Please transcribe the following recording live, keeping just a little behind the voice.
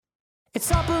It's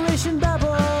Operation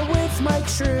Babble with Mike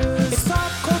Shrews. It's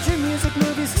pop culture, music,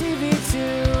 movies, TV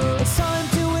too. It's time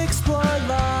to explore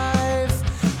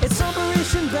life. It's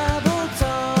Operation Babble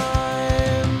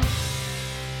time.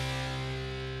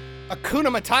 Hakuna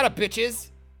Matata, bitches.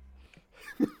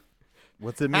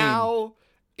 What's it mean? How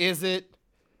is it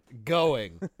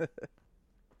going?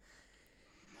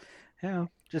 Yeah,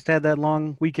 just had that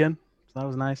long weekend, so that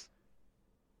was nice.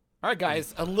 All right,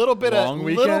 guys, a little bit Long of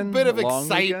weekend? Long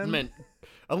excitement.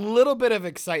 A little bit of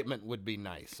excitement would be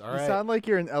nice. All You right. sound like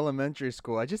you're in elementary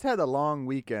school. I just had a long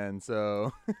weekend,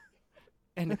 so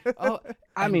And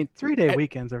I mean, 3-day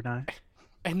weekends are nice.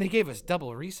 and they gave us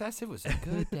double recess. It was a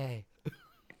good day.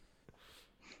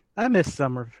 I miss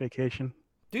summer vacation.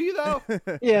 Do you though?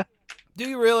 Yeah, Do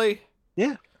you really?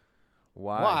 yeah.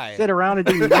 why? Sit around and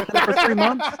do nothing for 3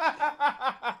 months.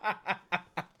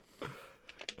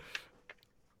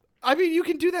 I mean, you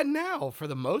can do that now for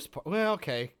the most part. Well,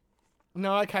 okay.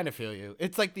 No, I kind of feel you.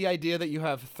 It's like the idea that you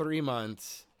have 3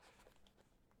 months.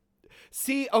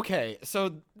 See, okay,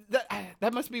 so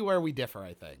that must be where we differ,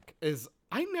 I think. Is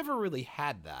I never really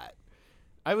had that.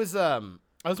 I was one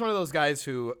of those guys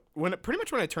who pretty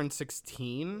much when I turned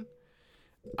 16,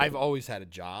 I've always had a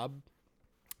job.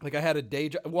 Like I had a day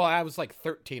job. Well, I was like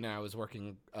 13 and I was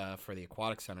working for the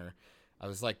aquatic center. I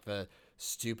was like the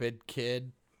stupid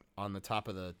kid on the top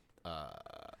of the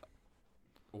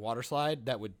water slide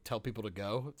that would tell people to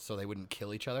go so they wouldn't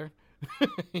kill each other.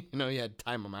 You know, you had to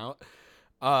time them out.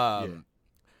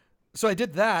 So I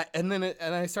did that, and then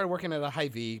and I started working at a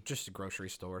Hy-Vee, just a grocery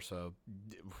store. So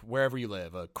wherever you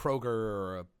live, a Kroger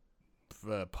or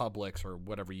a Publix or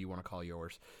whatever you want to call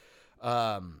yours,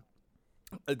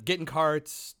 getting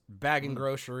carts, bagging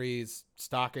groceries,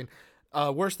 stocking.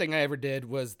 Worst thing I ever did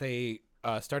was they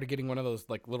started getting one of those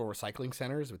like little recycling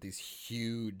centers with these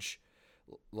huge,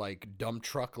 like dump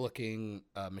truck looking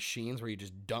machines where you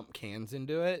just dump cans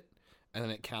into it, and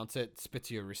then it counts it, spits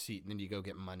you a receipt, and then you go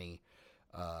get money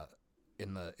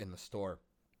in the store.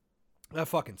 That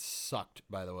fucking sucked,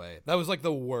 by the way. That was like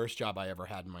the worst job I ever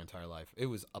had in my entire life. It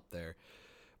was up there.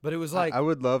 But it was like I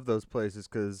would love those places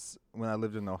because when I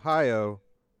lived in Ohio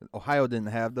didn't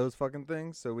have those fucking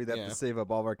things, so we'd have Yeah. to save up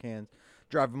all of our cans,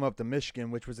 drive them up to Michigan,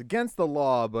 which was against the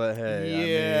law, but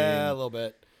hey, yeah, a I little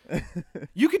bit. mean,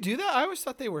 You could do that? I always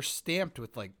thought they were stamped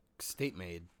with like state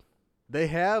made. they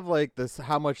have like this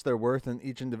how much they're worth in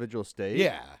each individual state.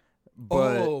 Yeah.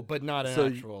 but But not an so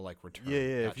actual like return.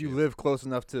 yeah, Got if you live close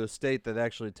enough to a state that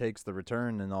actually takes the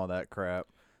return and all that crap,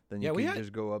 then Yeah, you we can had-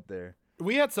 just go up there.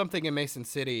 We had something in Mason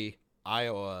City,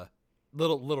 Iowa,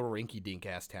 little rinky dink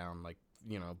ass town, like,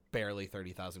 you know, barely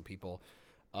 30,000 people,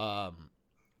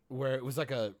 where it was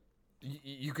like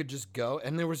you could just go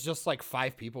and there was just like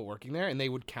 5 people working there and they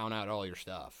would count out all your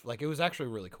stuff. Like it was actually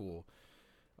really cool.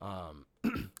 I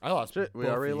lost. Shit, we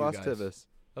both already of you lost guys. Tivis.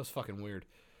 That was fucking weird.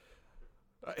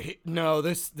 No,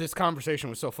 this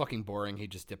conversation was so fucking boring. He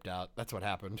just dipped out. That's what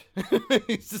happened.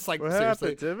 He's just like, What seriously,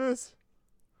 happened, Tivis?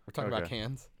 we're talking about Okay.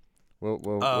 cans.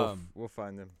 We'll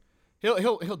find him.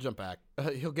 He'll jump back.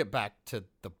 He'll get back to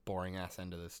the boring ass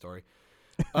end of this story.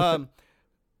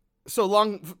 So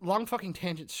long fucking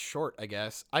tangents short, I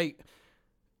guess.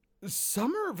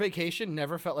 Summer vacation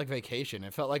never felt like vacation.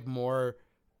 It felt like more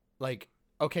like,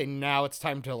 okay, now it's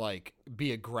time to like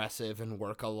be aggressive and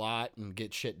work a lot and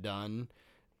get shit done.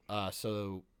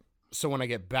 So when I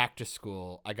get back to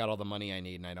school, I got all the money I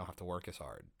need and I don't have to work as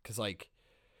hard. Cause like,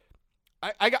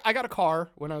 I got a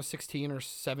car when I was 16 or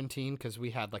 17 because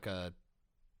we had like a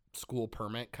school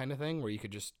permit kind of thing where you could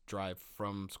just drive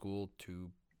from school to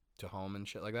home and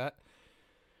shit like that.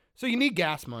 So you need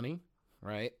gas money,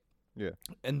 right? Yeah.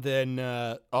 And then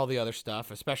all the other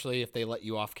stuff, especially if they let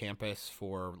you off campus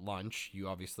for lunch, you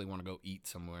obviously want to go eat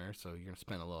somewhere, so you're gonna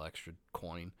spend a little extra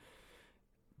coin.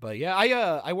 But yeah,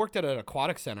 I worked at an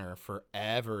aquatic center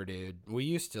forever, dude. We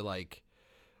used to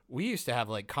have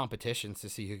like competitions to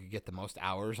see who could get the most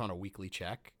hours on a weekly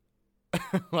check.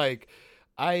 Like,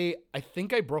 I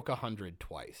think I broke 100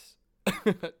 twice.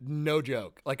 No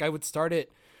joke. Like I would start at,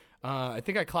 I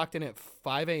think I clocked in at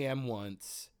 5 a.m.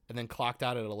 once and then clocked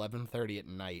out at 11:30 at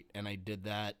night. And I did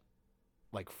that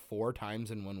like 4 times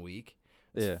in 1 week.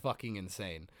 It's Yeah. fucking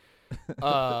insane.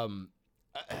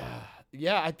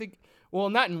 Yeah, I think, well,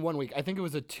 not in 1 week. I think it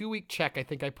was a 2-week check. I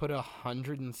think I put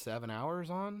 107 hours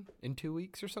on in 2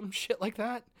 weeks or some shit like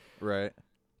that. Right.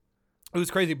 It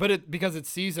was crazy, but because it's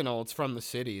seasonal, it's from the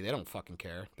city. They don't fucking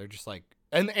care. They're just like,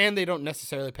 and they don't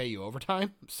necessarily pay you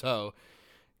overtime. So,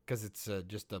 because it's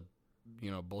just a,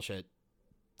 bullshit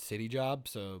city job.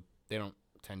 So they don't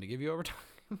tend to give you overtime.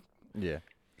 Yeah.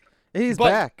 He's But-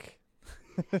 back.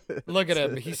 Look at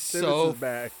him. He's Tibbs so is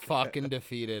back. fucking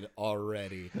defeated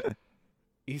already.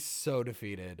 He's so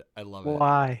defeated. I love it.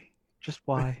 Why? Just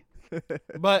why?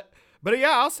 But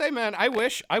yeah, I'll say, man, I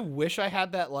wish I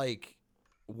had that like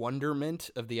wonderment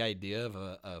of the idea of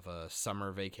a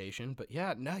summer vacation. But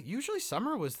yeah, no, usually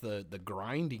summer was the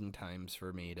grinding times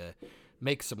for me to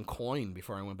make some coin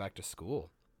before I went back to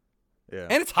school. Yeah.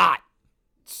 And it's hot.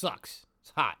 It sucks.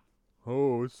 It's hot.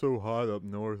 Oh, it's so hot up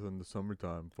north in the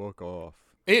summertime. Fuck off.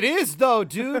 It is though,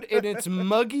 dude, and it's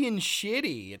muggy and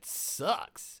shitty. It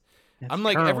sucks. It's I'm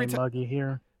like, every currently muggy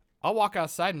here. I'll walk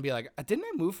outside and be like, didn't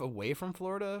I move away from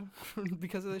Florida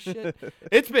because of this shit?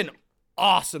 It's been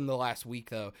awesome the last week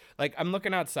though. Like I'm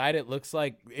looking outside, it looks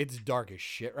like it's dark as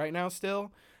shit right now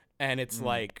still, and it's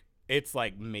like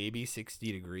maybe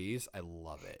 60 degrees. I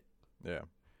love it. Yeah.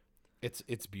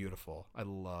 It's beautiful. I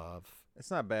love. It's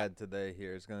not bad today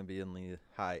here. It's going to be in the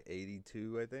high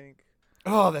 82, I think.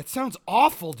 Oh, that sounds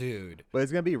awful, dude. But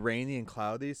it's going to be rainy and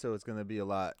cloudy, so it's going to be a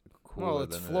lot cooler Well,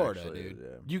 it's than Florida, it actually dude.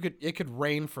 is, yeah. It could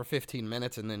rain for 15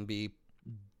 minutes and then be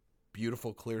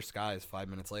beautiful clear skies 5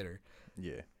 minutes later.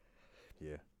 Yeah.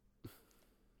 Yeah.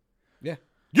 Yeah.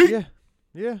 Yeah.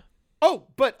 Yeah. Oh,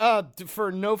 but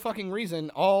for no fucking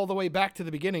reason, all the way back to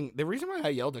the beginning, the reason why I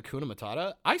yelled Hakuna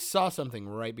Matata, I saw something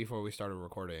right before we started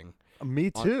recording.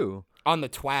 Me too. On the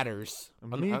twatters.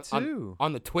 Me too.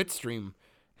 On the Twit stream.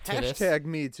 Titus. Hashtag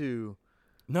me too.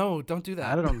 No, don't do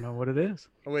that. I don't know what it is.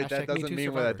 Oh, wait, Hashtag that Me doesn't Too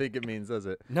mean what I Survivor. think it means, does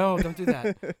it? No, don't do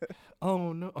that.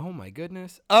 Oh, no. Oh, my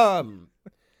goodness.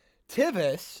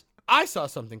 Tivis, I saw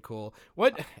something cool.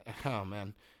 What? Oh,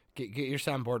 man. Get your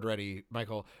soundboard ready,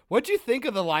 Michael. What'd you think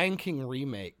of the Lion King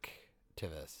remake,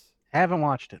 Tivis? Haven't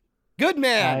watched it. Good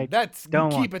man. I That's don't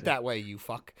keep want it to. that way, you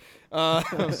fuck.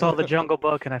 I saw the Jungle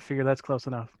Book, and I figured that's close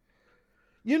enough.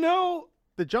 You know,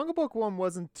 The Jungle Book one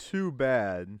wasn't too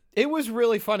bad. it was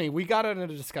really funny. We got in a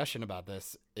discussion about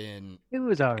this It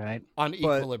was all right. on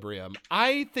But- Equilibrium.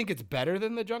 I think it's better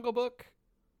than the Jungle Book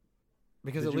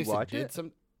because Did at you least watch it did it?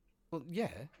 some. Well, yeah.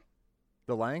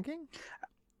 The Lion King?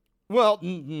 Well,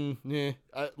 a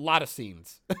lot of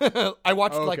scenes. I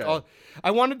watched like Okay. all.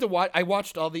 I wanted to watch. I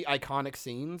watched all the iconic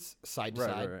scenes side to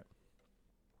side. Right.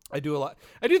 I do a lot.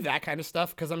 I do that kind of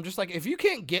stuff because I'm just like, if you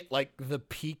can't get like the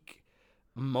peak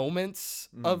moments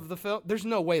of the film, there's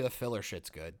no way the filler shit's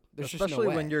good. There's Especially just no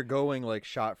way. when you're going like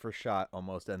shot for shot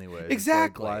almost anyway.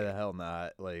 Exactly. Why the hell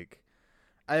not? Like,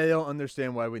 I don't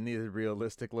understand why we needed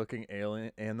realistic looking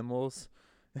alien animals.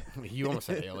 You almost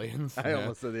said aliens. I Yeah.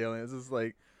 almost said aliens. It's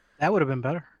like, That would have been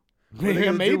better. what are they Yeah,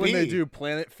 gonna do when they maybe. do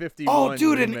Planet 51? Oh,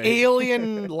 dude, an remake?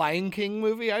 alien Lion King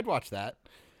movie. I'd watch that.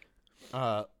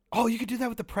 Oh, you could do that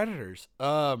with the Predators.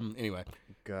 Anyway.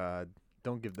 God,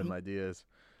 don't give them ideas.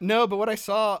 No, but what I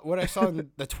saw in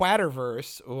the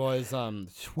Twatterverse was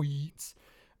tweets.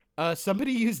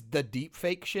 Somebody used the deep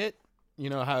fake shit. You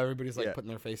know how everybody's like Yeah. putting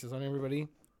their faces on everybody?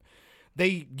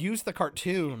 They used the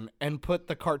cartoon and put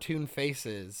the cartoon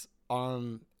faces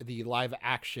on the live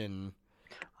action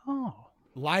Oh.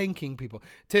 Lion King people.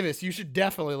 Tivis, you should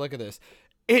definitely look at this.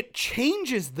 It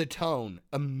changes the tone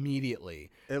immediately.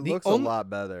 It The looks on- a lot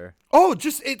better. Oh,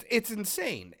 just it's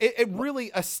insane. It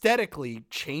really aesthetically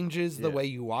changes the Yeah. way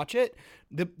you watch it.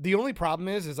 The only problem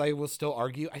is I will still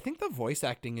argue, I think the voice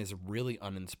acting is really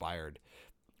uninspired.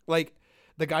 Like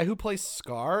the guy who plays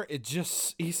Scar,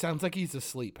 he sounds like he's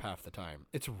asleep half the time.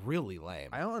 It's really lame.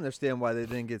 I don't understand why they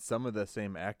didn't get some of the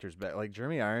same actors back. Like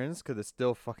Jeremy Irons could have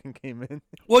still fucking came in.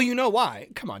 Well, you know why?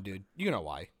 Come on, dude. You know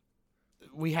why?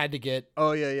 We had to get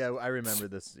Oh yeah, I remember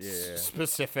this. Yeah.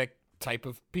 specific type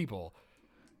of people.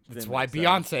 That's Didn't why make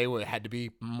sense. Beyonce had to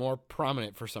be more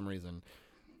prominent for some reason.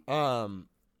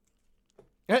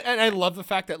 And I love the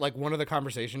fact that like one of the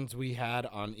conversations we had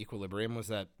on Equilibrium was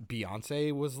that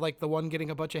Beyonce was like the one getting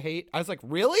a bunch of hate. I was like,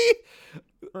 really?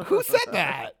 Who said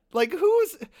that? Like,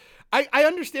 who's? I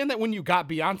understand that when you got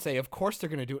Beyonce, of course they're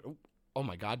gonna do it. Oh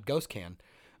my God, Ghost can.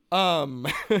 Oh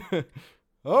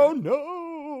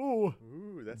no.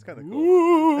 Ooh, that's kind of cool.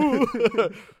 Ooh.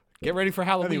 Get ready for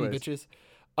Halloween, Anyways.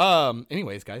 bitches.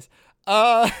 Anyways, guys.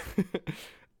 Oh,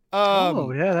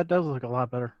 yeah, that does look a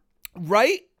lot better.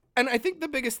 Right? And I think the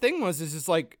biggest thing is just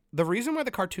like the reason why the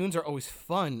cartoons are always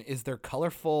fun is they're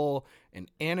colorful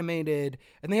and animated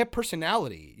and they have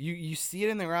personality. You see it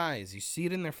in their eyes, you see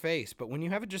it in their face, but when you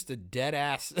have just a dead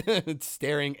ass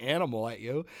staring animal at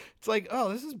you, it's like, oh,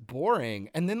 this is boring.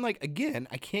 And then like again,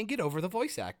 I can't get over the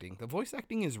voice acting. The voice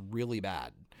acting is really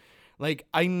bad. Like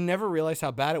I never realized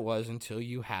how bad it was until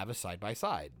you have a side by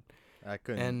side. I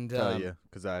couldn't And, tell you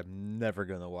because I'm never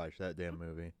gonna watch that damn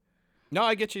movie. No,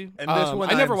 I get you. And this one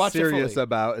I never I'm watched serious it fully.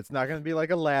 about. It's not going to be like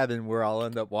Aladdin where I'll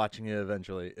end up watching it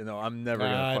eventually. You know, I'm never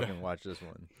going God. to fucking watch this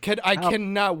one. I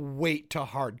cannot wait to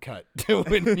hard cut to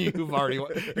when you've already.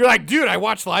 You're like, dude, I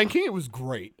watched Lion King. It was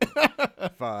great.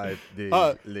 5 days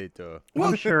later.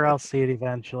 I'm sure I'll see it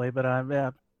eventually, but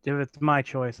if it's my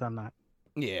choice, I'm not.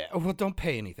 Yeah. Well, don't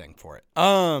pay anything for it.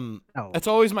 Oh. That's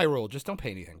always my rule. Just don't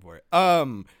pay anything for it.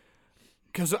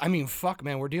 Because I mean, fuck,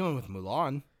 man, we're dealing with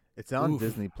Mulan. It's on Oof.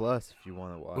 Disney Plus if you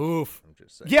want to watch. Oof. I'm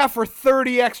just saying. Yeah, for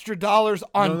 $30 extra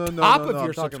on top of your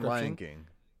I'm talking subscription. Lion King.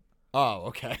 Oh,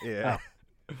 okay. Yeah.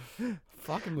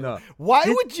 Fucking Mulan. No. Why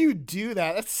would you do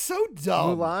that? That's so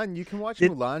dumb. Mulan, you can watch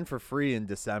Did- Mulan for free in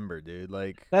December, dude.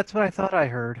 Like, That's what I thought I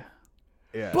heard.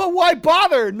 yeah. But why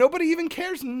bother? Nobody even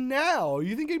cares now.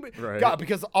 You think anybody? Right. God,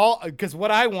 because what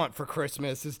I want for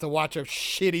Christmas is to watch a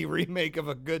shitty remake of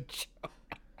a good show.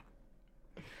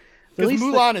 Because least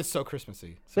Mulan is so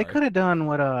Christmassy. They Sorry. could have done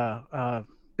what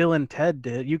Bill and Ted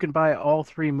did. You can buy all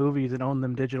 3 movies and own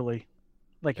them digitally.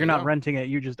 Like you're There you not go. renting it;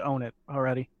 you just own it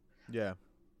already. Yeah.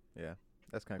 Yeah.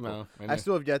 That's kind of cool. No, I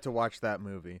still have yet to watch that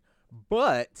movie.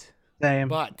 But Same.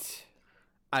 But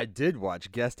I did watch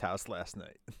Guest House last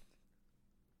night. the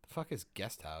fuck is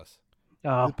Guest House?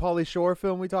 Oh, The Pauly Shore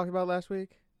film we talked about last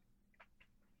week.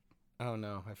 Oh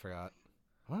no, I forgot.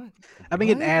 What? I've been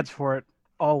getting What? ads for it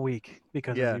all week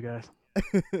because Yeah. of you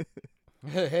guys.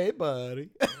 Hey, buddy.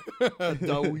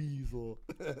 The weasel.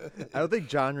 I don't think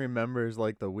John remembers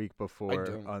like the week I before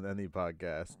don't. on any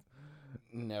podcast.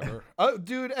 Never. Oh,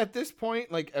 dude, at this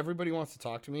point, like, everybody wants to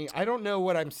talk to me. I don't know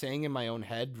what I'm saying in my own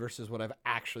head versus what I've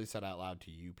actually said out loud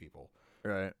to you people.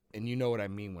 Right. And you know what I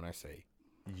mean when I say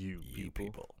You you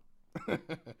people.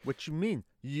 What you mean?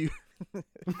 You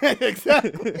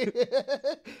Exactly.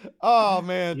 Oh,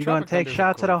 man. You gonna Tropic take Thunder's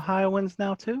shots at cool. Ohioans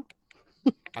now too?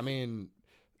 I mean,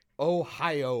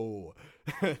 Ohio.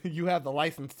 You have the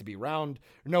license to be round.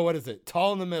 No, what is it?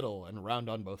 Tall in the middle and round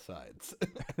on both sides.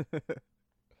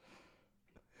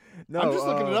 No, I'm just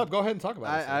looking it up. Go ahead and talk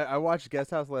about it. I watched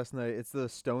Guest House last night. It's the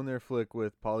stoner flick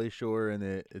with Pauly Shore in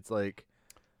it. It's like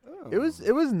it was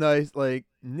nice. Like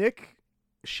Nick,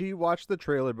 she watched the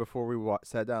trailer before we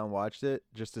sat down and watched it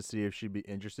just to see if she'd be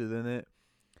interested in it.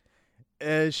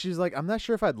 And she's like, I'm not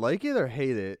sure if I'd like it or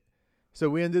hate it. So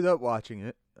we ended up watching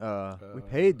it. We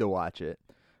paid to watch it.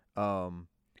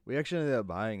 We actually ended up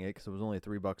buying it because it was only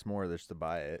 $3 more just to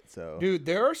buy it. So Dude,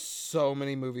 there are so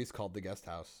many movies called The Guest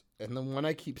House, and the one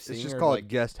I keep seeing it's just are called like,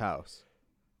 Guest House.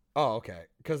 oh, okay,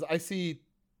 because I see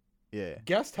Yeah.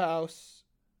 Guest House.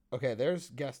 Okay, there's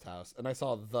Guest House, and I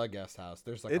saw The Guest House.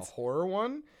 There's like It's- a horror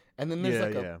one, and then there's Yeah,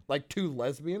 like yeah. like 2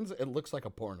 lesbians. It looks like a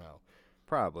porno.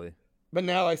 Probably. But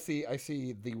now I see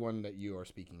the one that you are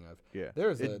speaking of. Yeah.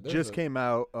 There's it there's just a came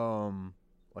out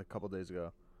like a couple days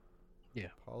ago.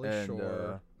 Pauly and,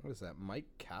 Shore. What is that? Mike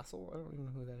Castle? I don't even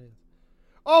know who that is.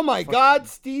 Oh my God,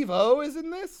 Steve-O is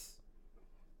in this.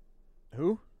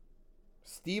 Who?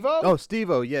 Steve-O? Oh,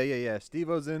 Steve-O. Yeah.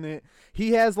 Steve-O's in it.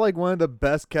 He has like one of the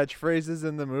best catchphrases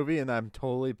in the movie, and I'm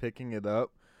totally picking it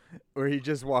up. Where he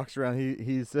just walks around.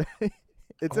 He's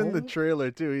it's in the Oh. trailer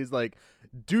too. He's like,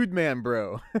 "Dude, man,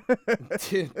 bro."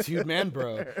 Dude, man,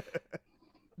 bro.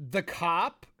 The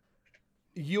cop.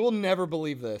 You'll never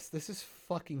believe this. This is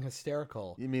fucking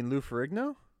hysterical. You mean Lou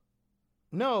Ferrigno?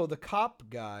 No, the cop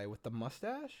guy with the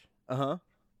mustache. Uh huh.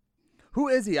 Who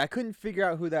is he? I couldn't figure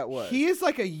out who that was. He is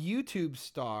like a YouTube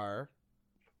star.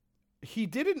 He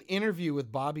did an interview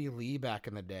with Bobby Lee back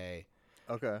in the day.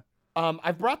 Okay.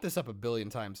 I've brought this up a billion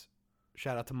times.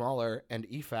 Shout out to Mahler and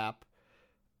EFAP.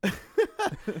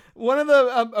 One of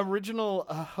the original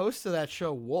hosts of that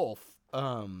show, Wolf,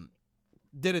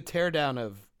 did a teardown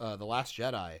of The Last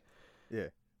Jedi. Yeah.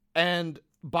 And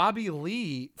Bobby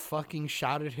Lee fucking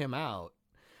shouted him out.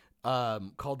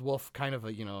 Called Wolf kind of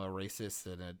a racist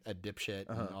and a dipshit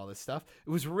and all this stuff. It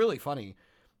was really funny.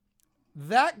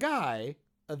 That guy,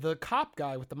 the cop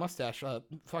guy with the mustache,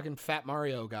 fucking Fat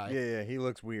Mario guy. Yeah. He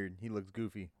looks weird. He looks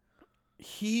goofy.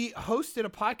 He hosted a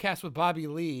podcast with Bobby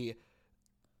Lee,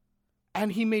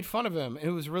 and he made fun of him. It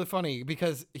was really funny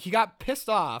because he got pissed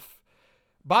off.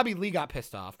 Bobby Lee got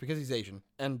pissed off because he's Asian,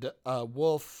 and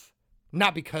Wolf,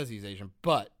 not because he's Asian,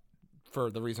 but for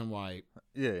the reason why.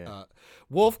 Yeah.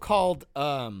 Wolf called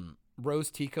Rose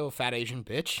Tico a fat Asian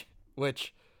bitch,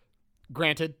 which,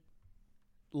 granted,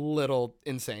 little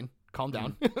insane. Calm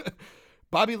down.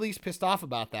 Bobby Lee's pissed off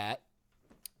about that.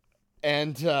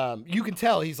 And you can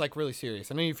tell he's like really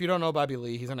serious. I mean, if you don't know Bobby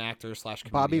Lee, he's an actor /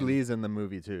 comedian. Bobby Lee's in the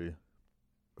movie too.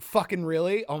 Fucking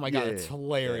really? Oh my God, Yeah, it's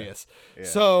hilarious. Yeah.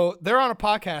 So they're on a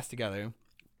podcast together,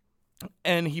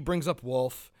 and he brings up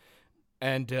Wolf,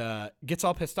 and gets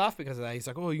all pissed off because of that. He's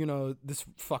like, oh, this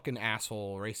fucking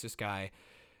asshole, racist guy.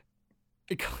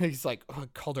 He's like, oh, I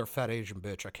called her a fat Asian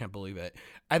bitch. I can't believe it.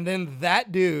 And then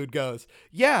that dude goes,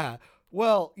 yeah,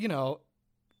 well,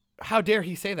 how dare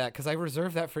he say that? Because I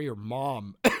reserved that for your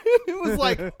mom. It was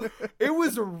like, it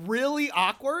was really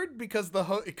awkward because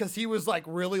he was like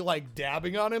really like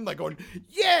dabbing on him, like going,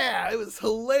 yeah, it was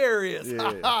hilarious.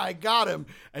 Yeah. I got him.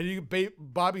 And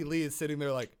Bobby Lee is sitting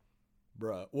there like,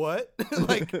 bruh, what?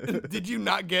 Like, did you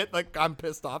not get like I'm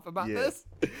pissed off about this?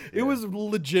 It was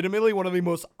legitimately one of the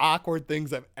most awkward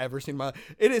things I've ever seen in my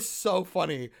life. It is so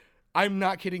funny. I'm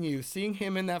not kidding you. Seeing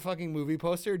him in that fucking movie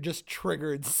poster just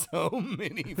triggered so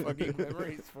many fucking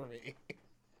memories for me.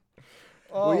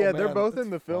 Well, yeah, they're man, both that's in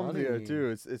the film funny. together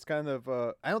too. It's kind of.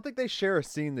 I don't think they share a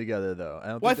scene together though.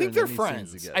 I think they're in any scenes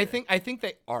friends. together. I think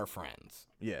they are friends.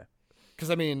 Yeah. Because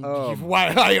I mean, Um,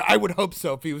 I would hope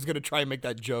so if he was gonna try and make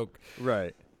that joke.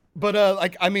 Right. But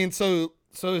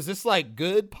so is this like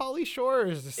good Pauly Shore, or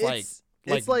is this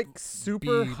It's like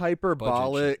super B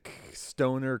hyperbolic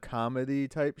stoner comedy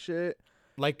type shit.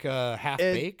 like Half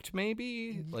Baked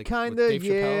maybe? Like Kind with of, Dave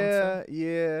Chappelle and stuff?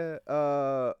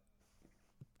 yeah.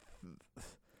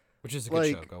 Which is a good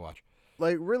like- show. Go watch.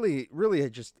 Like really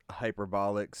just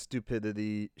hyperbolic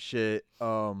stupidity shit.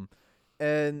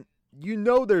 And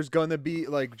there's gonna be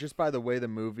like just by the way the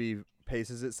movie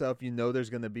paces itself, there's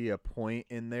gonna be a point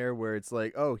in there where it's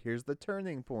like, oh, here's the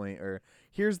turning point, or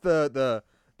here's the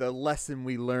lesson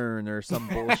we learn, or some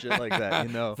bullshit like that,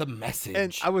 The message.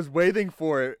 And I was waiting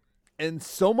for it, and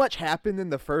so much happened in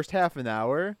the first half an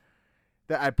hour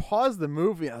that I paused the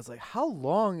movie. And I was like, how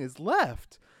long is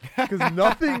left? Because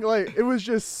nothing, like, it was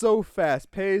just so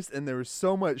fast paced, and there was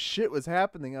so much shit was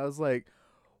happening. I was like,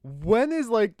 when is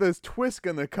like this twist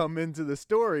gonna come into the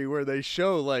story where they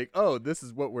show like, oh, this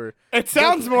is what we're. It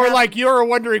sounds more like you were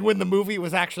wondering when the movie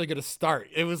was actually going to start.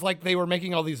 It was like they were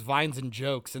making all these vines and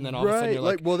jokes, and then all of a sudden you're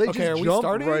like, well, they okay, are just we jumped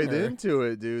starting, right or- into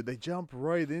it, dude. They jumped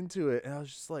right into it, and I was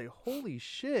just like, holy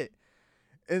shit!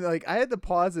 And like, I had to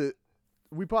pause it.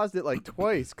 We paused it like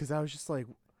twice because I was just like,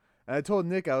 and I told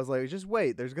Nick, I was like, just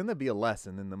wait. There's gonna be a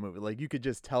lesson in the movie. Like, you could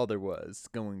just tell there was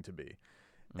going to be,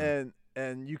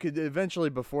 and you could eventually,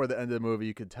 before the end of the movie,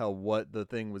 you could tell what the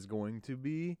thing was going to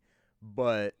be,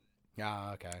 but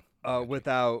okay.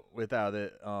 without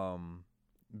it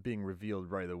being revealed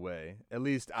right away. At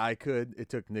least I could. It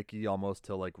took Nikki almost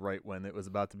till like right when it was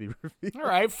about to be revealed. All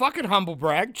right, fucking humble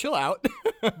brag. Chill out.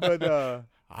 But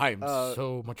I'm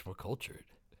so much more cultured.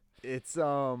 it's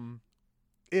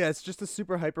it's just a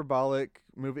super hyperbolic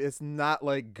movie. It's not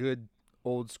like good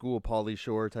old school Pauly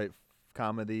Shore type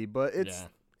comedy, but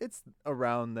it's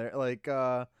around there. Like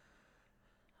I'm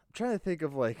trying to think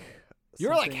of like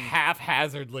You're like something-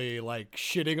 haphazardly like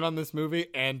shitting on this movie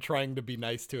and trying to be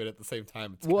nice to it at the same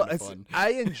time. It's well, kind of fun.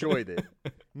 I enjoyed it.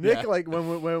 Nick, Yeah. like when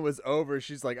it was over,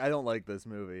 she's like, I don't like this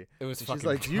movie. It was And fucking she's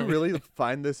like, do you funny. really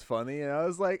find this funny? And I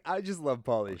was like, I just love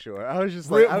Pauly Shore. I was just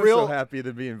Real- like, I was real- so happy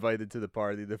to be invited to the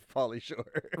party to Pauly Shore.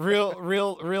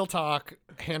 real talk.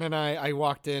 Hannah and I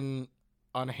walked in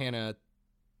on Hannah.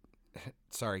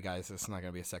 Sorry guys, this is not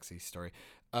gonna be a sexy story.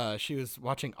 She was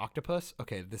watching Octopus.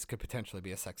 Okay, this could potentially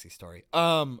be a sexy story.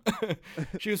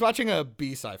 She was watching a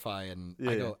B sci-fi, and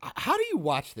I go, "How do you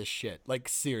watch this shit? Like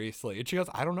seriously?" And she goes,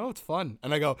 "I don't know. It's fun."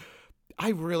 And I go, "I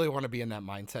really want to be in that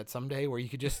mindset someday where you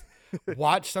could just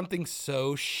watch something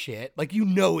so shit, like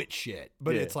it's shit,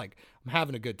 but Yeah. it's like I'm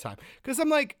having a good time." Because I'm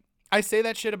like, I say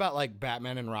that shit about like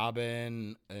Batman and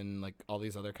Robin and like all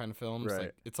these other kind of films. Right.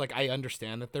 Like it's like I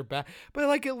understand that they're bad, but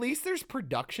like at least there's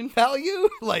production value,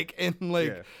 like and like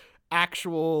Yeah.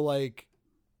 actual like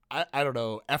I don't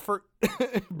know effort.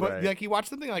 But Right. like you watch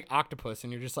something like Octopus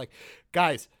and you're just like,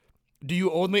 guys, do you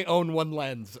only own one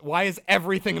lens? Why is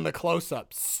everything in the close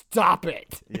up? Stop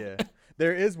it. Yeah.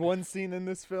 There is one scene in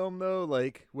this film though,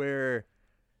 like where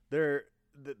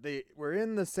they were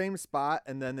in the same spot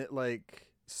and then it like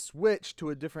switched to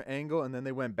a different angle and then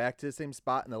they went back to the same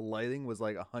spot and the lighting was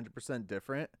like 100%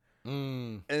 different.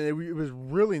 Mm. And it was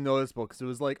really noticeable because it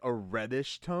was like a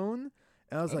reddish tone.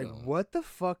 And I was like, Oh. what the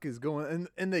fuck is going on?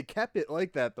 And they kept it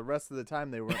like that the rest of the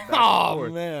time they were back and Oh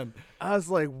forth. man. I was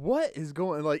like, what is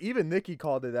going, like, even Nikki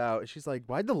called it out. She's like,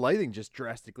 why'd the lighting just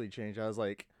drastically change? I was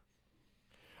like,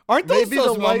 Aren't those maybe the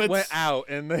those light moments went out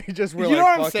and they just were You know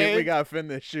like, what I'm fuck it, we saying? gotta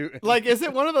finish shooting. Like, is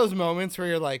it one of those moments where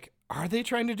you're like, are they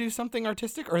trying to do something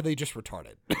artistic or are they just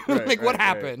retarded? Right, like, what right, right.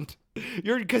 happened?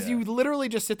 Because Yeah. you literally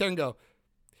just sit there and go,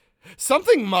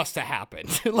 something must have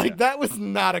happened. Like, that was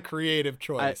not a creative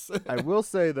choice. I will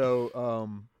say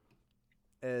though,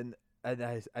 and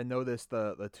I noticed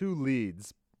the two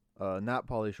leads, not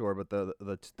Pauly Shore, but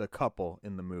the couple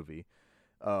in the movie,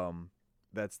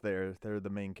 that's there. They're the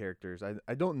main characters.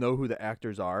 I don't know who the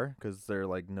actors are because they're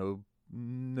like no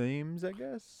names, I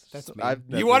guess. That's So mean. I've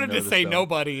You never wanted to noticed say them.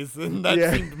 nobodies, and that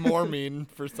Yeah. seemed more mean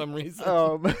for some reason.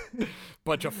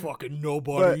 Bunch of fucking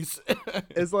nobodies.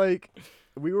 It's like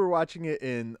we were watching it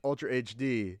in Ultra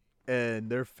HD, and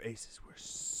their faces were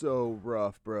so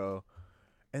rough, bro.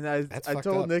 And I That's I fucked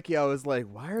told up. Nikki, I was like,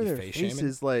 why are You their face shaming?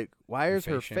 faces like? Why You is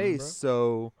her face shaming, face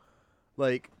so?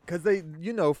 Like, cause they,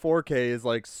 4K is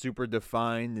like super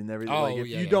defined and everything. Oh, Like, if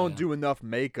yeah, you yeah, don't yeah. do enough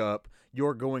makeup,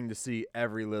 you're going to see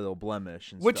every little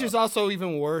blemish and Which stuff. is also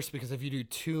even worse because if you do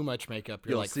too much makeup,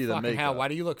 you're You'll like, see the fucking hell, makeup. why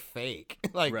do you look fake?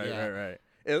 Like, right, yeah. right.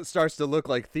 It starts to look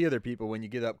like theater people when you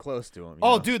get up close to them.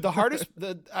 Oh, dude, the hardest.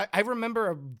 I remember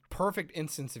a perfect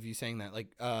instance of you saying that. Like,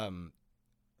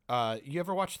 you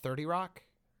ever watch 30 Rock?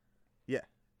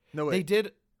 No, They wait,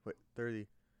 did. 30.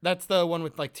 That's the one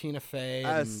with like Tina Fey.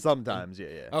 And, Sometimes,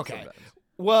 yeah. Okay. Sometimes.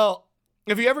 Well,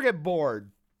 if you ever get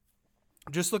bored,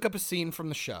 just look up a scene from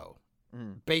the show.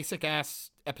 Mhm. Basic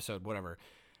ass episode, whatever.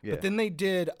 Yeah. But then they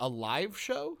did a live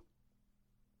show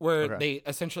where Okay. they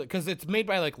essentially, because it's made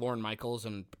by like Lorne Michaels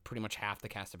and pretty much half the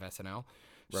cast of SNL.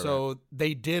 Right, So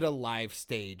they did a live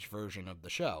stage version of the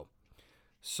show.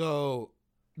 So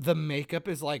the makeup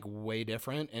is like way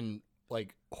different and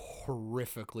like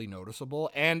horrifically noticeable.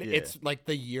 And Yeah. it's like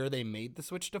the year they made the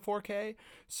switch to 4K.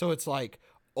 So it's like,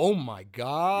 oh my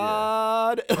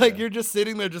God. Like Yeah. you're just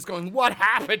sitting there just going, what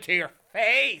happened to your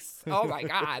face? Oh my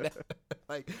God.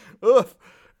 Like, ugh.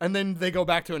 And then they go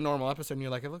back to a normal episode and you're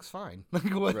like, it looks fine.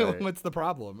 Like, Right. what's the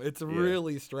problem? It's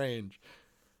really strange.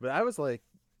 But I was like,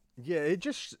 yeah,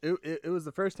 it was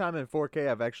the first time in 4K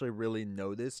I've actually really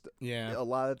noticed Yeah. a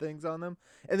lot of things on them.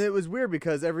 And it was weird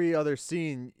because every other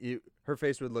scene, her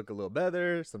face would look a little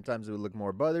better. Sometimes it would look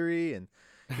more buttery. And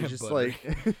you're just Buttery.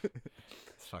 like,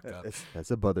 It's fucked up. that's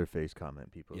a butterface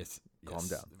comment, people. Yes. Calm yes.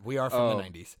 down. We are from Oh. the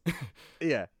 90s.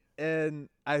 Yeah. And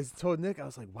I told Nick, I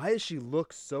was like, why does she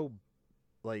look so,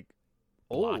 like,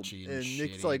 old? Blotchy and Nick's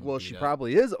shitty like, and well, beat she up.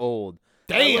 probably is old.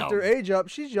 I Damn. looked her age up.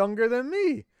 She's younger than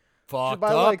me. Fucked By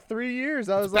up. like 3 years.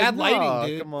 I was It's like, bad lighting, nah,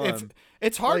 dude. come on.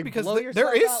 It's hard Like, because blow there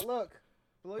yourself is out, look.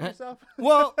 Blow Huh? yourself.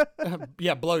 well,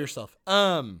 yeah, blow yourself.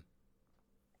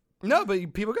 No,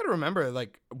 but people got to remember,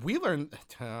 like we learned.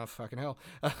 Oh, fucking hell!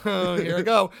 Here I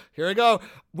go. Here I go.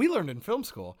 We learned in film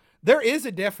school. There is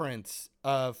a difference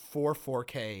for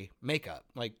 4K makeup.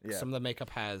 Like Yeah. some of the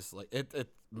makeup has like it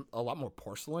a lot more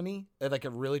porcelainy. Like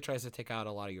it really tries to take out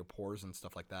a lot of your pores and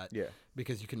stuff like that. Yeah.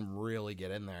 Because you can really get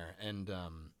in there. And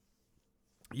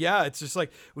yeah, it's just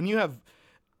like when you have.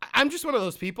 I'm just one of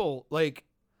those people. Like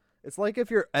It's like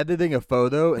if you're editing a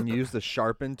photo and you use the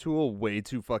sharpen tool way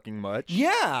too fucking much.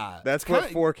 yeah, That's it's what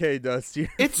kinda- 4K does to your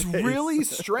It's face. really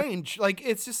strange. Like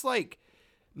it's just like,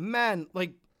 man,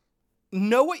 like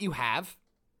know what you have.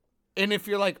 And if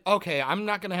you're like, okay, I'm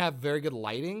not going to have very good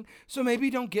lighting, so maybe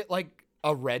don't get like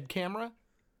a red camera.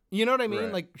 You know what I mean?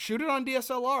 Right. Like shoot it on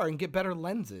DSLR and get better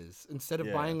lenses instead of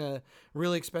Yeah. buying a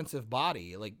really expensive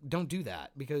body. Like don't do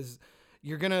that because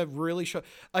you're going to really show.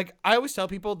 Like I always tell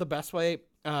people the best way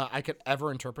I could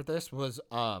ever interpret this was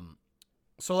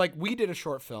so like we did a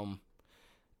short film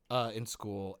in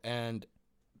school and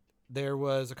there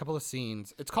was a couple of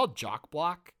scenes. It's called Jock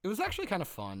Block. It was actually kind of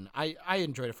fun. I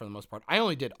enjoyed it for the most part. I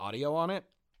only did audio on it.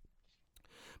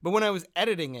 But when I was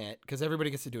editing it, because everybody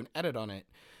gets to do an edit on it,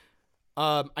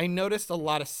 I noticed a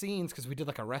lot of scenes because we did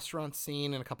like a restaurant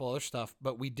scene and a couple other stuff,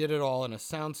 but we did it all in a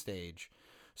soundstage.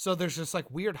 So there's just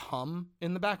like weird hum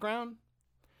in the background.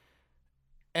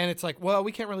 And it's like, well,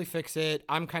 we can't really fix it.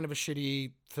 I'm kind of a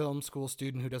shitty film school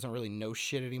student who doesn't really know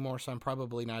shit anymore, so I'm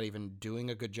probably not even doing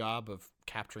a good job of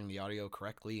capturing the audio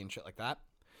correctly and shit like that.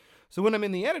 So when I'm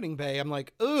in the editing bay, I'm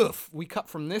like, oof, we cut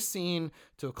from this scene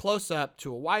to a close-up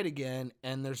to a wide again,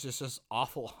 and there's just this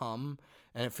awful hum,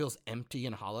 and it feels empty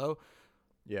and hollow.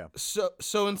 Yeah.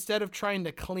 So instead of trying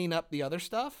to clean up the other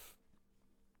stuff,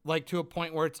 like to a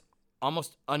point where it's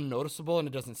almost unnoticeable and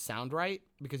it doesn't sound right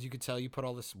because you could tell you put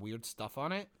all this weird stuff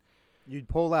on it. You'd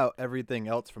pull out everything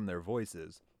else from their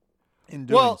voices in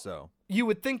doing so. You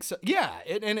would think so. Yeah,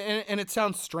 and it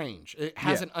sounds strange. It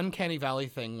has Yeah. an uncanny valley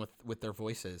thing with their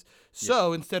voices.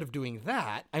 So instead of doing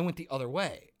that, I went the other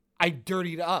way. I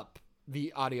dirtied up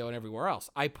the audio and everywhere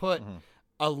else. I put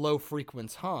a low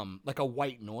frequency hum, like a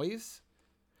white noise.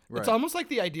 Right. It's almost like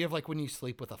the idea of like when you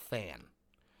sleep with a fan.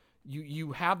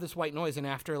 You have this white noise and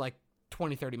after like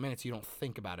 20, 30 minutes, you don't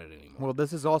think about it anymore. Well,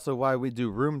 this is also why we do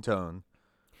room tone.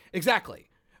 Exactly.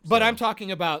 But So- I'm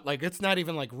talking about like it's not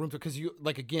even like room because you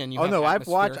like again you. Oh have no, I've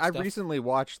watched. atmospheric I stuff. recently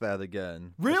watched that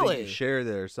again. I think Really? you shared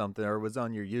it or something, or it was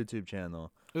on your YouTube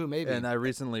channel. Ooh, maybe. And I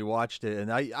recently watched it,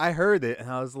 and I heard it, and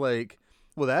I was like,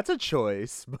 Well, that's a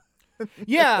choice.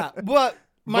 Yeah, but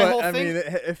my whole I thing. mean,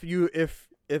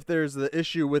 if there's the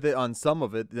issue with it on some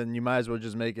of it, then you might as well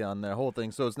just make it on the whole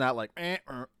thing. So it's not like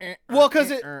Well, because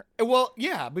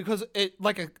because it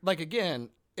again,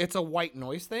 it's a white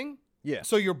noise thing. yeah.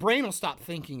 So your brain will stop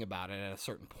thinking about it at a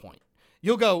certain point.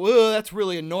 You'll go, "Oh, that's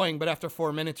really annoying," but after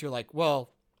 4 minutes, you're like,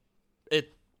 "Well,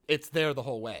 it's there the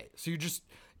whole way."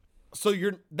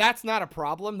 That's not a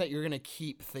problem that you're gonna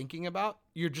keep thinking about.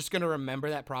 You're just gonna remember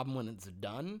that problem when it's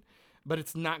done, but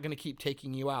it's not gonna keep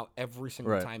taking you out every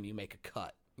single Right. time you make a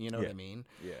cut. You know what I mean?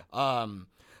 Yeah.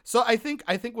 So I think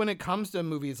when it comes to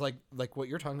movies like what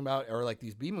you're talking about, or like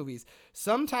these B movies,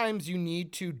 sometimes you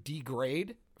need to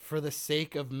degrade for the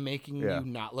sake of making Yeah. you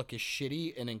not look as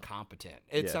shitty and incompetent.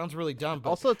 It Yeah. sounds really dumb, but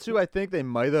Also, too, I think they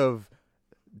might have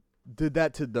did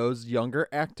that to those younger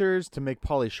actors to make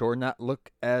Pauly Shore not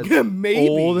look as Maybe.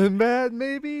 old and bad.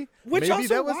 Maybe, Which maybe also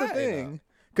that was why, the thing.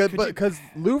 Could you- Because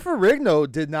Lou Ferrigno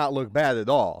did not look bad at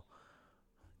all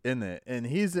in it, and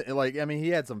he's like, I mean, he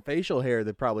had some facial hair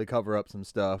that probably cover up some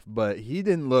stuff, but he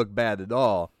didn't look bad at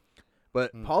all.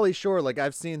 But Pauly Shore, like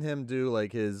I've seen him do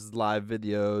like his live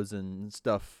videos and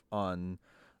stuff on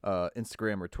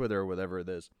Instagram or Twitter or whatever it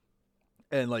is,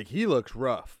 and like he looks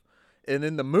rough. And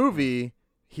in the movie,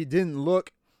 he didn't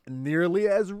look nearly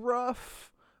as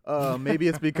rough. Maybe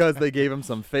it's because they gave him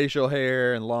some facial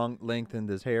hair and lengthened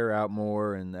his hair out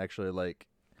more and actually like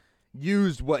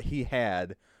used what he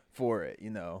had for it, you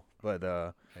know.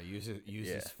 But use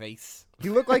his face. he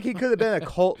looked like he could have been a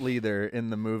cult leader in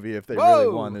the movie if they Whoa!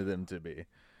 really wanted him to be.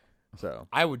 So,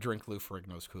 I would drink Lou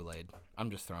Ferrigno's Kool-Aid.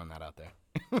 I'm just throwing that out there.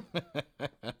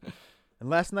 and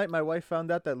last night my wife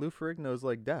found out that Lou Ferrigno is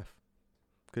like deaf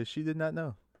because she did not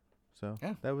know. So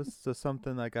Yeah. that was just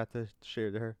something I got to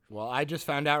share to her. Well, I just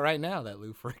found out right now that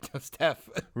Lou Ferrigno's deaf.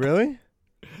 Really?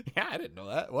 Yeah, I didn't know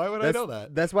that. Why would I know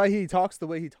that? That's why he talks the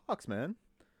way he talks, man.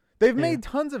 They've made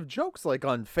tons of jokes like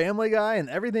on Family Guy and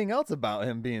everything else about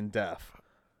him being deaf.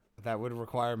 That would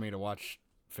require me to watch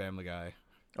Family Guy.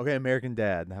 Okay, American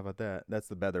Dad. How about that? That's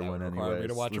the better That one would require anyway. me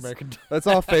to watch American Dad. Let's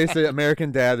all face it,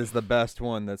 American Dad is the best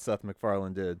one that Seth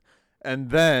MacFarlane did.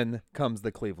 And then comes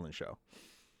the Cleveland Show.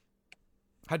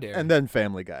 How dare And you. then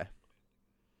Family Guy.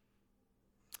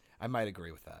 I might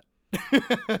agree with that.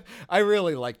 I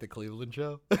really like the Cleveland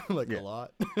Show, a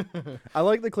lot. I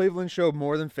like the Cleveland Show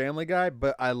more than Family Guy,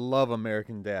 but I love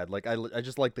American Dad. Like I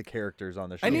just like the characters on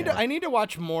the show. I need to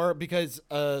watch more because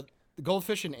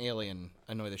Goldfish and Alien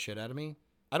annoy the shit out of me.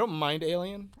 I don't mind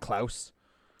Alien. Klaus.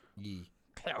 Yee.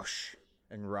 Klaus.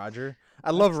 And Roger.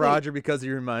 I love Roger because he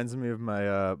reminds me of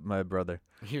my my brother.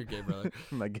 You're gay, brother.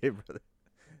 My gay brother.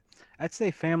 I'd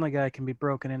say Family Guy can be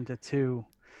broken into two.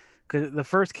 Because the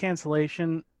first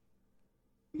cancellation,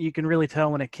 you can really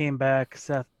tell when it came back,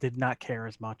 Seth did not care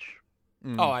as much.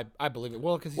 Mm. Oh, I believe it.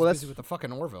 Well, because he's Well, busy that's- with the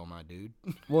fucking Orville, my dude.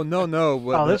 Well, no.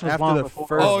 Oh, this was after long the before.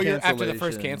 first Oh, you're after the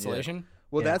first yeah. cancellation?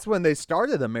 Well, Yeah. that's when they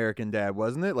started American Dad,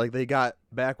 wasn't it? Like they got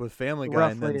back with Family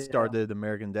Guy and Roughly, then yeah. started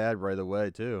American Dad right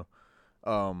away too.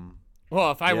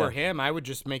 Well, if I were Yeah. him, I would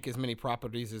just make as many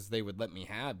properties as they would let me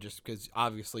have, just because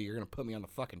obviously you're going to put me on the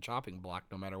fucking chopping block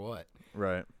no matter what.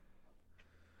 Right.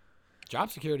 Job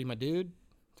security, my dude.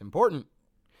 It's important.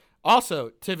 Also,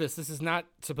 Tivis, this is not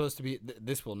supposed to be.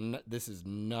 This is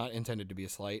not intended to be a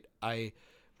slight. I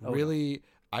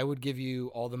would give you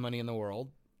all the money in the world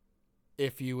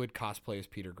if you would cosplay as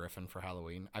Peter Griffin for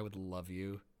Halloween. I would love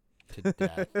you to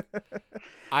death.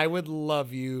 I would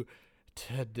love you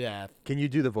to death. Can you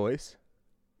do the voice?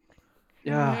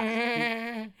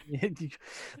 Yeah.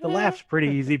 The laugh's pretty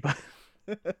easy, but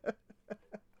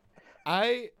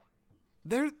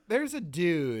There's a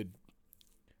dude.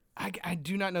 I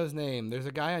do not know his name. There's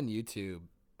a guy on YouTube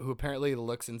who apparently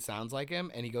looks and sounds like him,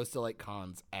 and he goes to like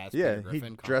cons as Yeah, Peter he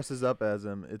Griffin. dresses up as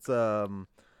him. It's oh,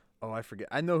 I forget.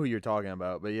 I know who you're talking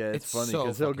about, but yeah, it's It's funny so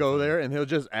because he'll fucking go funny. there and he'll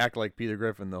just act like Peter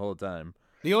Griffin the whole time.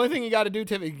 The only thing you got to do,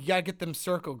 Tim, you got to get them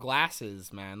circle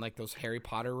glasses, man, like those Harry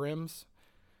Potter rims.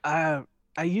 I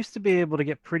used to be able to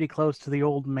get pretty close to the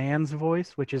old man's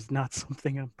voice, which is not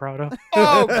something I'm proud of.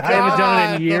 Oh, I haven't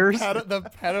done it in years. The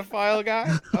pedophile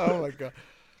guy. Oh my god.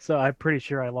 So I'm pretty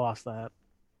sure I lost that.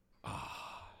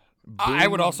 I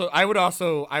would also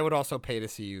pay to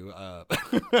see you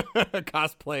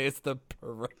cosplay as the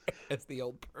pervert, as the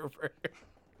old pervert.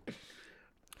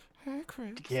 Hey,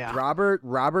 Chris. Yeah.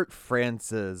 Robert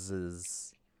Francis.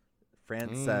 Is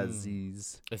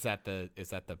that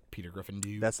the Peter Griffin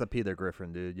dude? That's the Peter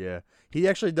Griffin dude. Yeah, he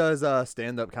actually does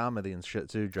stand up comedy and shit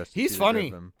too. Just He's Peter funny.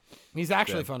 Griffin. He's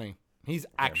actually Yeah. funny. He's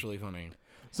actually funny.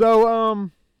 So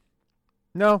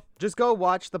No, just go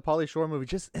watch the Pauly Shore movie.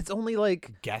 It's only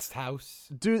like, Guest House.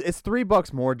 dude, it's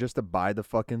 $3 more just to buy the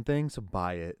fucking thing. So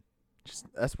buy it.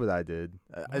 That's what I did.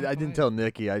 I didn't tell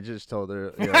Nikki. I just told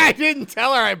her. You know, I didn't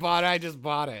tell her I bought it. I just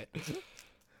bought it.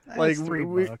 like It's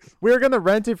 $3. we were gonna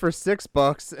rent it for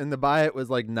 $6, and to buy it was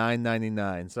like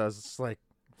 $9.99. So I was just like,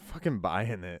 fucking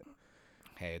buying it.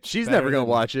 Hey, it's She's better never gonna than-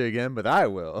 watch it again, but I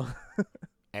will.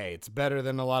 Hey, it's better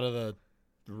than a lot of the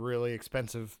really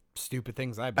expensive, stupid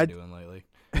things I've been doing lately.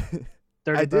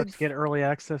 $30 did- get early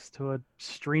access to a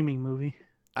streaming movie.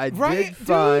 I Right, did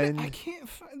find. dude? I can't.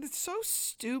 It's so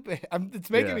stupid. It's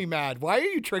making Yeah. me mad. Why are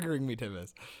you triggering me to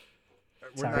this?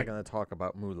 We're Sorry. not gonna talk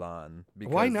about Mulan.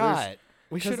 Because Why there's- not?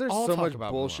 We Because should there's all so talk much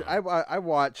about bullshit. Mulan. I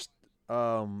watched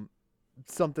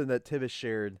something that Tivis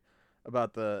shared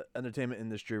about the entertainment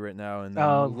industry right now, and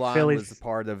Oh, Mulan Philly's- was a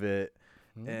part of it,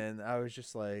 Hmm. and I was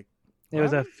just like, It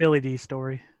was a What? Philly D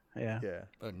story. Yeah.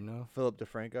 yeah, No, Philip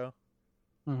DeFranco.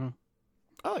 hmm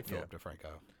I like Yeah. Philip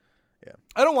DeFranco. Yeah.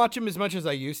 I don't watch him as much as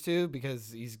I used to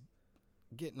because he's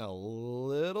getting a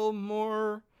little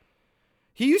more.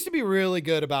 He used to be really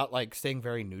good about like staying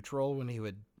very neutral when he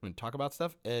would talk about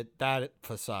stuff. That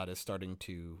facade is starting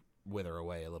to wither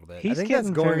away a little bit. He's I think that's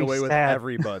getting going very away with sad.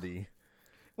 everybody.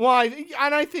 Well,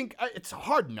 I think it's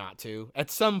hard not to. At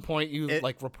some point, you It-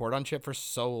 like report on shit for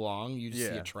so long, you just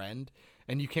see Yeah. a trend,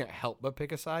 and you can't help but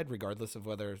pick a side, regardless of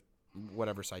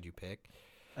whatever side you pick.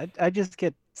 I just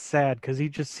get sad because he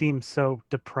just seems so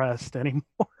depressed anymore.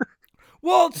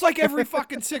 Well, it's like every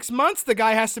fucking 6 months, the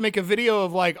guy has to make a video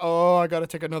of like, oh, I got to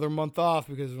take another month off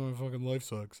because my fucking life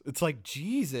sucks. It's like,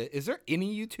 Jesus, is there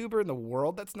any YouTuber in the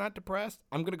world that's not depressed?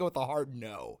 I'm gonna go with a hard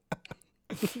no.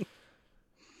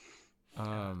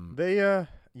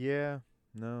 Yeah,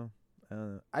 no.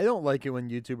 I don't like it when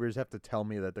YouTubers have to tell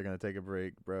me that they're gonna take a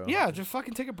break, bro. Yeah, just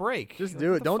fucking take a break. Just What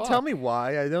do it. the Don't tell fuck? me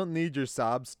why. I don't need your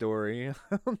sob story.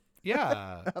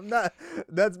 Yeah. I'm not.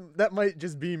 That might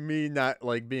just be me not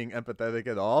like being empathetic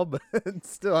at all. But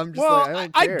still, I'm just Well, like, I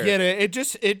don't I care. get it. It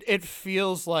just it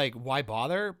feels like why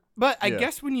bother? But I Yeah.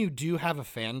 guess when you do have a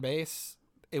fan base,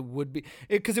 it would be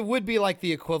because it would be like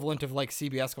the equivalent of like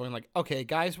CBS going like, okay,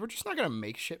 guys, we're just not gonna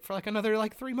make shit for like another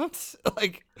like 3 months.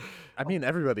 Like I mean,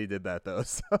 everybody did that though.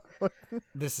 So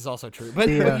this is also true, but,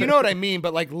 Yeah. but you know what I mean.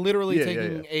 But like literally Yeah,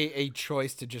 taking a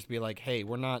choice to just be like, hey,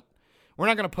 we're not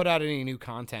gonna put out any new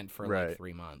content for like Right.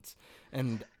 3 months,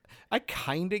 and I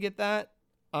kind of get that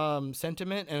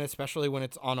sentiment, and especially when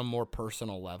it's on a more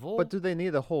personal level. but do they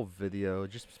need a whole video?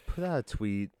 Just put out a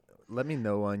tweet. Let me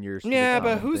know on your Yeah,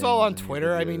 but comment who's all on things and your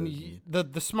Twitter? I videos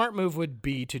mean, the smart move would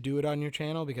be to do it on your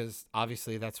channel because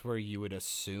obviously that's where you would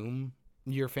assume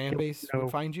your fan base No.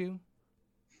 would find you.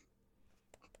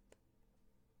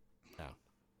 No.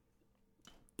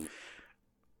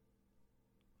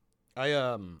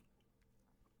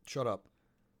 Shut up.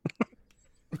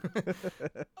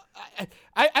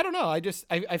 I don't know.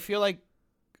 I feel like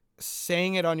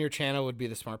saying it on your channel would be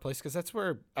the smart place because that's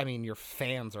where your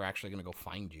fans are actually going to go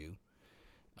find you.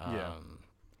 Yeah.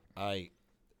 I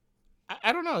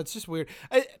don't know. It's just weird.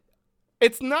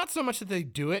 It's not so much that they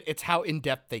do it; it's how in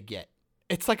depth they get.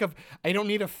 It's like I don't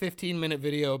need a 15-minute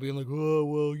video being like, oh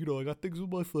well, I got things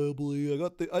with my family.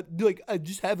 I'm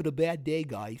just having a bad day,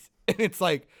 guys. And it's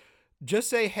like, just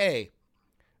say, hey,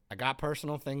 I got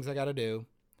personal things I got to do.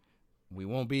 We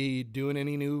won't be doing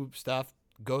any new stuff.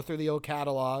 Go through the old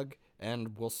catalog,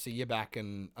 and we'll see you back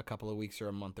in a couple of weeks or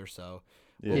a month or so.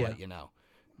 We'll Yeah. let you know.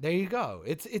 There you go.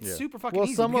 It's Yeah. super fucking Well,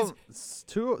 easy. some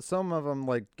because- some of them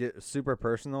like get super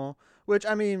personal, which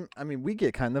I mean we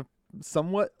get kind of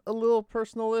somewhat a little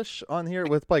personal-ish on here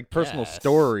with like personal guess.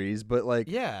 stories, but like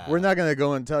yeah, we're not gonna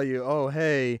go and tell you, oh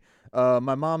hey,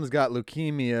 my mom's got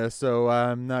leukemia, so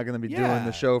I'm not gonna be doing Yeah.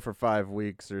 the show for 5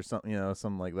 weeks or something,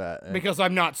 something like that. And because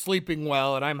I'm not sleeping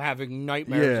well and I'm having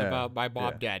nightmares Yeah, about my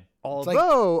Bob yeah. Dad. It's like-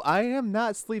 although I am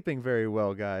not sleeping very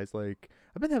well, guys, like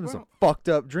I've been having some fucked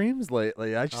up dreams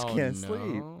lately. I just Oh, can't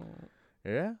sleep. no.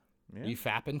 Yeah. Yeah. You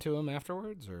fapping to him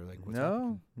afterwards, or like what's No,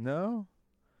 happening? no.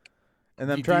 And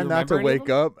Do I'm you trying not to remember any of wake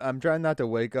up. I'm trying not to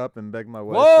wake up and beg my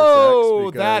wife Whoa, for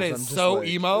sex. that because is I'm just so like,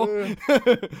 emo.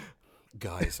 "Ugh."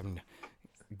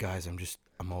 Guys,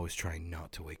 I'm always trying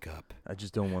not to wake up. I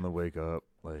just don't want to wake up.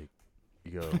 Like,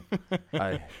 yo,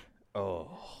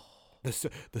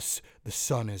 The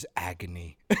sun is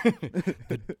agony.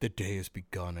 the day has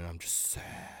begun, and I'm just sad.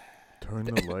 turn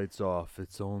the lights off.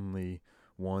 It's only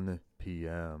 1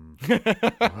 p.m.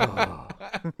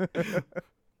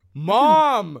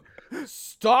 Mom,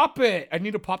 stop it! I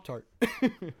need a Pop-Tart.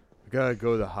 I gotta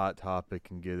go to Hot Topic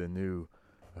and get a new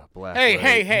black. Hey, light.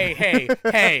 hey, hey, hey,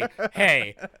 hey,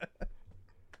 hey.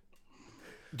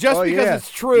 Just Oh, because yeah.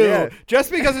 it's true. Yeah. Just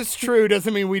because it's true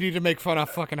doesn't mean we need to make fun of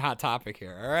fucking Hot Topic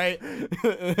here. All right.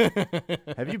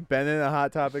 Have you been in a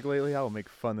Hot Topic lately? I will make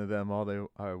fun of them all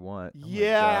I want. Oh my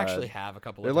Yeah, I God. actually have a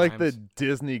couple They're of like times. the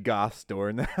Disney goth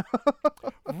store now.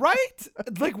 Right?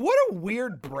 Like, what a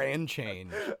weird brand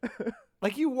change.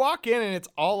 Like, you walk in and it's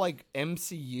all like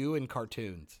MCU and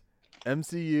cartoons.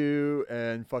 MCU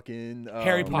and fucking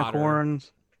Harry Potter.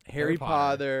 Unicorns, Harry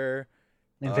Potter.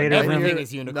 Invader Everything Zim.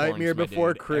 is unicorns, Nightmare my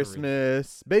Before dude.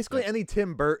 Christmas. Basically Yep. any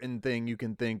Tim Burton thing you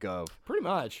can think of. Pretty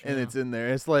much. And yeah. it's in there.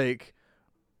 It's like,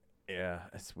 yeah,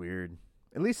 it's weird.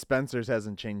 At least Spencer's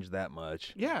hasn't changed that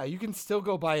much. Yeah, you can still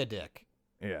go buy a dick.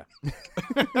 Yeah.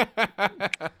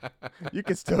 You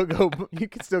can still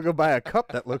go buy a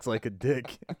cup that looks like a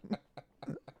dick.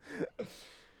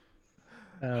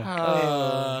 Sorry.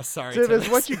 Tivis,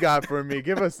 Tivis. what you got for me?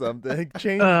 Give us something.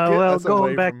 Change. get Well, us away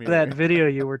going back from to that here. video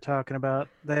you were talking about,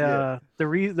 Yeah. the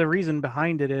reason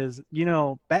behind it is,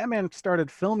 Batman started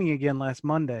filming again last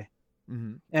Monday,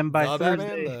 Mhm. and by The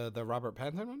Thursday, Batman, the Robert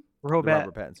Pattinson one? The Robert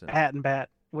Robert Pattinson. Bat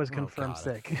was Oh, confirmed God.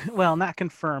 sick. Well, not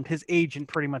confirmed. His agent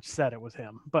pretty much said it was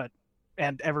him,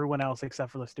 and everyone else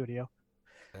except for the studio.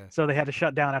 Yeah. So they had to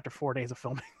shut down after 4 days of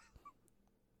filming.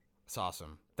 It's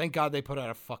awesome. Thank God they put out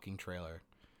a fucking trailer.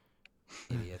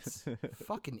 Idiots.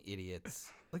 Fucking idiots.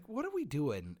 Like, what are we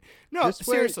doing? No, Just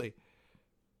wait. seriously.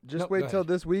 Just No, wait go till ahead.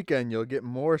 this weekend. You'll get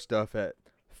more stuff at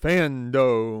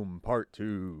Fandom Part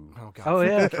 2. Oh, God. Oh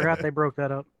yeah, I forgot they broke that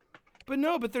up.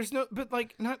 But there's no,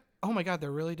 not, oh my God,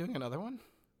 they're really doing another one?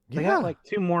 They got like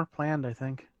 2 more planned, I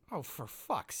think. Oh, for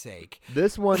fuck's sake.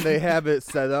 This one, they have it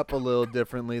set up a little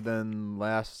differently than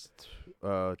last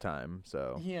time.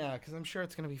 So Yeah, because I'm sure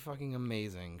it's going to be fucking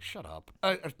amazing. Shut up.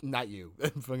 Not you.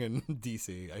 Fucking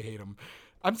DC. I hate him.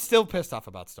 I'm still pissed off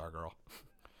about Stargirl.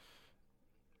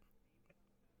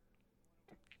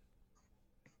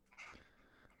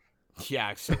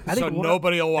 Yeah, so I think one-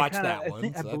 nobody will they watch kinda- that I one.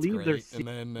 think- I so that's believe they're great. And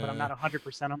then, But I'm not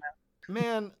 100% on that.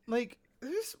 man, like,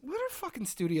 what are fucking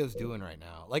studios doing right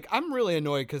now? Like, I'm really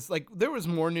annoyed because, like, there was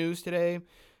more news today.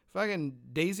 Fucking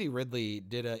Daisy Ridley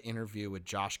did an interview with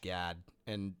Josh Gad,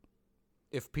 and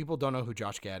if people don't know who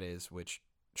Josh Gad is, which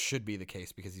should be the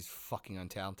case because he's fucking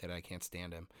untalented, I can't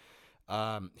stand him.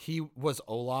 He was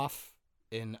Olaf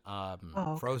in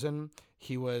okay. Frozen.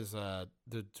 He was the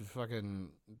fucking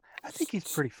I think he's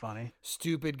pretty funny.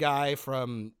 stupid guy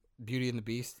from Beauty and the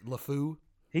Beast, LeFou.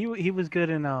 He was good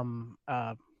in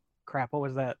crap. What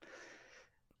was that?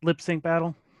 Lip sync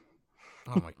battle.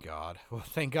 Oh my God! Well,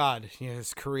 thank God,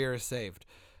 his career is saved.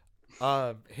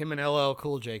 Him and LL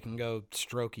Cool J can go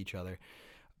stroke each other.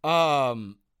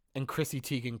 And Chrissy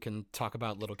Teigen can talk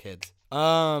about little kids.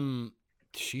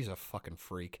 She's a fucking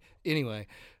freak. Anyway,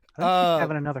 I think she's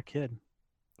having another kid.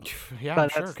 yeah, But I'm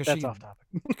sure that's because off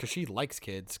topic. because she likes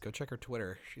kids. Go check her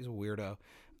Twitter. She's a weirdo.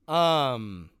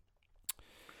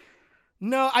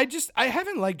 No, I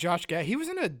haven't liked Josh Gad. He was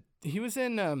in I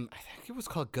think it was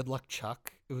called Good Luck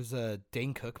Chuck. It was a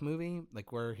Dane Cook movie,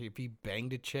 like where if he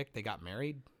banged a chick, they got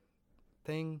married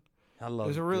thing. I love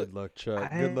was a really- Good Luck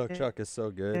Chuck. Good Luck Chuck is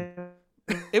so good.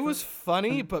 It was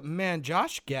funny, but man,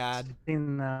 Josh Gad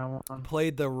Seen that one.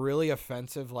 played the really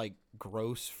offensive, like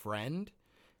gross friend,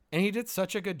 and he did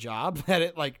such a good job that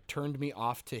it like turned me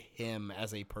off to him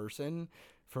as a person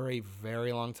for a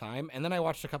very long time. And then I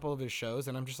watched a couple of his shows,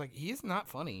 and I'm just like, he is not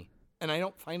funny, and I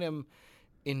don't find him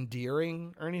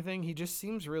endearing or anything. He just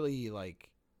seems really like,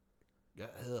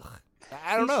 ugh.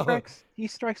 I don't know. He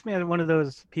strikes me as one of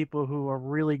those people who are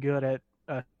really good at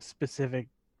a specific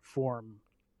form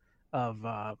of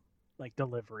like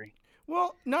delivery.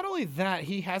 Well, not only that,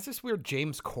 he has this weird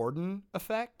James Corden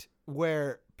effect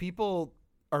where people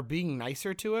are being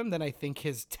nicer to him than I think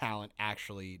his talent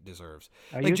actually deserves.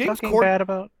 Are Like, you James talking Corden- bad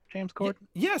about James Corden?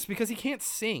 Yes, because he can't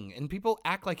sing, and people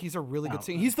act like he's a really good Oh,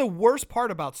 singer. okay. He's the worst part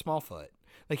about Smallfoot.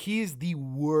 Like, he is the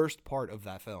worst part of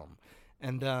that film.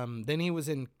 And then he was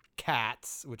in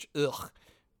Cats, which, ugh,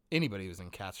 anybody who's in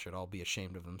Cats should all be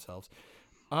ashamed of themselves.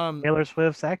 Taylor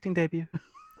Swift's acting debut.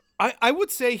 I would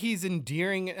say he's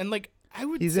endearing, and like I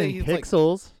would He's say in he's like,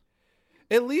 Pixels.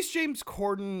 at least James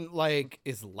Corden like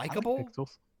is I like likable.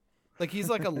 Pixels. Like he's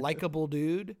like a likable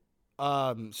dude.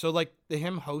 So like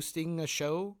him hosting a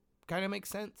show kind of makes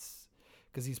sense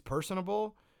because he's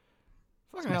personable.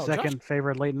 Fucking My hell, second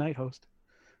favorite late night host.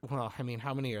 Well, I mean,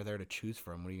 how many are there to choose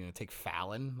from? What are you gonna take,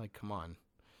 Fallon? Like, come on,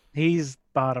 He's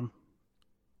bottom.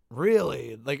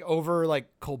 really? Like over like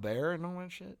Colbert and all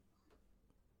that shit?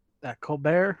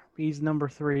 Colbert, he's number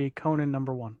 3. Conan,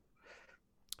 number 1.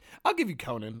 I'll give you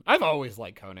Conan. I've always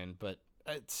liked Conan, but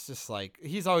it's just like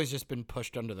he's always just been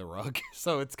pushed under the rug,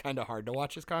 so it's kind of hard to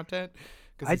watch his content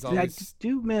because he's I always.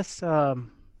 do miss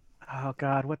Oh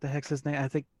God, what the heck's his name? I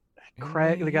think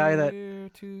Craig, the guy that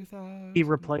he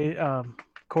replaced,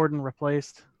 Corden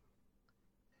replaced.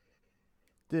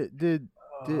 Did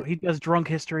He does Drunk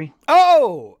History.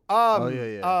 Oh,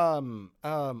 yeah.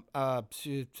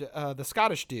 the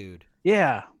Scottish dude.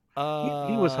 Yeah, he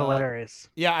was hilarious.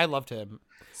 Yeah, I loved him.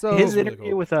 so His really interview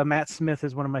cool. with Matt Smith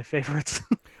is one of my favorites.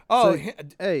 Oh, So,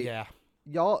 hey, yeah.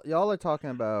 y'all are talking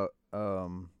about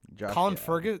Josh Colin Gad,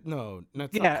 Ferguson? No,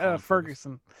 it's not yeah, Colin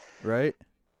Ferguson. right?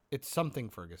 It's something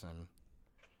Ferguson.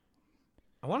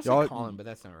 I want to Y'all- say Colin, but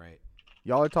that's not right.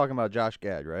 Y'all are talking about Josh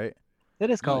Gad, right? It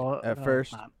is called At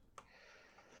first.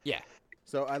 Yeah.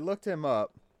 So I looked him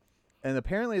up, and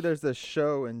apparently there's this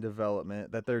show in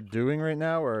development that they're doing right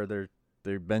now, or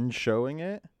they've been showing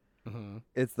it. Mm-hmm.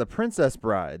 It's The Princess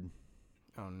Bride,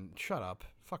 Oh, shut up.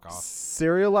 Fuck off.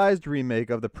 serialized remake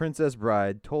of The Princess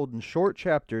Bride, told in short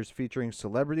chapters featuring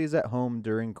celebrities at home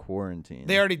during quarantine.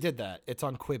 They already did that. It's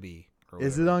on Quibi. Or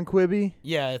Is whatever. it on Quibi?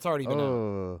 Yeah, it's already been out.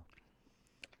 Oh,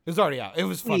 It was already out. It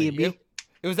was funny. Quibi.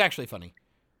 It was actually funny.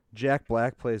 Jack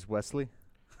Black plays Wesley.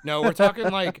 No, we're talking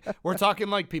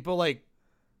like people like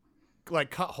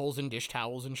cut holes in dish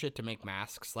towels and shit to make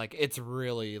masks. Like it's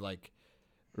really like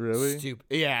Really? stupid.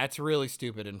 Yeah, it's really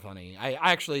stupid and funny.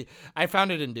 I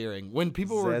found it endearing when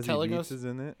people were Zazie telling Beetz us is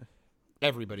in it.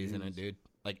 everybody's in it, dude.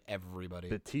 Like everybody.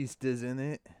 Batista's in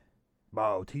it.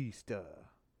 Bautista.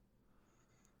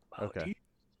 Okay.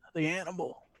 The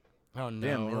animal. Oh no!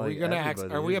 Damn, are we like, gonna?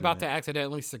 everybody Are we is about in to it.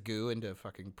 accidentally Sagu into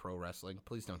fucking pro wrestling?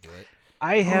 Please don't do it.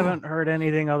 I haven't heard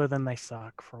anything other than they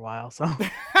suck for a while. So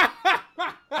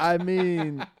I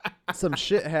mean, some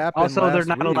shit happened. also they're last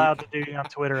not week. allowed to do it on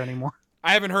Twitter anymore.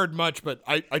 I haven't heard much, but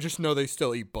I just know they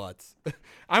still eat butts.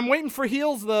 I'm waiting for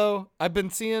heels though. I've been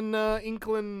seeing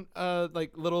inkling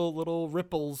like little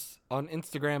ripples on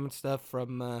Instagram and stuff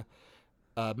from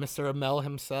Mr. Amel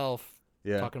himself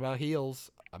Yeah. talking about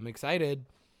heels. I'm excited.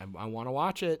 I want to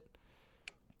watch it.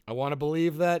 I want to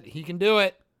believe that he can do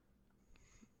it.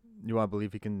 You want to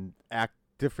believe he can act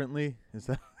differently? Is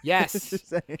that what Yes.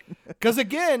 you're saying? Because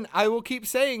again, I will keep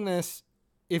saying this.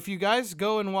 If you guys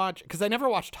go and watch, because I never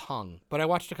watched Hung, but I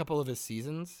watched a couple of his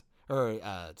seasons or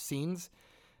scenes.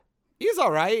 He's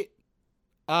all right,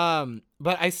 but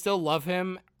I still love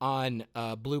him on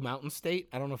Blue Mountain State.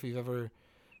 I don't know if you've ever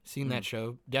seen that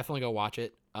show. Definitely go watch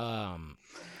it.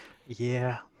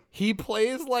 Yeah. He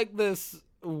plays like this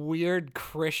weird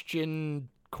Christian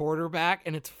quarterback,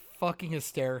 and it's fucking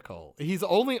hysterical. He's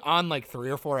only on like 3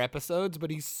 or 4 episodes, but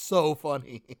he's so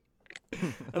funny.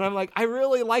 And I'm like, I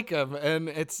really like him. And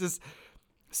it's just,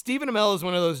 Stephen Amell is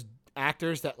one of those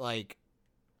actors that like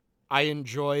I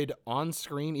enjoyed on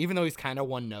screen, even though he's kind of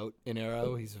one note in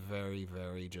Arrow. He's very,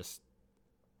 very just,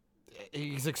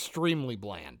 he's extremely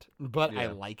bland, but I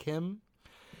Yeah. like him.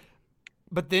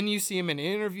 But then you see him in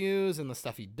interviews and the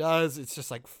stuff he does. It's just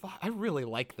like, fuck, I really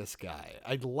like this guy.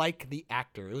 I like the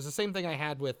actor. It was the same thing I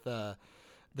had with the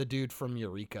dude from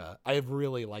Eureka. I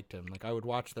really liked him. Like I would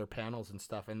watch their panels and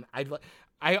stuff, and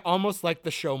I almost liked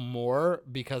the show more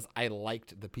because I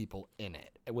liked the people in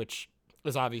it, which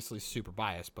is obviously super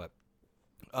biased. But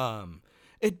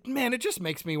it just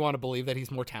makes me want to believe that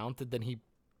he's more talented than he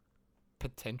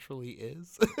potentially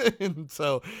is. And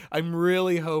so I'm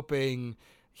really hoping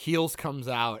Heels comes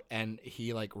out and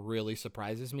he like really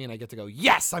surprises me and I get to go,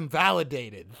 yes, I'm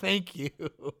validated. Thank you.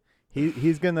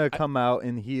 He's gonna come out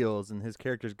in heels, and his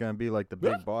character's gonna be like the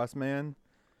big boss man,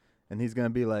 and he's gonna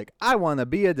be like, "I want to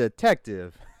be a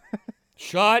detective."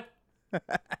 Shut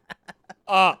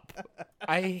up.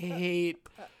 I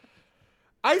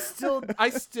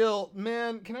still,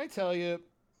 man, can I tell you,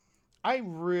 I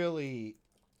really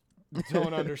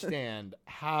don't understand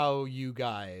how you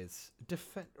guys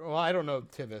defend. Well, I don't know,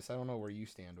 Tivis. I don't know where you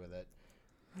stand with it.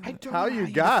 I don't How know you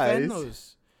defend guys?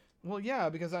 those. Well, yeah,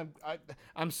 because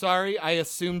I'm sorry. I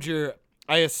assumed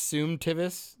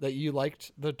Tivis that you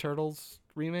liked the Turtles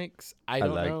remakes. I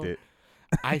don't know. it.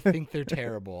 I think they're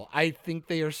terrible. I think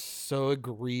they are so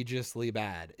egregiously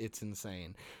bad. It's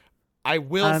insane. I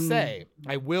will say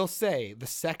the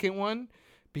second one,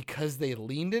 because they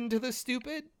leaned into the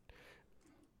stupid,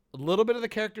 a little bit of the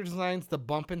character designs, the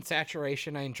bump in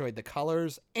saturation, I enjoyed the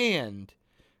colors, and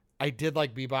I did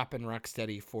like Bebop and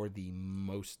Rocksteady for the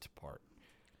most part.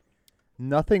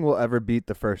 Nothing will ever beat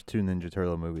the first 2 Ninja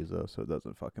Turtle movies, though, so it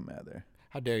doesn't fucking matter.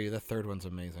 How dare you? The third one's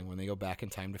amazing when they go back in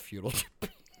time to feudal Japan.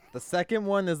 The second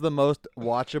one is the most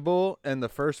watchable, and the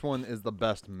first one is the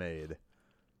best made.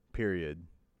 Period.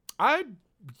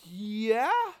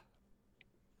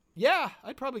 Yeah,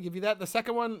 I'd probably give you that. The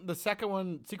second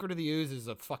one, Secret of the Ooze, is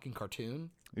a fucking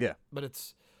cartoon, Yeah. but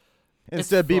it's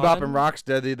Instead of Bebop fun. and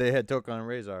Rocksteady, they had Tokan and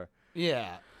Razor.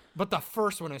 yeah. But the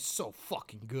first one is so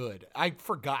fucking good. I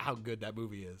forgot how good that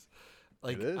movie is.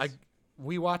 Like, It is.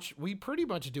 We pretty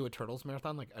much do a Turtles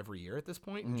marathon like every year at this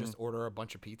point, and just order a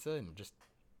bunch of pizza and just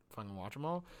fucking watch them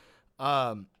all.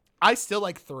 I still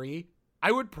like 3.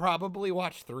 I would probably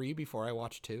watch 3 before I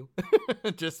watch 2,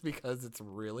 just because it's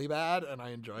really bad and I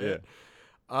enjoy it.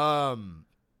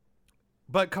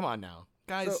 But come on now,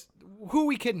 guys, who are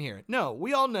we kidding here? No,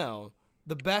 we all know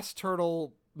the best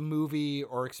turtle movie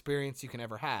or experience you can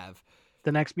ever have.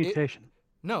 The Next Mutation.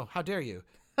 No, how dare you?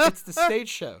 It's the stage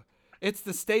show. It's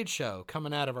the stage show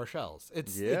coming out of our shells.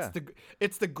 It's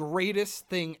the greatest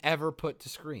thing ever put to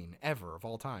screen ever of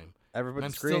all time. Ever put I'm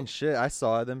the screen? Shit, I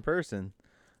saw it in person.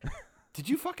 Did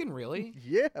you fucking really?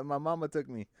 Yeah, my mama took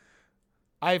me.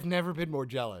 I've never been more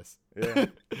jealous. Yeah.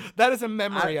 That is a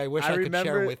memory I wish I could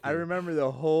share with you. I remember the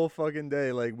whole fucking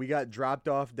day. Like, we got dropped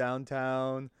off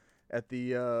downtown at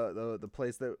the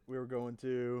place that we were going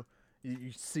to.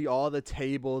 You see all the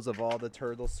tables of all the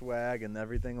turtle swag and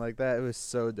everything like that. It was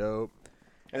so dope.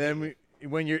 And then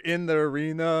when you're in the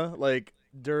arena, like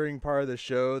during part of the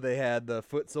show, they had the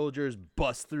foot soldiers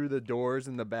bust through the doors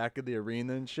in the back of the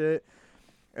arena and shit.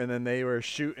 And then they were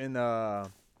shooting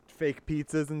fake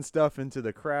pizzas and stuff into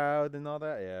the crowd and all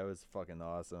that. Yeah, it was fucking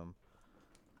awesome.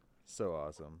 So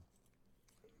awesome.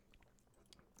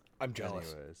 I'm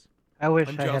jealous. Anyways, I wish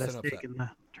I'm I had a jealous and stake upset. in the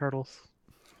Turtles.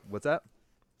 what's that?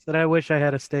 Said I wish I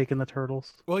had a stake in the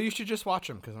Turtles. Well, you should just watch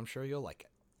them because I'm sure you'll like it.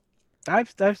 I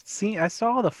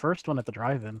saw the first one at the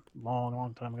drive-in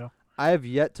long time ago. I have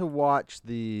yet to watch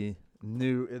the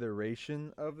new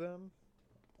iteration of them,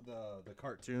 the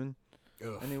cartoon.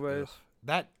 Ugh, Anyways. ugh.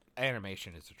 That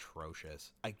animation is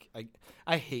atrocious.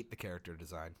 I hate the character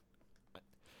design.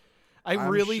 They're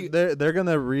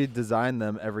gonna redesign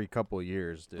them every couple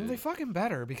years, dude. Well, they fucking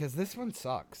better because this one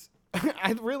sucks.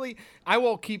 I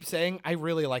will keep saying I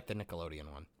really like the Nickelodeon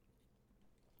one.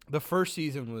 The first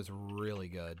season was really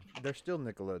good. They're still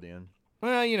Nickelodeon.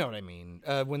 Well, you know what I mean.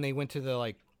 When they went to the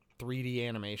like 3D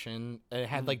animation, it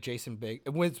had like Jason Biggs.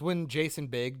 It was when Jason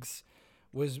Biggs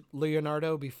was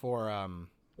Leonardo before.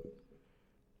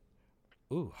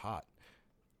 Ooh, hot.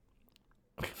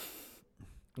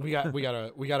 we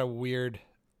got a weird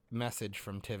message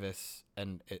from Tivis,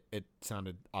 and it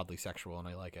sounded oddly sexual, and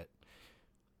I like it.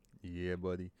 Yeah,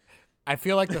 buddy. I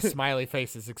feel like the smiley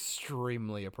face is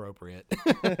extremely appropriate.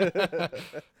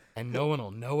 And no one will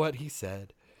know what he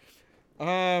said.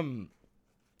 So,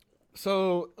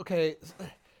 okay,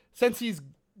 since he's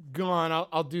gone,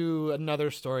 I'll do another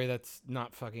story that's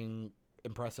not fucking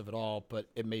impressive at all, but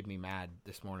it made me mad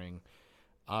this morning.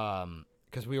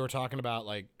 Because we were talking about,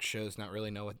 like, shows not really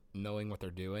knowing what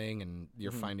they're doing, and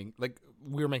you're finding, like,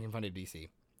 we were making fun of DC,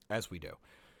 as we do.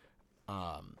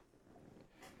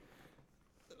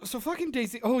 So fucking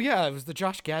Daisy. Oh yeah, it was the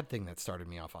Josh Gad thing that started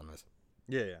me off on this.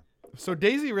 Yeah. So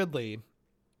Daisy Ridley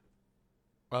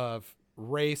of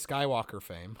Rey Skywalker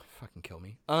fame, fucking kill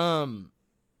me.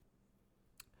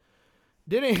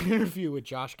 Did an interview with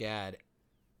Josh Gad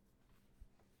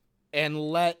and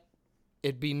let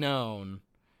it be known.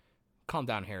 Calm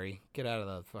down, Harry. Get out of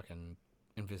the fucking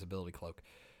invisibility cloak.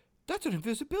 That's an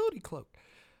invisibility cloak.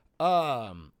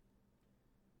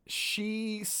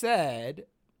 She said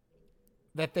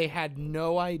that they had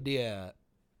no idea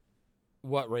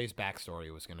what Rey's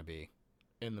backstory was going to be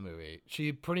in the movie.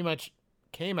 She pretty much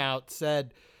came out,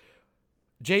 said,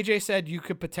 JJ said you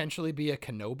could potentially be a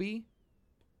Kenobi.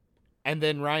 And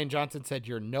then Rian Johnson said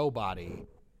you're nobody.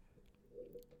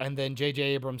 And then JJ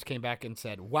Abrams came back and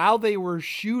said, while they were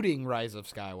shooting Rise of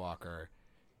Skywalker,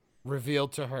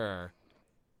 revealed to her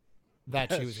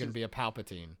that she was going to be a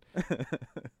Palpatine.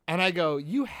 And I go,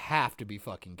 you have to be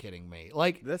fucking kidding me.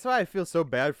 Like, That's why I feel so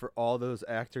bad for all those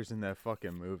actors in that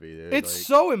fucking movie, dude. it's Like,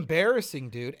 so embarrassing,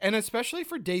 dude. And especially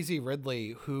for Daisy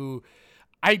Ridley, who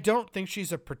I don't think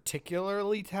she's a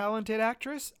particularly talented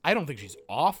actress. I don't think she's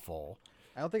awful.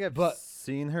 I don't think I've but-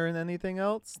 seen her in anything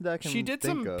else that I can She did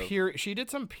think some of. she did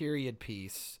some period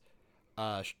piece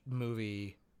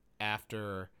movie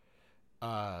after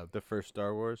The first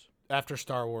Star Wars. after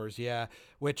Star Wars, yeah,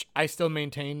 which I still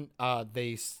maintain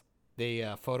they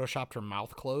photoshopped her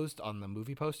mouth closed on the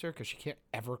movie poster because she can't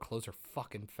ever close her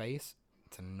fucking face.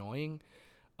 It's annoying.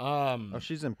 Oh,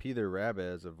 she's in Peter Rabbit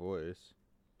as a voice.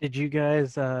 Did you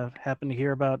guys happen to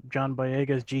hear about John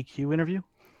Boyega's GQ interview?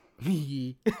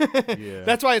 Yeah.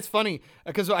 That's why it's funny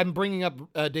because I'm bringing up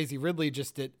Daisy Ridley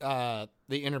just did the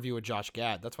interview with Josh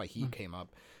Gad. That's why he came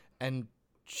up, and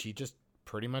she just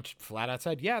pretty much flat out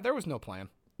said, "Yeah, there was no plan.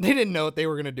 They didn't know what they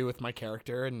were gonna do with my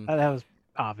character," and That was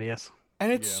obvious.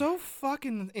 it's Yeah. so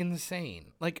fucking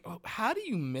insane. Like, how do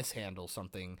you mishandle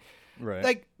something? Right.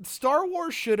 Like, Star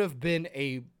Wars should have been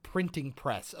a printing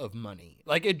press of money.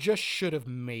 Like, it just should have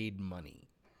made money.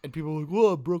 And people are like,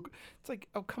 well, broke. It's like,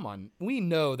 oh, come on. We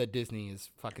know that Disney is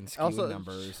fucking skewing Also,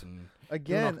 numbers. And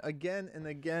Again,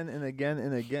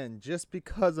 just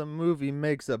because a movie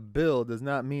makes a bill does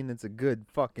not mean it's a good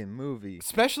fucking movie.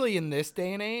 especially in this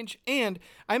day and age. And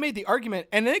I made the argument,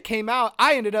 and then it came out,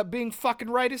 I ended up being fucking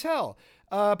right as hell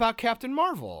about Captain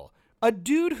Marvel. A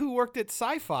dude who worked at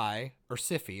Sci-Fi, or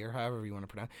Sci-Fi, or however you want to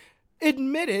pronounce it,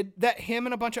 admitted that him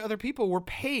and a bunch of other people were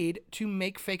paid to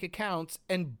make fake accounts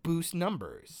and boost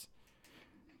numbers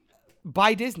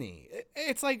by Disney.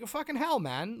 It's like fucking hell,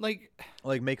 man. Like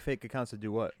Make fake accounts to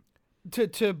do what?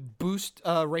 to boost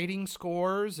rating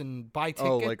scores and buy tickets.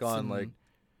 Oh, like on and like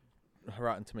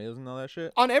Rotten Tomatoes and all that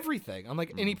shit? on everything, on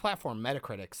like any platform,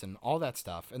 Metacritics and all that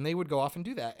stuff. And they would go off and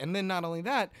do that. And then not only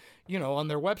that, on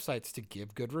their websites to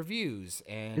give good reviews.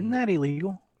 And Isn't that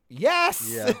illegal? yes.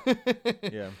 Yeah.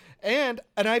 Yeah. And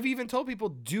I've even told people,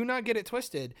 do not get it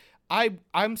twisted.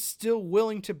 I'm still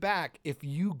willing to back if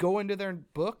you go into their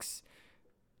books.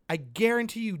 I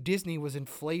guarantee you Disney was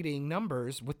inflating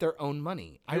numbers with their own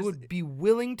money. I would be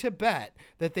willing to bet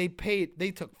that they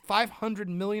took $500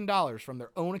 million from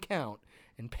their own account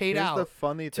and paid Here's out the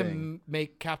funny to thing.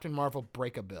 make Captain Marvel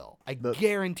break a bill. I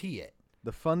guarantee it.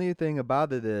 The funny thing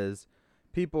about it is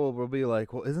people will be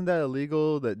like, well, isn't that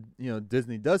illegal that,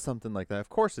 Disney does something like that? Of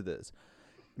course it is.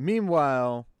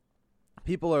 Meanwhile,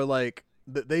 people are like,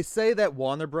 they say that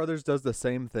Warner Brothers does the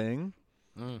same thing.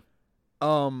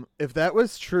 If that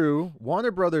was true, Warner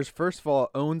Brothers, first of all,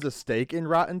 owns a stake in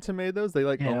Rotten Tomatoes. They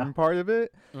own part of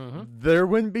it. Mm-hmm. There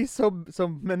wouldn't be so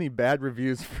many bad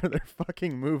reviews for their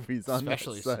fucking movies on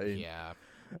Especially, that site. yeah.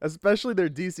 Especially their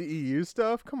DCEU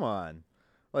stuff. Come on,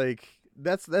 like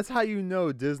that's how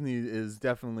Disney is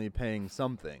definitely paying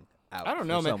something out. I don't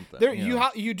know, for man. something, There, you know?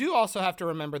 you do also have to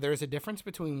remember there's a difference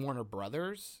between Warner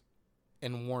Brothers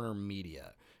and Warner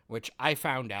Media, which I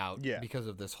found out because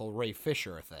of this whole Ray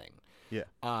Fisher thing.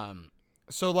 Yeah.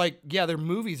 So their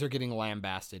movies are getting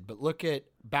lambasted, but look at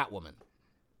Batwoman.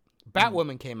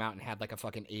 Batwoman came out and had like a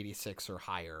fucking 86 or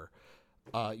higher.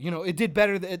 It did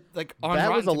better than on That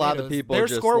was Rotten a lot of Tomatoes, people Their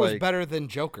just, score was like- better than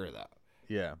Joker, though.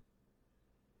 Yeah.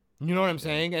 You know what I'm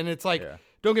saying? And it's like, Yeah.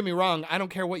 don't get me wrong, I don't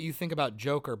care what you think about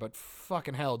Joker, but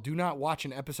fucking hell, do not watch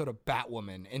an episode of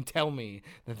Batwoman and tell me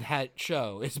that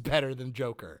show is better than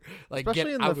Joker. Like,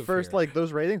 Especially get in out the of first, here.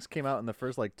 those ratings came out in the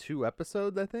first 2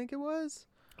 episodes, I think it was.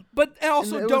 But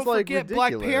also, And it don't was, forget,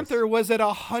 Black ridiculous. Panther was at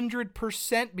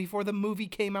 100% before the movie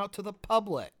came out to the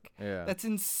public. Yeah. That's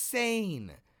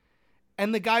insane.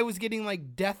 And the guy was getting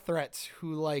death threats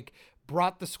who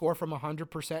brought the score from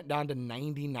 100% down to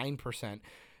 99%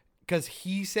 because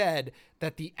he said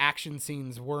that the action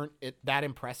scenes weren't that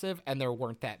impressive and there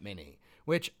weren't that many,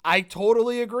 which I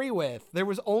totally agree with. There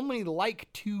was only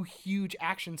 2 huge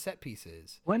action set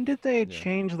pieces. When did they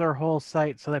change their whole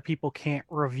site so that people can't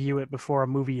review it before a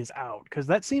movie is out? Because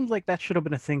that seems like that should have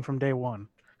been a thing from day one.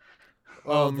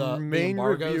 The main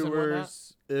embargoes and whatnot?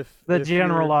 reviewers, The if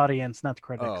general you're- audience, not the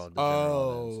critics. Oh, the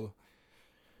general audience.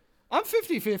 I'm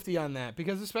 50-50 on that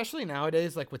because especially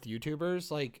nowadays, with YouTubers,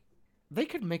 they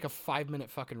could make a 5-minute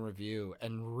fucking review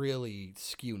and really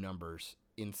skew numbers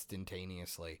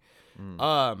instantaneously.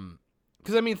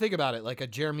 Because think about it, a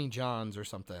Jeremy Johns or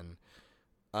something,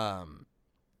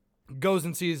 goes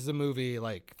and sees the movie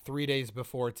 3 days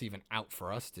before it's even out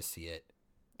for us to see it,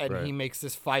 and Right. he makes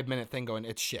this 5-minute thing going,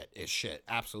 it's shit,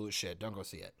 absolute shit, don't go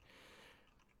see it.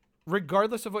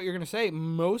 Regardless of what you're going to say,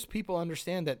 most people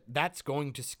understand that that's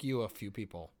going to skew a few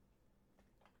people.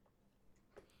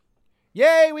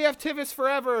 Yay, we have Tivis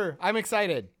forever. I'm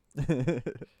excited.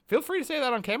 Feel free to say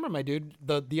that on camera, my dude.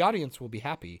 The audience will be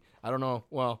happy. I don't know.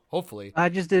 Well, hopefully, I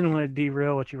just didn't want to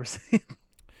derail what you were saying.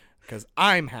 because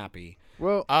I'm happy.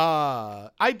 Well, I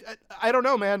don't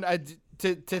know, man.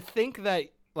 To think that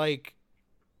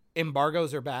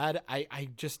embargoes are bad, I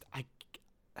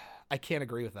can't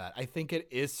agree with that. I think it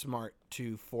is smart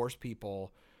to force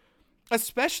people,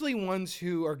 especially ones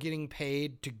who are getting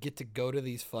paid to get to go to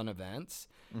these fun events.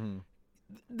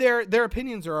 Their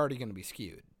opinions are already going to be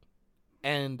skewed.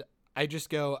 And I just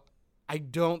go, I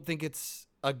don't think it's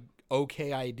a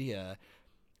okay idea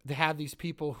to have these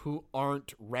people who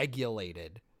aren't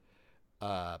regulated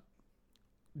to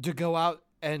go out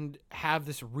and have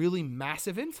this really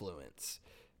massive influence.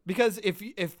 Because if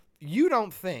you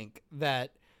don't think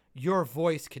that your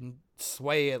voice can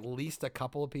sway at least a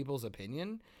couple of people's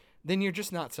opinion, then you're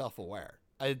just not self-aware.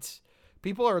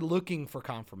 People are looking for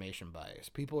confirmation bias.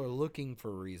 People are looking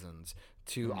for reasons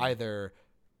to either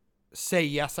say,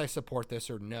 yes, I support this,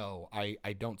 or no, I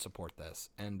don't support this.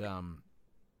 And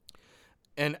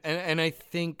And I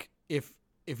think if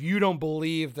you don't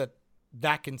believe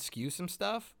that can skew some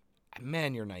stuff,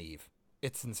 man, you're naive.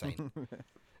 It's insane.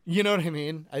 You know what I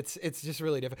mean? It's just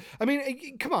really different. I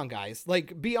mean, come on, guys.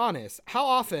 Like, be honest. How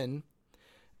often,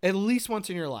 at least once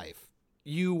in your life,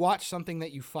 you watch something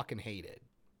that you fucking hated?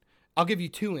 I'll give you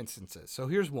 2 instances. So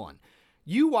here's one.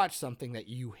 You watched something that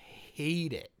you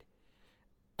hated.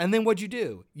 And then what'd you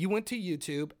do? You went to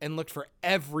YouTube and looked for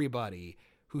everybody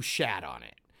who shat on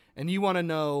it. And you want to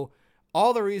know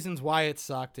all the reasons why it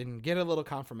sucked and get a little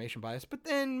confirmation bias. But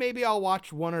then maybe I'll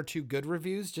watch 1 or 2 good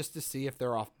reviews just to see if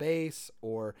they're off base,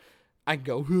 or I can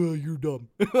go, oh, you're dumb.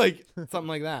 Like something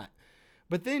like that.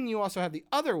 But then you also have the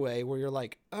other way where you're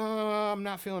like, I'm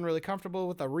not feeling really comfortable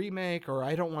with a remake, or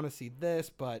I don't want to see this,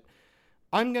 but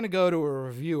I'm going to go to a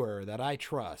reviewer that I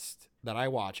trust, that I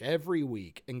watch every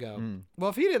week, and go, well,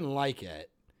 if he didn't like it,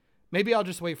 maybe I'll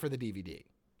just wait for the DVD.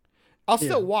 I'll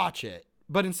still watch it,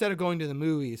 but instead of going to the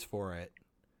movies for it,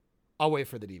 I'll wait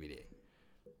for the DVD.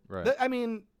 Right. I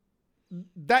mean,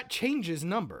 that changes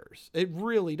numbers. It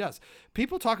really does.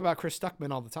 People talk about Chris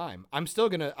Stuckman all the time. I'm still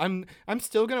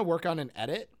gonna work on an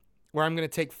edit where I'm gonna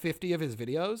take 50 of his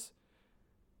videos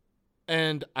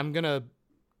and I'm gonna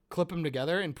clip them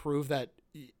together and prove that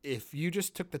if you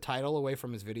just took the title away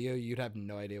from his video, you'd have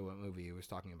no idea what movie he was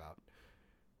talking about.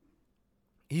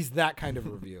 He's that kind of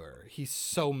reviewer. He's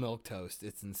so milquetoast.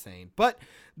 It's insane. But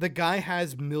the guy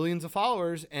has millions of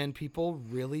followers and people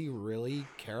really, really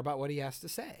care about what he has to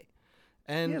say.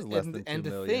 And He has less than 2 to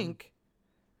million. think,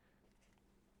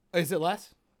 is it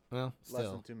less? Well, still.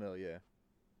 Less than 2 mil, yeah.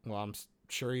 Well, I'm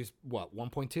sure he's what,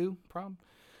 1.2 prob?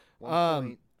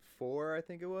 1.4, I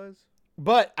think it was.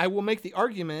 But I will make the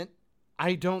argument.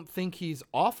 I don't think he's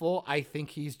awful. I think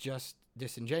he's just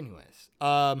disingenuous.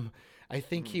 I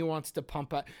think he wants to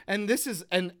pump up, and this is,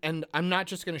 and I'm not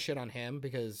just going to shit on him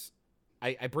because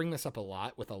I bring this up a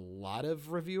lot with a lot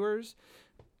of reviewers.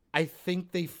 I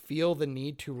think they feel the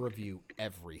need to review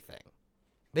everything.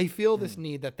 They feel this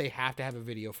need that they have to have a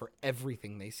video for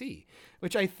everything they see,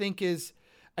 which I think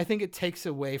it takes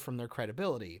away from their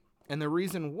credibility. And the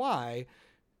reason why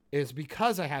is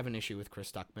because I have an issue with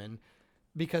Chris Stuckman,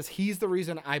 because he's the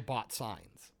reason I bought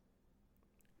Signs.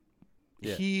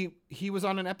 Yeah. He was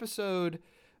on an episode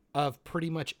of Pretty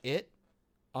Much It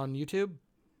on YouTube.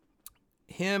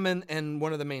 Him and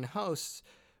one of the main hosts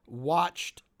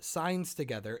watched Signs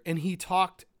together, and he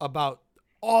talked about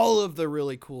all of the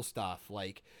really cool stuff,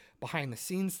 like behind the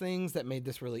scenes things that made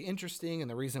this really interesting and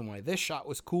the reason why this shot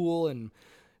was cool, and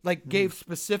like gave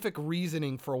specific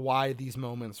reasoning for why these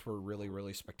moments were really,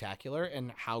 really spectacular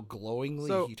and how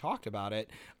glowingly he talked about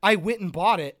it. I went and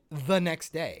bought it the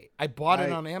next day. I bought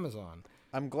it on Amazon.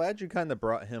 I'm glad you kind of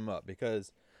brought him up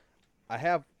because I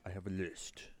have a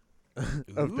list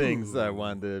of things that I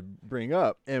wanted to bring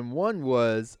up, and one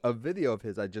was a video of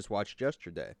his I just watched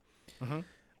yesterday.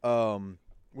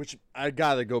 Which I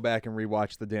gotta go back and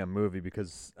rewatch the damn movie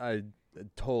because I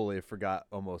totally forgot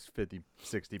almost 50-60%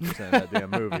 of that damn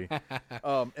movie.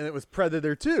 And it was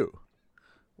Predator 2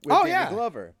 with Danny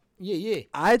Glover. Yeah.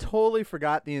 I totally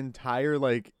forgot the entire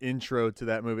like intro to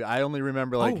that movie. I only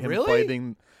remember like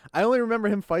fighting. I only remember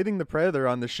him fighting the Predator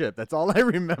on the ship. That's all I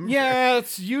remember. Yeah,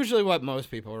 it's usually what most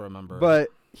people remember. But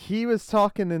he was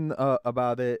talking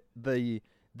about it.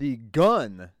 The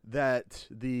gun that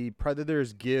the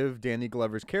Predators give Danny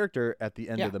Glover's character at the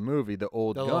end of the movie, the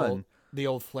old gun. The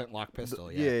old flintlock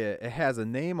pistol, Yeah, it has a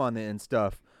name on it and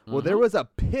stuff. Well, there was a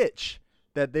pitch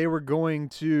that they were going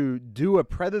to do a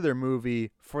Predator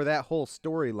movie for that whole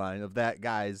storyline of that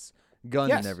guy's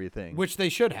gun and everything. Which they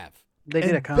should have. They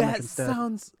did a comic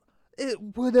instead.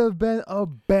 It would have been a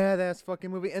badass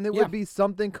fucking movie, and it would be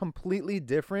something completely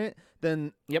different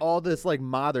than all this like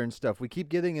modern stuff we keep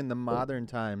getting in the modern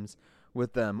times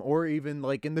with them, or even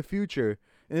like in the future.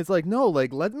 And it's like, no,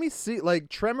 like let me see. Like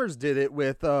Tremors did it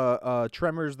with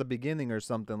Tremors the Beginning or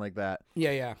something like that.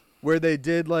 Yeah. Where they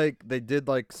did like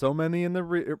so many in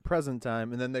the present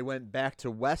time, and then they went back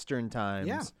to Western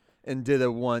times and did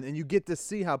a one, and you get to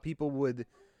see how people would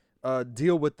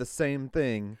deal with the same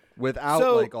thing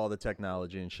without like all the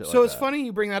technology and shit. So it's funny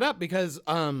you bring that up because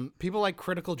people like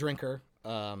Critical Drinker,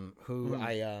 who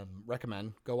I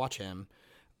recommend, go watch him,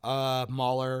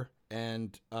 Mahler,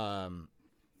 and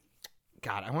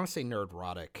God, I want to say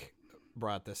Nerdrotic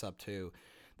brought this up too.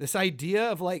 This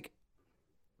idea of like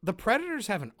the Predators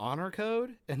have an honor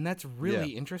code, and that's really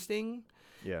interesting.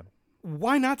 Yeah.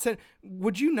 Why not send?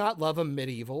 Would you not love a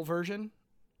medieval version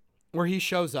where he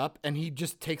shows up and he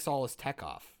just takes all his tech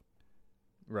off?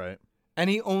 Right. And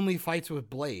he only fights with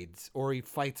blades, or he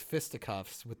fights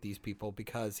fisticuffs with these people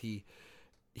because he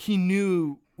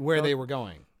knew where they were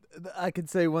going. I could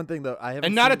say one thing though. I haven't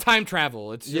And not a seen- time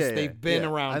travel. It's just they've been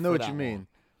around. I know for what that you mean, long.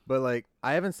 but like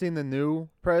I haven't seen the new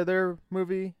Predator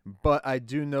movie, but I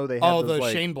do know they have. Oh, those, the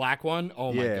like, Shane Black one.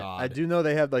 Oh yeah, my god. I do know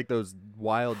they have like those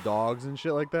wild dogs and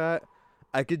shit like that.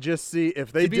 I could just see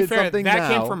if they To be did fair, something that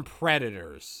now. came from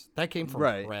Predators. That came from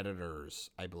Right. Predators,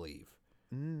 I believe.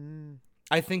 Mm,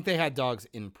 I think they had dogs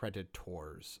in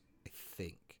Predators. I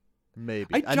think.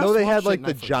 maybe I I know just they watched had it like and the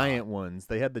I forgot. giant ones.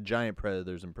 They had the giant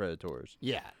Predators and Predators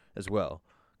Yeah. as well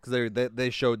because they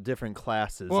showed different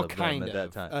classes Well, of them kind at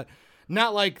of. that time.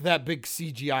 Not like that big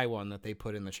CGI one that they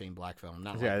put in the Shane Black film.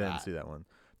 Not like Yeah, I that. didn't see that one.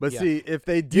 But Yeah. see, if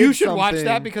they did, You should watch that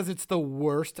something- because it's the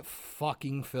worst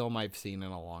fucking film I've seen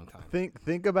in a long time.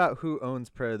 think about who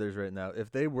owns Predators right now.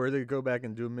 If they were to go back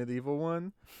and do a medieval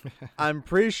one, I'm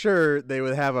pretty sure they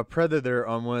would have a Predator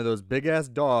on one of those big ass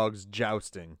dogs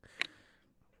jousting.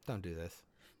 Don't do this.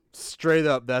 Straight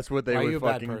up, that's what they Why are you would a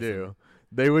bad fucking person? do.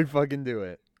 They would fucking do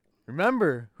it.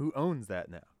 Remember who owns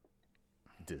that now?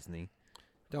 Disney.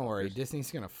 Don't worry,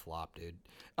 Disney's gonna flop, dude.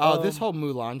 Oh, this Um, whole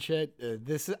Mulan shit.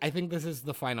 I think this is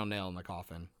the final nail in the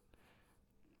coffin.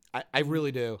 I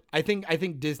really do. I think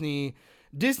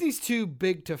Disney's too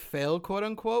big to fail, quote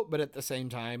unquote. But at the same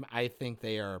time, I think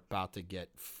they are about to get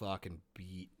fucking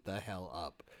beat the hell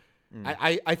up.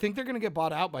 I think they're gonna get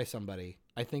bought out by somebody.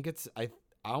 I think it's I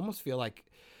almost feel like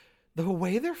the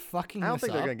way they're fucking. I don't this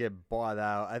think up, they're gonna get bought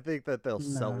out. I think that they'll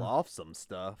sell No. off some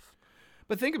stuff.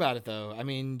 But think about it though. I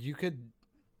mean, you could.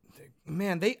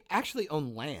 Man, they actually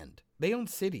own land. They own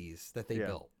cities that they Yeah.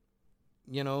 built.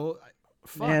 You know,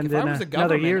 fuck. and if I in was a another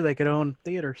government, year, they could own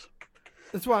theaters.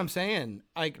 that's what I'm saying.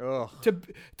 Like Ugh.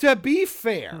 to be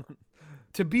fair,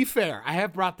 I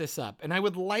have brought this up, and I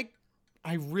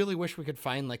really wish we could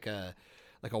find like a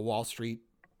Wall Street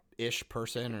ish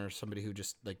person or somebody who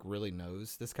just like really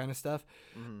knows this kind of stuff.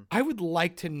 Mhm. I would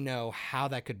like to know how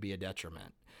that could be a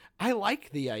detriment. I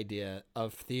like the idea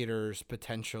of theaters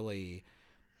potentially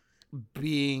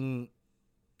being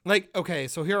like, okay,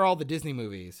 so here are all the Disney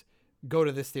movies. Go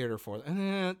to this theater for.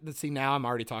 See, now I'm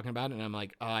already talking about it, and I'm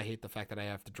like, oh, I hate the fact that I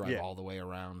have to drive Yeah. all the way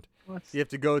around. You have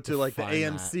to go to like the find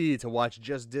that. AMC to watch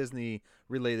just Disney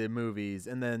related movies,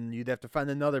 and then you'd have to find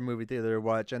another movie theater to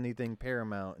watch anything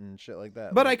Paramount and shit like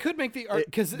that. But I Like, could make the it-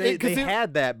 because they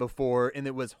had that before, and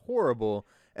it was horrible.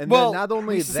 And well, then not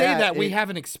only we that, say that we it-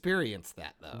 haven't experienced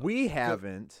that though. we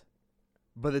haven't,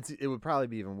 but it would probably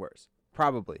be even worse.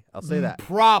 Probably, I'll say that.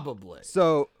 Probably.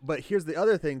 So, but here's the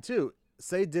other thing too.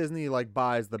 Say Disney like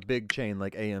buys the big chain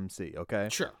like AMC, okay?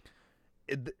 Sure.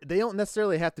 They don't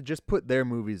necessarily have to just put their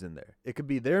movies in there. It could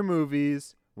be their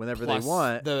movies whenever Plus they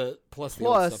want. the plus the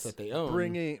other Plus stuff that they own,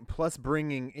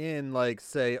 bringing in like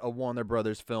say a Warner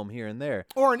Brothers film here and there.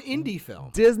 or an indie film.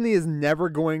 Disney is never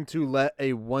going to let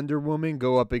a Wonder Woman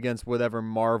go up against whatever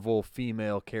Marvel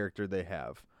female character they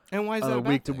have And why is on that a a bad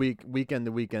week to thing? week, weekend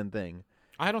to weekend thing.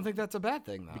 I don't think that's a bad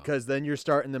thing though. Because then you're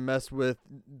starting to mess with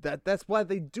that. That's why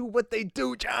they do what they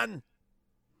do, John.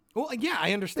 well, yeah,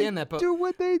 I understand that, but do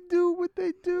what they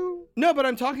do. no, but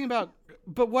I'm talking about.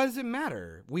 But what does it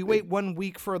matter? We wait 1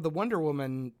 week for the Wonder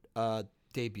Woman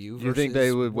debut. You think they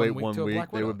versus would wait 1 to a week?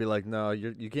 Black They Widow. would be like, no,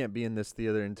 you can't be in this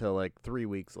theater until like 3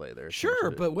 weeks later. or some Sure,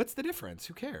 shit. but what's the difference?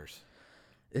 Who cares?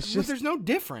 it's But just there's no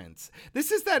difference. This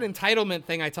is that entitlement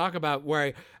thing I talk about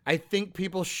where I think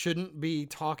people shouldn't be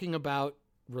talking about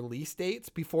release dates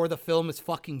before the film is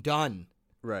fucking done.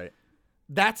 right.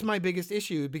 That's my biggest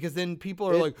issue because then people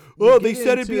are It- like, you oh, they get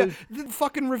said it'd be into- the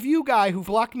fucking review guy who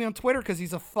blocked me on Twitter because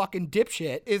he's a fucking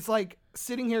dipshit is like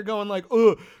sitting here going like,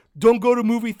 oh, don't go to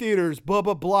movie theaters, blah,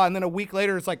 blah, blah. And then a week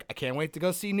later, it's like, I can't wait to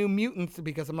go see New Mutants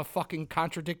because I'm a fucking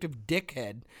contradictive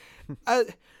dickhead.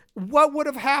 What would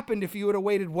have happened if you would have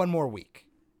waited 1 more week?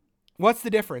 What's the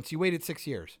difference? You waited 6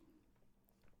 years.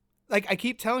 Like, I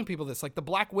keep telling people this, like the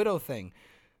Black Widow thing.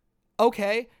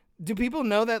 Okay, do people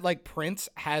know that, like, Prince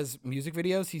has music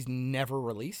videos he's never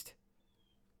released?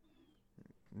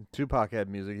 Tupac had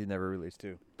music he never released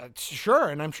too. Sure,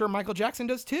 and I'm sure Michael Jackson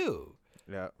does too.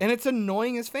 Yeah. And it's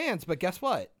annoying as fans, but guess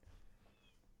what?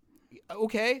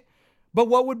 Okay, but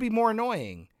what would be more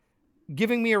annoying?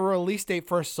 Giving me a release date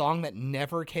for a song that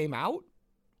never came out?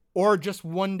 Or just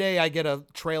one day I get a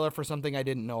trailer for something I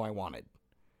didn't know I wanted?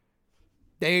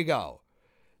 There you go.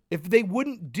 If they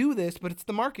wouldn't do this, but it's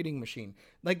the marketing machine.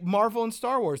 Like Marvel and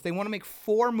Star Wars, they want to make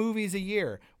 4 movies a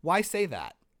year. Why say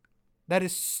that? That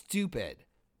is stupid.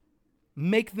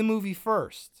 Make the movie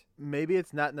first. Maybe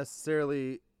it's not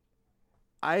necessarily.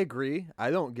 I agree. I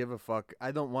don't give a fuck.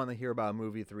 I don't want to hear about a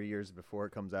movie 3 years before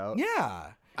it comes out.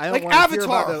 Yeah. I don't Like wanna hear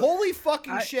Avatar. about the- Holy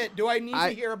fucking shit. Do I need I-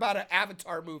 to hear about an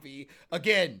Avatar movie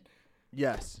again?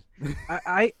 Yes.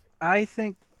 I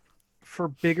think for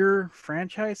bigger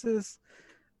franchises,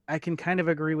 I can kind of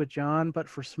agree with John, but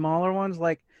for smaller ones,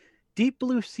 like Deep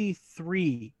Blue Sea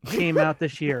 3 came out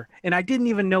this year, and I didn't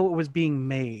even know it was being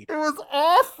made. It was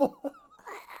awful.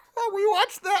 We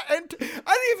watched that, and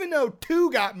I didn't even know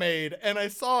 2 got made, and I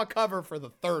saw a cover for the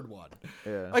 3rd one.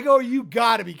 Yeah. I go, you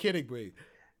gotta be kidding me.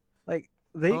 Like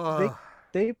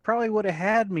they probably would have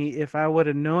had me if I would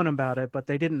have known about it, but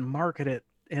they didn't market it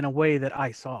in a way that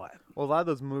I saw it. Well, a lot of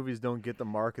those movies don't get the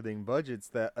marketing budgets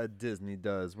that a Disney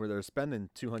does, where they're spending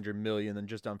 $200 million and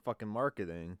just on fucking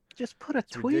marketing. Just put a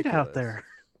tweet out there.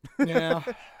 Yeah.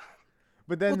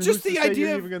 But then Well, who's just to the say idea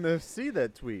you're of- even gonna see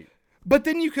that tweet? But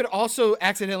then you could also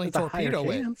accidentally With a higher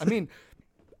torpedo it. chance.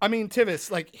 I mean,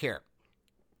 Tivis, like, here.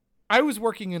 I was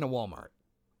working in a Walmart,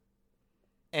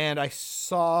 and I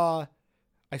saw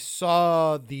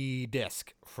the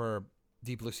disc for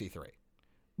Deep Blue Sea 3.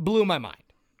 Blew my mind.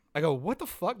 I go, what the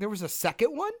fuck? There was a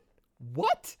second one?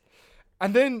 What?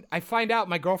 And then I find out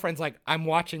my girlfriend's like, I'm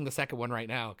watching the second one right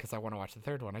now because I want to watch the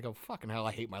third one. I go, fucking hell,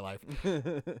 I hate my life.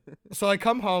 So I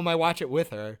come home, I watch it with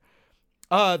her.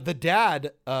 The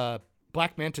dad,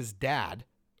 Black Manta's dad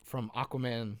from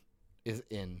Aquaman is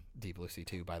in Deep Blue Sea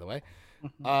 2, by the way.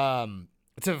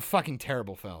 It's a fucking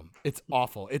terrible film. It's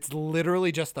awful. It's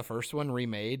literally just the first one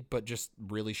remade, but just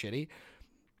really shitty.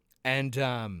 And,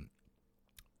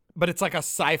 but it's like a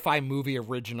sci-fi movie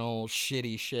original,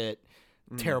 shitty shit,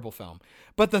 terrible film.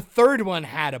 But the third one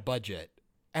had a budget,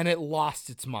 and it lost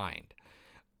its mind.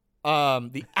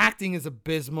 The acting is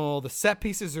abysmal. The set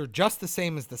pieces are just the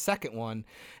same as the second one.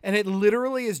 And it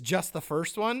literally is just the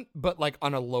first one, but like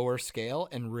on a lower scale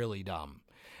and really dumb.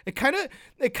 It kind of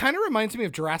reminds me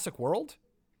of Jurassic World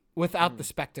without the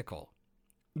spectacle,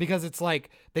 because it's like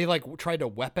they like tried to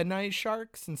weaponize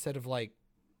sharks instead of like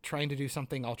trying to do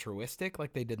something altruistic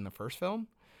like they did in the first film.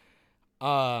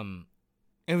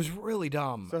 It was really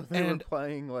dumb. So they were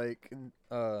playing like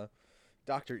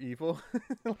Dr. Evil.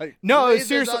 Like, no, lasers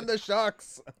seriously, on the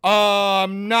sharks.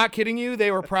 I'm not kidding you.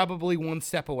 They were probably one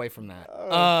step away from that.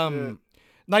 Shit.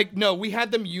 Like, no, we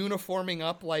had them uniforming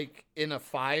up like in a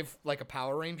 5, like a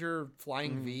Power Ranger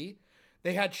flying V.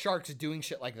 They had sharks doing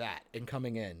shit like that and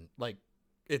coming in. Like,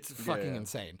 it's fucking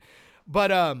insane. But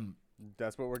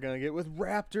that's what we're gonna get with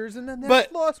raptors in the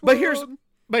next Lost but World.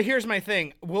 here's my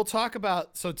thing. We'll talk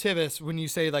about, so Tivis, when you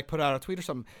say like put out a tweet or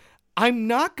something, I'm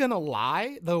not gonna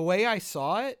lie, the way I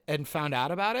saw it and found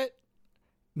out about it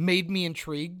made me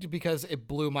intrigued because it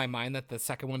blew my mind that the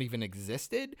second one even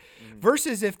existed.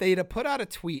 Versus if they'd have put out a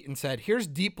tweet and said, here's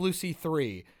Deep Blue Sea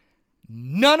 3,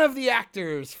 none of the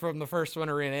actors from the first one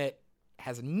are in it,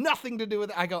 has nothing to do with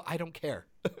it. I go, I don't care.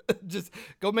 Just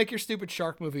go make your stupid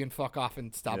shark movie and fuck off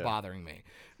and stop bothering me.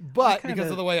 But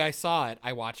because of the way I saw it,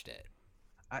 I watched it.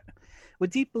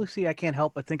 With Deep Blue Sea, I can't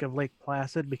help but think of Lake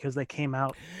Placid because they came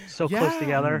out so close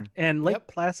together. And Lake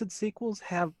Placid sequels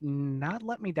have not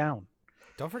let me down.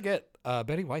 Don't forget,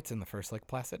 Betty White's in the first Lake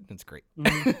Placid. It's great.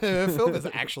 The film is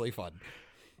actually fun.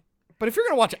 But if you're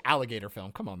going to watch an alligator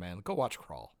film, come on, man. Go watch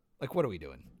Crawl. Like, what are we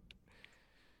doing?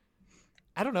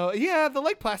 I don't know. Yeah, the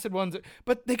Lake Placid ones,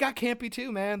 but they got campy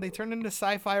too, man. They turned into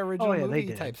sci-fi original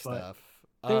movie type stuff.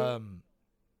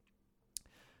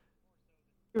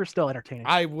 You were still entertaining.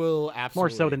 I will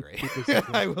absolutely more so agree. than Deep Blue Sea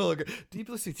 2. I will agree. Deep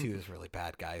Blue Sea 2 is really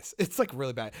bad, guys. It's like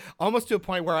really bad. Almost to a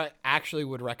point where I actually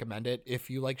would recommend it. If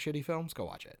you like shitty films, go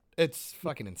watch it. It's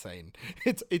fucking insane.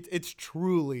 It's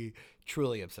truly,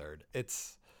 truly absurd.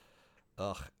 It's,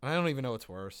 I don't even know what's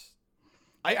worse.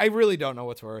 I really don't know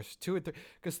what's worse. 2 and 3,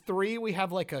 because 3 we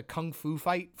have like a kung fu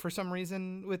fight for some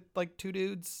reason with like 2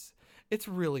 dudes. It's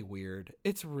really weird.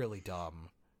 It's really dumb.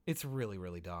 It's really,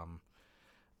 really dumb.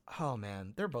 Oh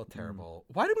man, they're both terrible.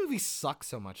 Why do movies suck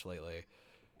so much lately?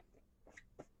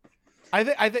 I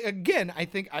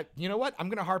think you know what? I'm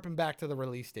gonna harpen back to the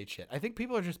release date shit. I think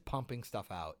people are just pumping stuff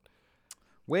out.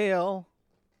 Well,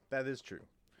 that is true.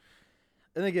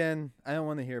 And again, I don't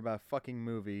want to hear about a fucking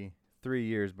movie 3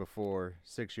 years before,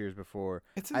 6 years before.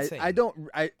 It's insane.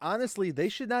 I honestly, they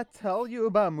should not tell you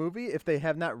about a movie if they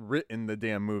have not written the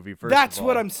damn movie first. That's of all.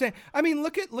 what I'm saying. I mean,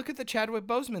 look at the Chadwick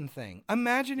Boseman thing.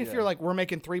 Imagine if you're like, we're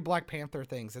making 3 Black Panther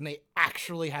things, and they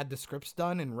actually had the scripts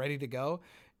done and ready to go.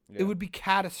 Yeah. It would be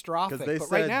catastrophic.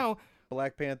 But right now,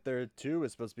 Black Panther 2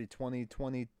 is supposed to be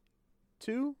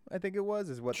 2022. I think it was,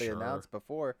 is what they announced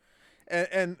before.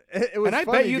 And it was. And I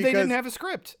bet you they didn't have a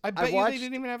script. I bet you they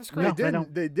didn't even have a script.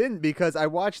 They didn't because I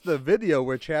watched the video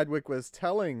where Chadwick was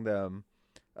telling them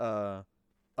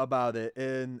about it,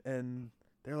 and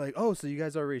they're like, "Oh, so you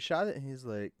guys already shot it?" And he's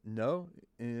like, "No."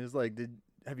 And he's like,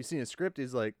 "Have you seen a script?"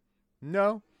 He's like,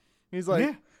 "No." He's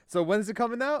like, So when's it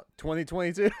coming out?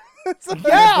 2022.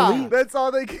 Yeah! That's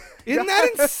all they. Isn't that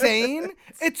insane?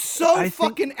 It's so I think-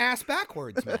 fucking ass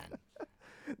backwards, man.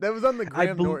 That was on the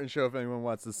Graham bel- Norton show. If anyone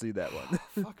wants to see that one.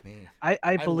 Fuck me. I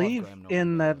love believe Graham Norton,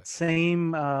 in by the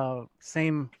that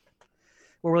same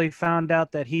where we found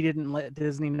out that he didn't let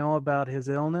Disney know about his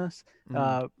illness.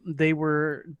 They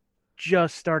were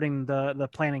just starting the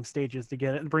planning stages to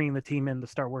get it, bringing the team in to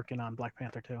start working on Black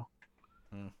Panther 2.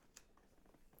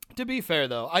 To be fair,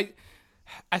 though,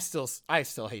 I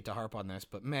still hate to harp on this,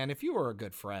 but man, if you were a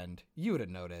good friend, you would have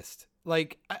noticed.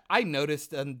 Like I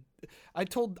noticed, and I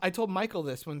told Michael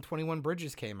this when 21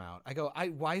 Bridges came out. I go,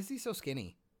 why is he so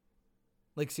skinny?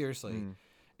 Like seriously,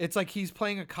 it's like he's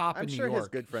playing a cop I'm in sure New his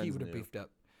York. good friends He would have knew. beefed up.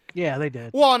 Yeah, they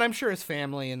did. Well, and I'm sure his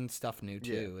family and stuff knew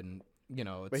too, Yeah. and you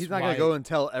know, it's But he's not why- gonna go and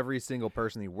tell every single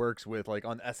person he works with, like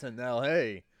on SNL,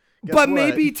 hey. guess But what?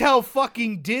 maybe tell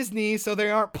fucking Disney so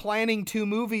they aren't planning 2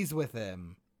 movies with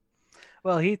him.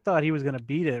 Well, he thought he was going to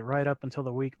beat it right up until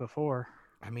the week before.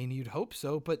 I mean, you'd hope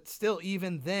so, but still,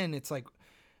 even then, it's like,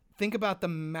 think about the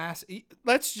mass.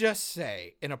 Let's just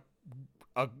say, in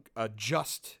a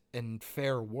just and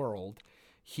fair world,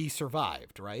 he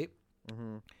survived, right?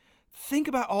 Mm-hmm. Think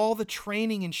about all the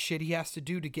training and shit he has to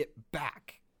do to get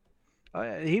back.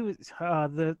 He was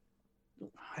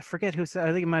I forget who said.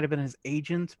 I think it might have been his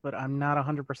agent, but I'm not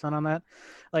 100% on that.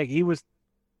 Like he was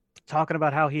talking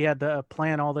about how he had to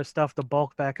plan all this stuff to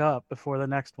bulk back up before the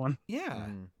next one. Yeah.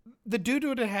 The dude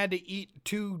would have had to eat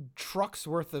 2 trucks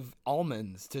worth of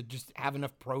almonds to just have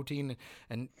enough protein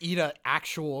and eat an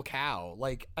actual cow.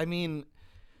 Like, I mean,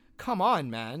 come on,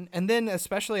 man. And then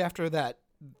especially after that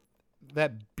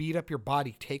beat up your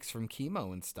body takes from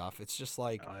chemo and stuff, it's just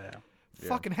like, Oh yeah.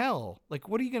 fucking hell. Like,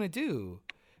 what are you going to do?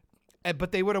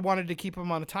 But they would have wanted to keep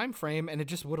him on a time frame, and it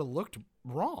just would have looked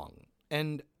wrong.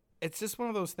 And it's just one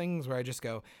of those things where I just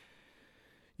go,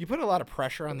 you put a lot of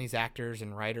pressure on these actors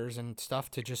and writers and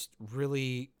stuff to just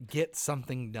really get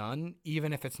something done,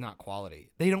 even if it's not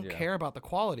quality. They don't Yeah. care about the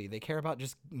quality. They care about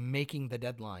just making the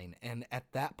deadline. And at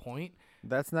that point,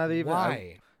 That's not even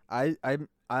why?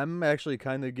 I'm actually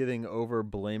kind of getting over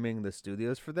blaming the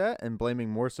studios for that and blaming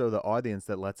more so the audience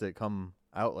that lets it come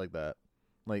out like that.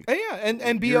 Like Yeah,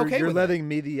 and be you're, okay you're with letting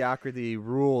mediocrity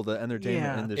rule the entertainment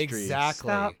Yeah. industry. Exactly.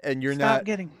 Stop, And you're stop not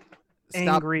getting stop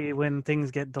angry when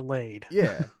things get delayed.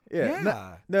 Yeah. Yeah.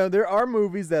 Yeah. No, there are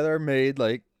movies that are made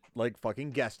like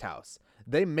fucking Guest House.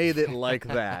 They made it like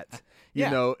that. You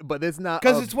Yeah. know, but it's not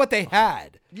Because a- it's what they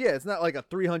had. yeah, it's not like a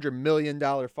 $300 million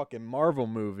fucking Marvel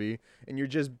movie and you're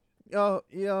just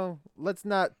let's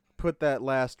not put that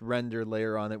last render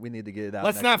layer on it. We need to get it out.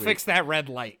 Let's next not week. fix that red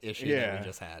light issue that Yeah. we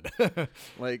just had.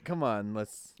 Like, come on,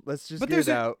 let's just But get there's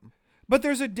it a- out. But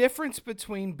there's a difference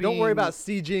between being... Don't worry about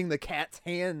CGing the cat's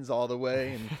hands all the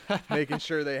way and making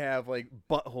sure they have like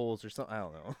buttholes or something. I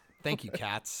don't know. Thank you,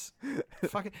 cats.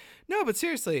 Fucking no, but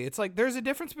seriously, it's like there's a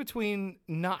difference between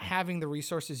not having the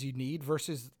resources you need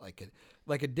versus like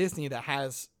a Disney that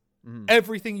has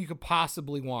everything you could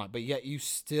possibly want, but yet you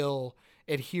still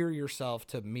adhere yourself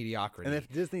to mediocrity. And if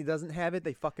Disney doesn't have it,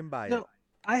 they fucking buy it. No,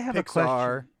 I have a Pixar,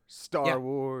 question. Star Yeah.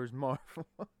 Wars, Marvel.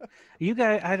 You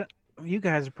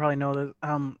guys probably know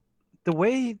that the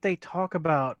way they talk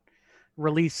about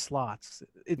release slots,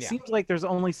 it Yeah. seems like there's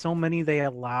only so many they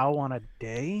allow on a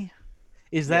day.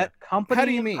 Is Yeah. that company How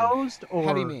do you mean? imposed, or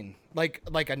How do you mean? Like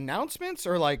announcements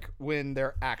or like when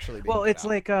they're actually being Well, put it's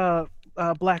out?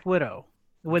 like Black Widow.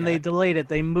 When Okay. they delayed it,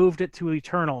 they moved it to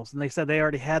Eternals, and they said they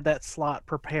already had that slot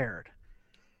prepared.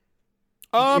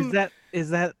 Is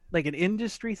that like an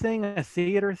industry thing, a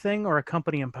theater thing, or a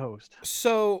company imposed?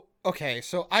 So okay,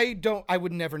 so I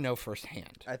would never know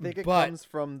firsthand. I think it but, comes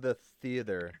from the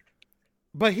theater.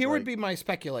 But here would like- be my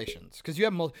speculations because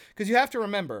you have to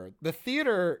remember the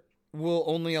theater will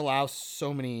only allow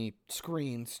so many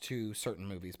screens to certain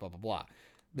movies. Blah blah blah.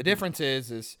 The difference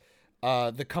is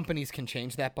the companies can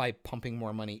change that by pumping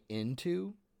more money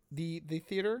into the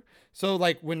theater. So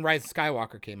like when Rise of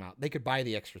Skywalker came out, they could buy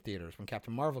the extra theaters. When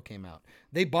Captain Marvel came out,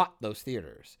 they bought those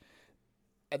theaters.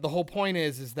 The whole point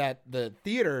is that the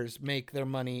theaters make their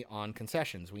money on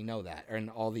concessions. We know that, and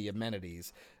all the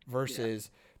amenities versus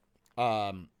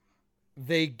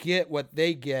they get what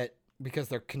they get because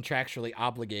they're contractually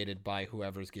obligated by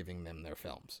whoever's giving them their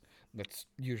films. That's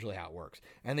usually how it works.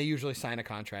 And they usually sign a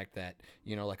contract that,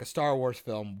 like a Star Wars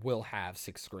film will have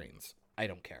 6 screens. I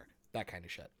don't care. That kind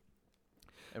of shit.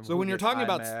 And So who when you're gets talking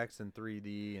about IMAX and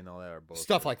 3D and all that are bullshit.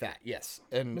 Stuff like that, yes.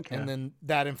 And Okay. and then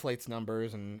that inflates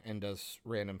numbers and does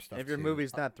random stuff If your too.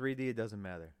 movie's not 3D, it doesn't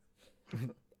matter.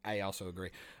 I also agree.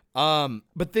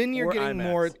 But then you're Or getting IMAX.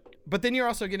 more. But then you're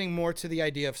also getting more to the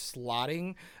idea of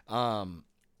slotting.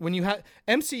 when you have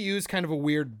MCU is kind of a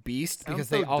weird beast because Sounds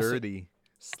they so also dirty.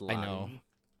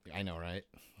 I know, right?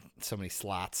 So many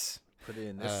slots. Put it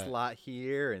in this slot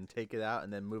here and take it out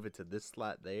and then move it to this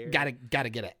slot there. Gotta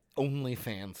get it.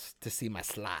 OnlyFans to see my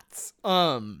slots.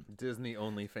 Disney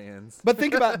OnlyFans. But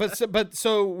think about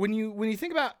so when you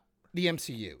think about the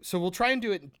MCU, so we'll try and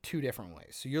do it in two different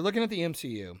ways. So you're looking at the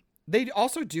MCU. They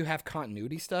also do have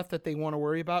continuity stuff that they want to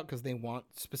worry about because they want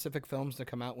specific films to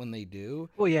come out when they do.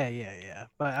 Well, yeah.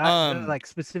 But I, like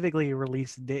specifically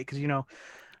release date because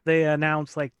they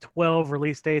announced like 12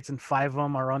 release dates and 5 of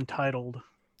them are untitled.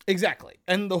 Exactly.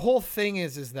 And the whole thing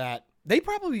is that they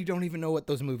probably don't even know what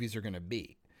those movies are going to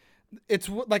be. It's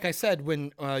like I said,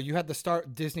 when you had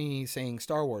Disney saying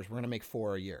Star Wars, we're going to make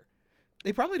 4 a year.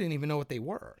 They probably didn't even know what they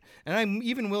were. And I'm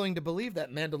even willing to believe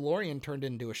that Mandalorian turned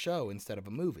into a show instead of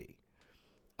a movie.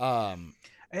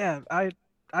 Yeah,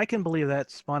 I can believe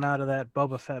that spun out of that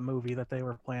Boba Fett movie that they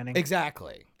were planning.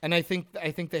 Exactly. And I think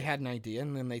they had an idea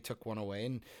and then they took one away.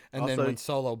 And Also, then when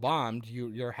Solo bombed,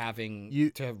 you're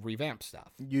having to revamp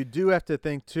stuff. You do have to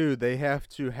think, too, they have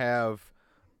to have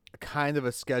kind of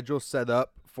a schedule set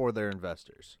up for their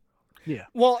investors. Yeah.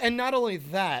 Well, and not only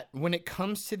that, when it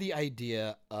comes to the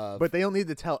idea of... But they don't need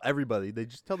to tell everybody. They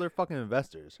just tell their fucking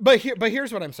investors. But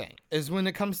here's what I'm saying, is when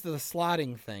it comes to the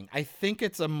slotting thing, I think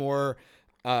it's a more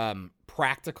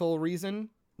practical reason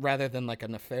rather than like a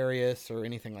nefarious or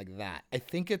anything like that. I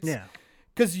think it's... Yeah.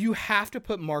 Because you have to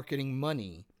put marketing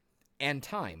money and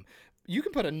time. You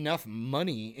can put enough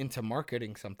money into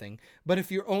marketing something, but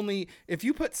if you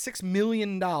put $6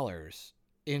 million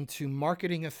into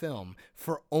marketing a film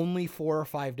for only 4 or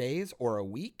 5 days or a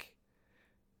week,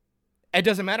 it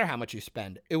doesn't matter how much you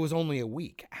spend. It was only a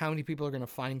week. How many people are going to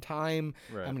find time?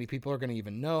 Right. How many people are going to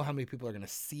even know? How many people are going to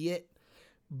see it?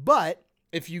 But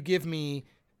if you give me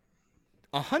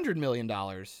 $100 million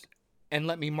and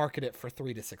let me market it for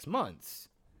 3 to 6 months,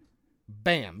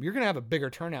 bam, you're going to have a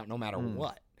bigger turnout no matter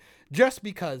what. Just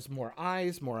because more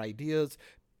eyes, more ideas,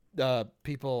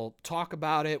 people talk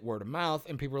about it, word of mouth,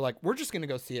 and people are like, we're just going to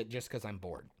go see it just because I'm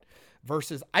bored.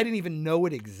 Versus, I didn't even know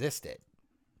it existed.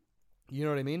 You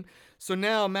know what I mean? So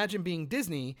now imagine being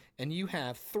Disney and you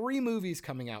have 3 movies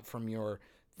coming out from your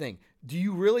thing. Do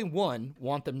you really, one,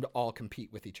 want them to all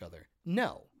compete with each other?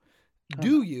 No.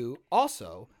 Do you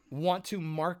also want to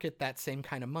market that same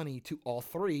kind of money to all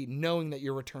 3, knowing that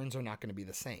your returns are not going to be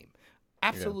the same?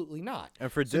 Absolutely not.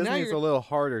 And for So now Disney, it's a you're- little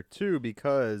harder, too,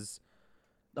 because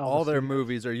all the their studios.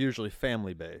 movies are usually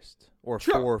family-based or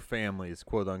Sure. for families,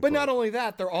 quote-unquote. But not only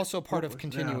that, they're also part of Yeah.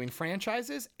 continuing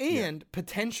franchises and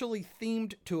potentially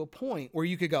themed to a point where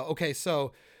you could go, okay,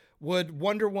 so would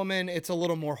Wonder Woman, it's a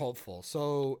little more hopeful.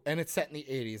 So, and it's set in the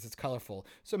 80s, it's colorful.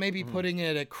 So maybe putting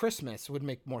it at Christmas would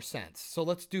make more sense. So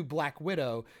let's do Black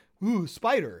Widow. Ooh,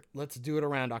 Spider. Let's do it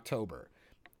around October.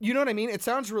 You know what I mean? It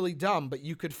sounds really dumb, but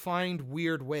you could find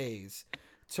weird ways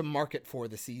to market for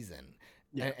the season.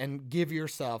 And give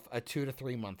yourself a 2 to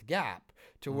 3 month gap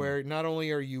to where not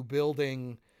only are you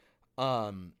building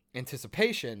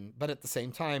anticipation, but at the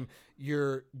same time,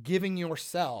 you're giving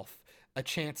yourself a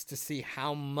chance to see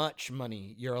how much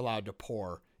money you're allowed to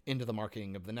pour into the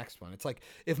marketing of the next one. It's like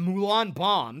if Mulan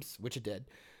bombs, which it did,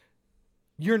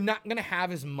 you're not going to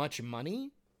have as much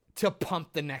money to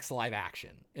pump the next live action,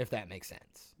 if that makes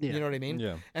sense. Yeah. You know what I mean?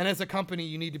 Yeah. And as a company,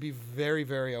 you need to be very,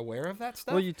 very aware of that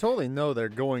stuff. Well, you totally know they're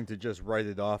going to just write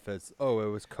it off as, oh, it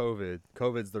was COVID.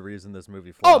 COVID's the reason this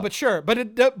movie flopped. Oh, but sure, but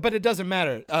it doesn't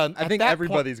matter. I think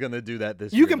everybody's going to do that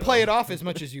this year. You can play though. it off as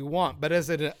much as you want, but as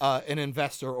an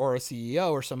investor or a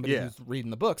CEO or somebody Yeah. who's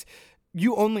reading the books,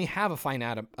 you only have a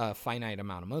finite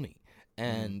amount of money,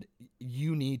 and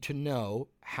you need to know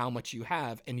how much you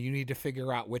have, and you need to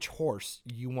figure out which horse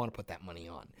you want to put that money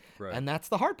on. Right. And that's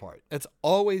the hard part. It's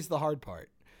always the hard part.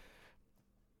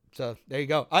 So there you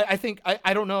go. I think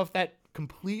I don't know if that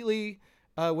completely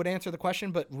would answer the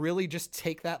question, but really just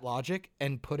take that logic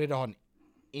and put it on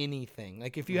anything.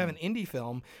 Like if you have an indie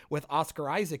film with Oscar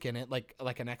Isaac in it,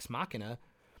 like an Ex Machina,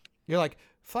 you're like,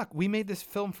 fuck, we made this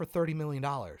film for $30 million.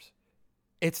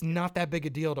 It's not that big a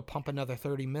deal to pump another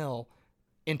 30 mil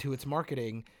into its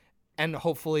marketing, and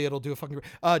hopefully it'll do a fucking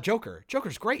Joker.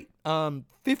 Joker's great.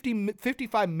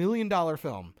 $55 million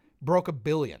film broke $1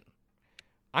 billion.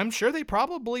 I'm sure they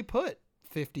probably put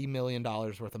 $50 million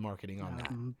worth of marketing on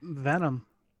that. Venom.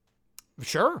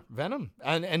 Sure, Venom,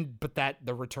 but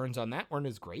the returns on that weren't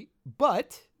as great.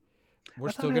 But we're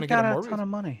I still thought going to it get got a a ton of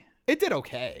money. It did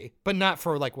okay, but not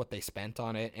for like what they spent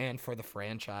on it, and for the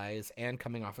franchise, and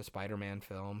coming off a Spider-Man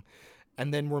film,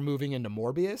 and then we're moving into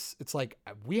Morbius. It's like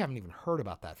we haven't even heard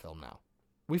about that film now.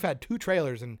 We've had 2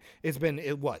 trailers, and it's been,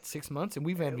 6 months, and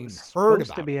we haven't even was heard supposed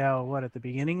about to it. be out at the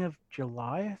beginning of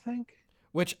July, I think.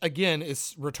 Which, again,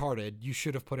 is retarded. You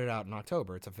should have put it out in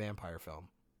October. It's a vampire film.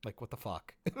 Like, what the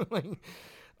fuck?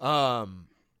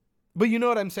 But you know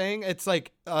what I'm saying? It's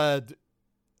like,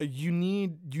 you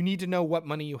need to know what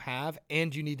money you have,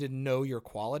 and you need to know your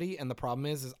quality. And the problem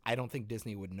is I don't think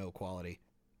Disney would know quality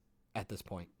at this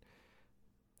point.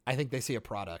 I think they see a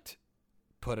product,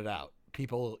 put it out,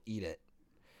 people will eat it.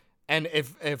 And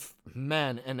if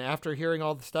man, and after hearing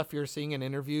all the stuff you're seeing in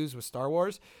interviews with Star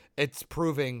Wars, it's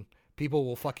proving people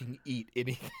will fucking eat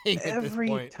anything at this Every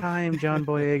point. time John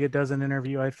Boyega does an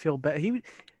interview, I feel bad.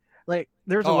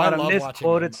 There's a Oh, I lot of love watching him.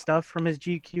 misquoted stuff from his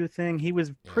GQ thing. He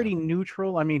was pretty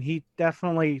neutral. I mean, he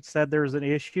definitely said there's an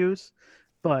issues,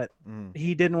 but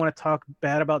he didn't want to talk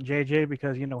bad about JJ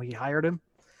because, he hired him.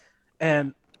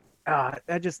 And but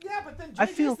then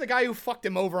JJ's the guy who fucked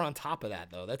him over on top of that,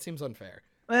 though. That seems unfair.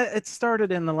 It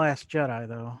started in The Last Jedi,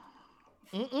 though.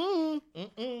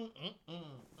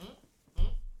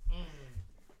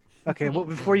 Okay, well,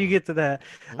 before you get to that,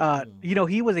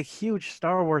 he was a huge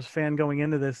Star Wars fan going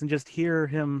into this, and just hear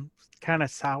him kind of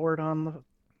soured on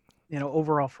the,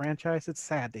 overall franchise. It's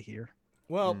sad to hear.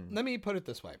 Well, let me put it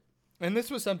this way. And this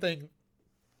was something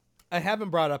I haven't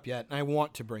brought up yet, and I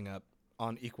want to bring up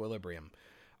on Equilibrium,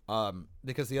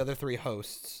 because the other 3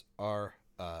 hosts are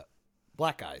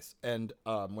black guys. And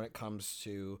when it comes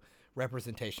to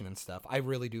representation and stuff, I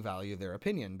really do value their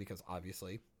opinion, because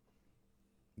obviously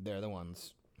they're the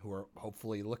ones who are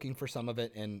hopefully looking for some of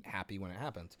it and happy when it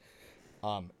happens,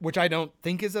 which I don't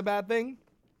think is a bad thing.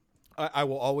 I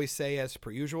will always say, as per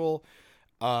usual,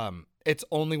 it's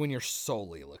only when you're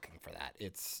solely looking for that.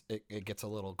 It gets a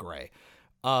little gray.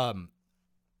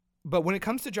 But when it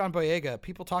comes to John Boyega,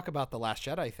 people talk about the Last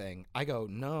Jedi thing. I go,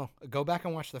 no, go back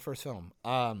and watch the first film.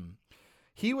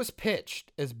 He was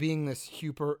pitched as being this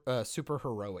super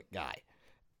heroic guy.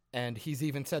 And he's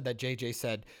even said that JJ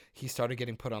said he started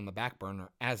getting put on the back burner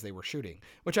as they were shooting,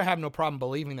 which I have no problem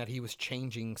believing that he was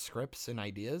changing scripts and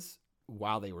ideas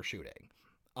while they were shooting.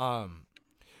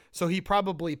 So he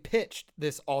probably pitched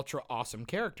this ultra awesome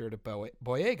character to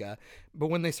Boyega, but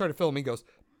when they started filming, he goes,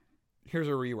 here's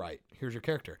a rewrite. Here's your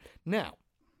character. Now,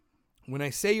 when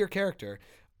I say your character,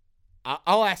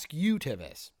 I'll ask you,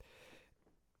 Tivis,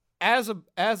 as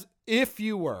if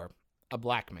you were a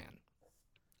black man,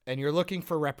 and you're looking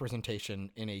for representation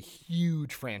in a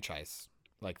huge franchise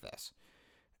like this,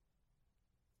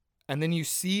 and then you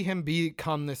see him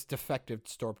become this defective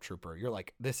stormtrooper, you're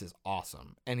like, this is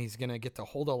awesome, and he's going to get to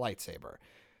hold a lightsaber.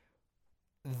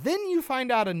 Then you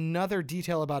find out another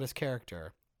detail about his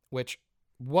character,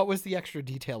 what was the extra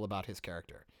detail about his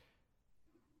character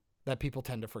that people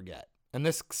tend to forget? And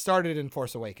this started in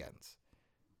Force Awakens.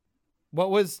 What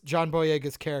was John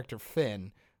Boyega's character,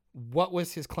 Finn? What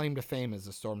was his claim to fame as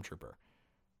a stormtrooper?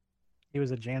 He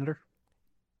was a janitor.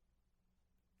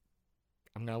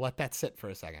 I'm going to let that sit for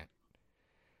a second.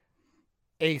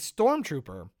 A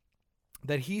stormtrooper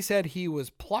that he said he was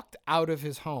plucked out of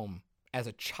his home as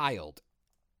a child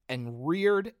and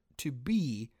reared to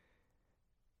be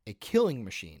a killing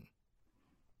machine.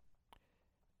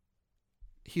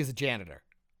 He is a janitor.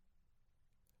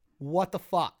 What the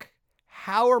fuck?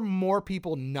 How are more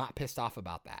people not pissed off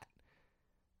about that?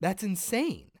 That's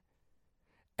insane.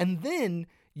 And then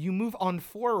you move on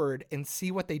forward and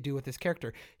see what they do with his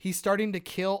character. He's starting to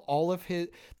kill all of his...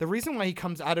 The reason why he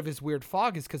comes out of his weird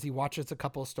fog is because he watches a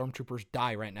couple of stormtroopers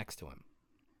die right next to him.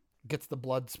 Gets the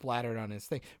blood splattered on his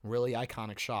thing. Really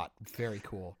iconic shot. Very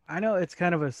cool. I know it's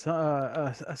kind of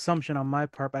a assumption on my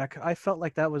part, but I felt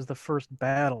like that was the first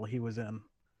battle he was in.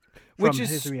 From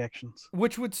his reactions.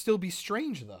 Which would still be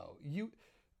strange, though.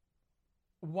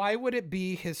 Why would it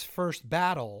be his first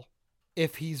battle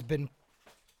if he's been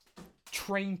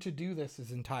trained to do this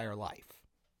his entire life?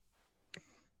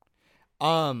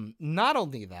 Not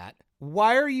only that,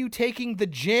 why are you taking the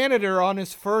janitor on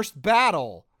his first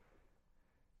battle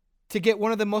to get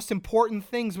one of the most important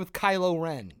things with Kylo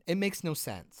Ren? It makes no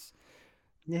sense.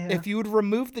 Yeah. If you would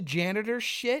remove the janitor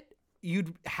shit,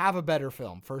 you'd have a better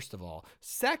film, first of all.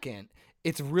 Second,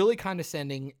 it's really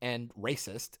condescending and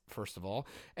racist, first of all.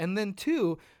 And then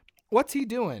 2, what's he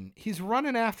doing? He's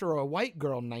running after a white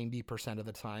girl 90% of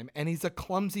the time, and he's a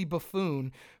clumsy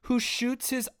buffoon who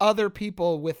shoots his other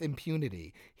people with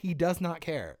impunity. He does not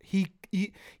care. He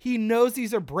knows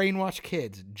these are brainwashed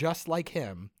kids just like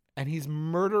him, and he's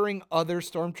murdering other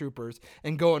stormtroopers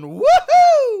and going,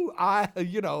 woohoo!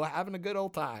 Having a good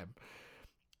old time.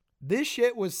 This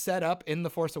shit was set up in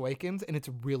The Force Awakens, and it's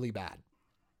really bad.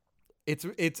 It's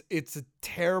a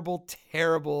terrible,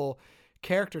 terrible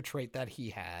character trait that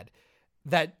he had.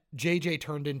 that JJ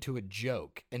turned into a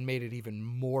joke and made it even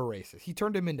more racist. He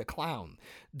turned him into clown.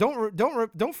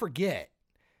 Don't forget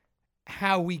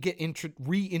how we get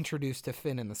reintroduced to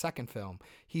Finn in the second film.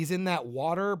 He's in that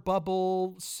water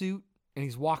bubble suit and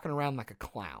he's walking around like a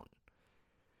clown.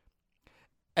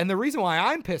 And the reason why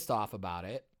I'm pissed off about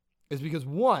it is because,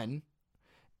 one,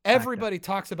 everybody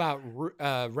talks about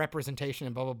representation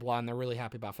and blah, blah, blah, and they're really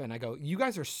happy about Finn. I go, you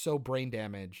guys are so brain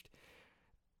damaged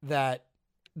that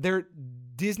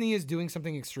Disney is doing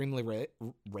something extremely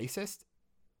racist,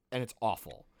 and it's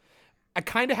awful. I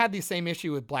kind of had the same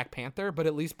issue with Black Panther, but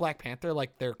at least Black Panther,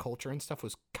 like, their culture and stuff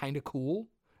was kind of cool.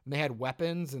 And they had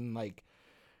weapons and, like,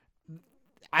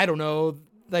 I don't know,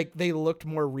 like, they looked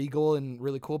more regal and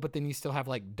really cool, but then you still have,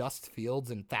 like, dust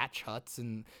fields and thatch huts,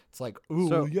 and it's like, ooh,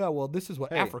 So, yeah, well, this is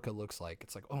what hey. Africa looks like.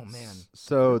 It's like, oh, man.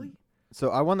 So, Really? so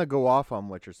I want to go off on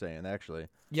what you're saying, actually.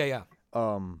 Yeah.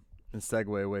 And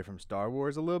segue away from Star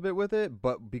Wars a little bit with it,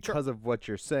 but because of what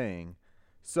you're saying.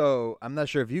 So, I'm not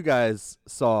sure if you guys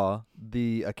saw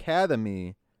the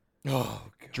Academy Oh,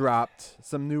 God. dropped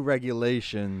some new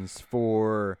regulations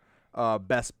for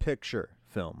Best Picture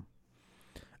film.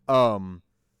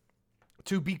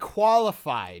 To be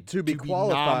qualified. To be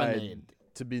qualified nominated.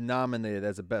 to be nominated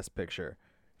as a Best Picture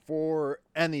for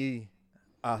any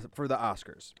for the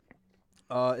Oscars.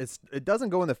 It doesn't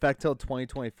go into effect till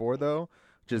 2024 though,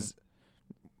 which is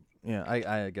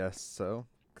I guess so,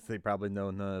 because they probably know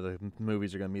none of the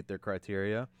movies are going to meet their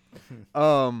criteria.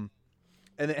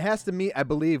 And it has to meet, I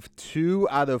believe, 2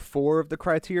 out of 4 of the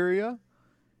criteria.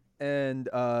 And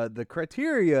the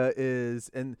criteria is,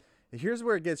 and here's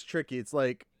where it gets tricky. It's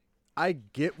like, I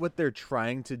get what they're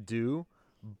trying to do,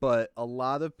 but a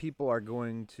lot of people are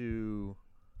going to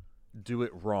do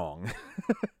it wrong.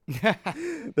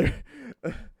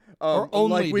 Or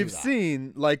only like do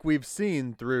that. we've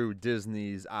seen through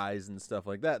Disney's eyes and stuff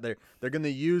like that. They're going to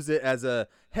use it as a,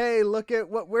 hey, look at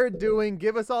what we're doing.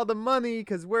 Give us all the money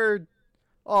because we're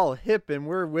all hip and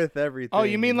we're with everything. Oh,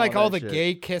 you mean and like all the that shit.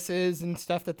 gay kisses and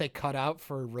stuff that they cut out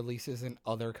for releases in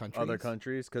other countries? Other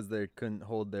countries because they couldn't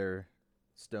hold their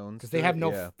stones. Because they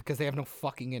have no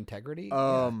fucking integrity.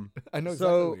 Um, I know exactly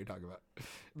so- what you're talking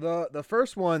about. The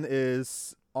first one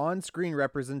is on-screen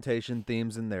representation,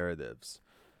 themes, and narratives.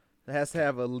 It has to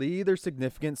have a lead or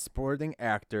significant supporting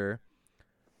actor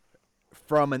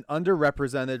from an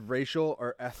underrepresented racial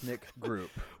or ethnic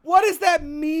group. What does that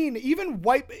mean? Even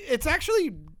white. It's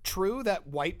actually true that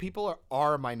white people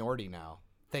are a minority now,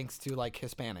 thanks to like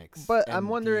Hispanics. But and I'm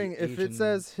wondering the if it Asian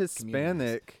says communities.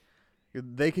 Hispanic,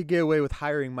 they could get away with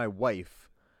hiring my wife,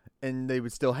 and they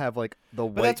would still have like the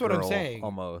white that's what I'm girl saying.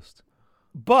 almost.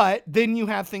 But then you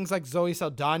have things like Zoe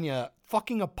Saldana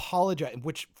fucking apologize,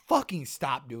 which fucking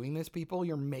stop doing this, people.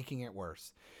 You're making it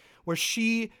worse. Where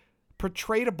she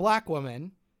portrayed a black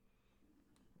woman,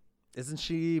 Isn't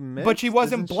she mixed? but she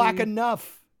wasn't Isn't black she-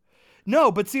 enough.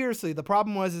 No, but seriously, the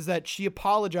problem is that she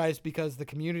apologized because the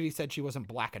community said she wasn't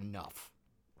black enough.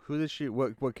 Who did she?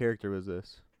 What character was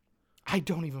this? I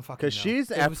don't even fucking know. Because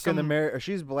she's It was African American,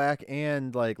 she's black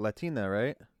and like Latina,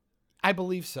 right? I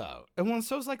believe so. And well,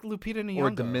 so is like Lupita Nyong'o. Or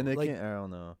Dominican? Like, I don't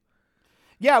know.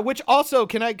 yeah, which also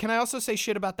can I also say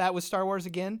shit about that with Star Wars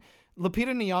again?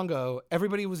 Lupita Nyong'o,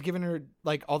 everybody was giving her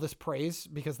like all this praise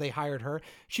because they hired her.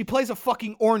 She plays a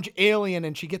fucking orange alien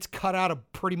and she gets cut out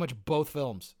of pretty much both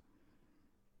films.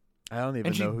 I don't even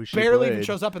And she know who she barely played. even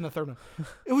shows up in the third one.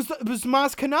 It was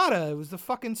Maz Kanata. It was the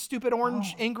fucking stupid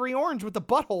orange, angry orange with the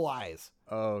butthole eyes.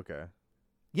 Oh, okay.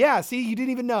 Yeah, see, you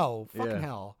didn't even know. Fucking Yeah.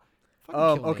 hell. Fucking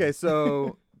kill me. Okay,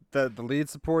 so the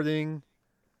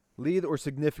lead or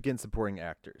significant supporting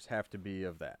actors have to be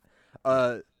of that.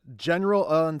 General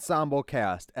ensemble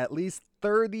cast. At least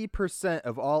 30%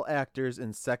 of all actors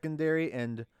in secondary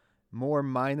and more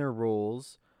minor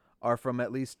roles are from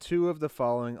at least 2 of the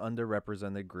following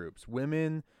underrepresented groups: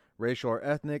 women, racial or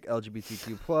ethnic,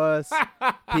 LGBTQ+,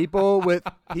 people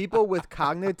with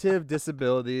cognitive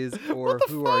disabilities or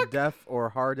who are deaf or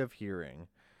hard of hearing.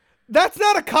 That's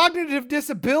not a cognitive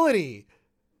disability.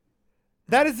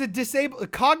 That is a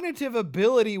cognitive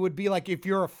ability would be like if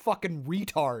you're a fucking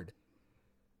retard.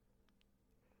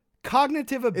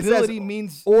 Cognitive It says ability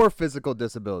means or physical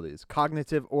disabilities,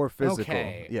 cognitive or physical.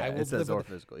 Okay, I Yeah, will it says live or with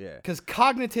physical. Yeah, because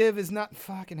cognitive is not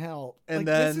fucking hell. And like,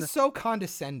 then- this is so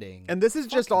condescending. and this is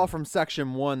just all from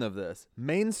section 1 of this.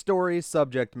 Main story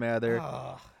subject matter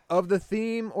Ugh. of the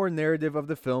theme or narrative of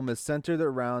the film is centered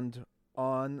around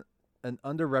on an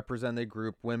underrepresented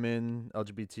group: women,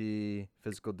 LGBT,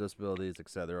 physical disabilities,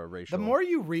 etc. Racial. The more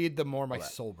you read, the more my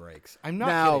that. soul breaks. I'm not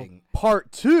now, kidding.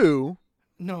 part 2,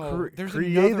 No, there's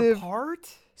another creative-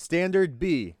 part. standard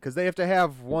B, because they have to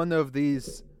have one of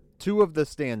these, 2 of the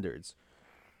standards.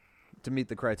 to meet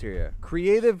the criteria.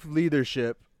 Creative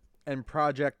leadership and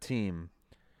project team.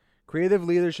 Creative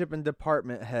leadership and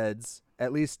department heads.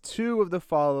 At least 2 of the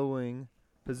following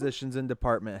positions and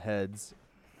department heads.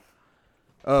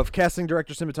 Of casting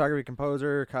director, cinematography,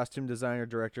 composer, costume designer,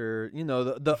 director,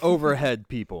 the overhead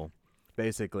people,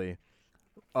 basically.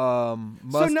 So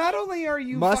not only are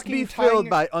you must fucking be filled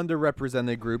by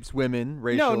underrepresented groups, women,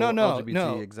 racial,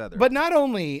 LGBT, etc. But not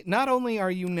only are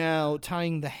you now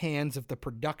tying the hands of the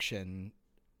production,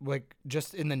 like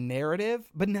just in the narrative,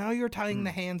 but now you're tying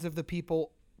the hands of the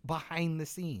people behind the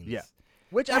scenes. Yeah,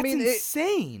 which That's I mean,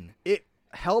 insane. It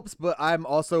helps, but I'm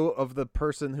also of the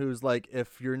person who's like,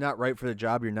 if you're not right for the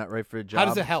job, you're not right for the job. How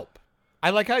does it help? I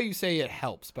like how you say it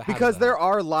helps, but how because does it there help?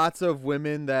 are lots of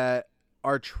women that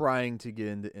are trying to get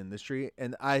into industry,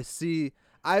 and I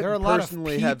There are a lot of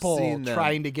personally have people seen them.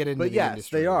 trying to get into But the yes,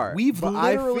 industry. they are. We've But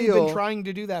I literally feel- been trying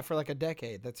to do that for like a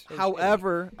decade. That's so shitty.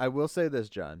 However, I will say this,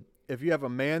 John. If you have a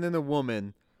man and a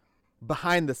woman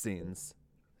behind the scenes,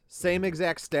 same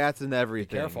exact stats and Be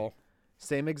everything. careful.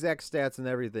 Same exact stats and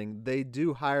everything. They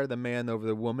do hire the man over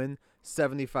the woman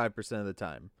 75% of the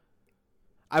time.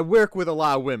 I work with a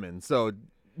lot of women, so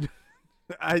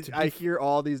I hear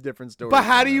all these different stories. But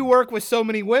how from do you them. work with so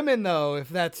many women though, if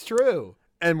that's true?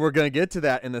 And we're going to get to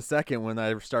that in a second when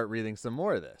I start reading some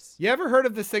more of this. You ever heard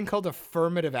of this thing called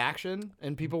affirmative action?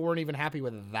 And people weren't even happy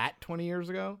with that 20 years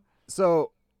ago?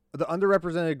 So the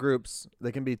underrepresented groups,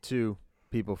 they can be 2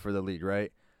 people for the lead,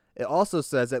 right? It also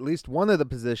says at least one of the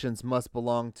positions must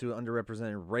belong to an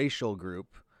underrepresented racial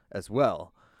group as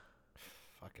well.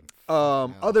 Fucking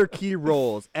hell. Other key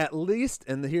roles, at least,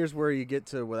 and here's where you get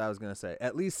to what I was going to say,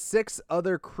 at least 6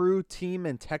 other crew, team,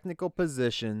 and technical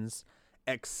positions,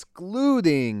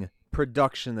 excluding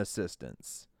production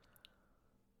assistants.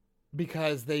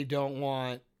 Because they don't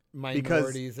want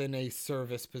minorities in a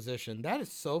service position. That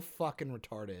is so fucking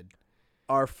retarded.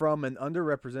 Are from an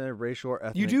underrepresented racial or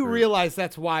ethnic You do group. realize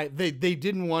that's why they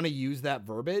didn't want to use that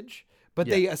verbiage, but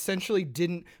Yeah. they essentially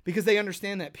didn't, because they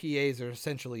understand that PAs are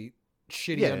essentially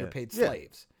shitty underpaid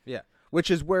slaves. Yeah,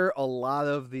 which is where a lot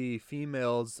of the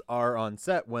females are on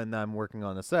set when I'm working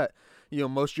on a set.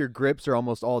 Most of your grips are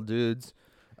almost all dudes.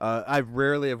 I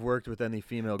rarely have worked with any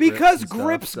female Because grips and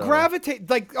grips stuff, so- gravitate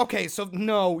okay, so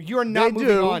no, you're not They moving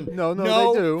do. on. No,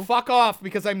 they do. Fuck off,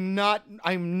 because I'm not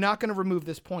going to remove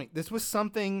this point. This was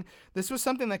something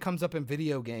that comes up in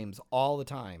video games all the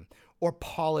time, or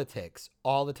politics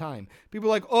all the time. People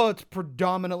are like, "Oh, it's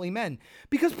predominantly men."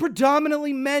 Because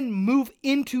predominantly men move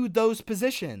into those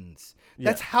positions.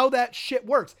 That's how that shit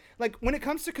works. Like when it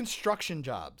comes to construction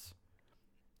jobs,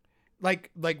 like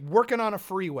working on a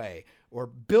freeway or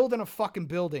building a fucking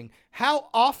building, how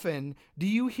often do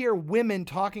you hear women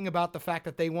talking about the fact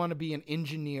that they want to be an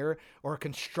engineer or a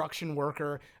construction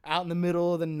worker out in the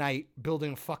middle of the night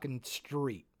building a fucking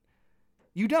street?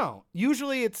 You don't.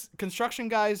 Usually it's construction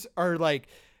guys are like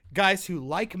guys who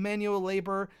like manual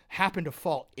labor, happen to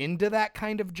fall into that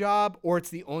kind of job, or it's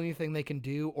the only thing they can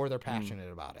do, or they're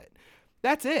passionate about it.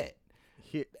 That's it.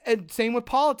 And same with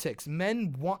politics.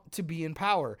 Men want to be in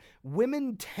power.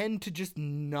 Women tend to just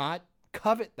not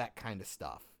covet that kind of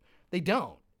stuff. They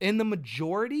don't. In the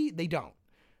majority, they don't.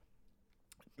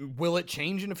 Will it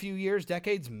change in a few years,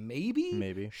 decades? Maybe.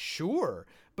 Maybe. Sure.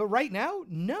 But right now,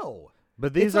 no.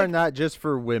 But these It's are like- not just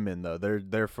for women, though.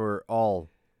 They're for all.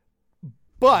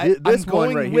 But This I'm one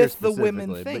going right here with the women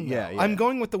specifically, but thing. yeah, though. yeah. I'm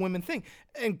going with the women thing.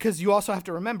 And because you also have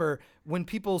to remember, when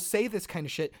people say this kind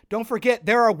of shit, don't forget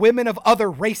there are women of other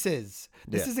races.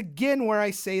 This Yeah. is again where I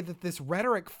say that this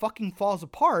rhetoric fucking falls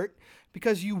apart,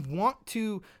 because you want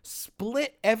to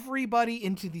split everybody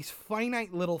into these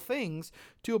finite little things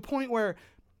to a point where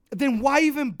then why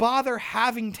even bother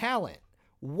having talent?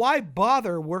 Why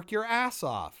bother work your ass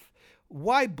off?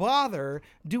 Why bother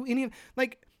do any,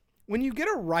 like, when you get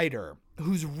a writer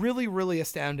who's really, really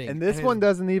astounding. And this is- one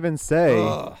doesn't even say.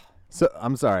 Ugh. So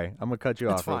I'm sorry. I'm gonna cut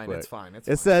you It's off real fine. quick. It's fine. It's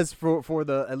It fine. says for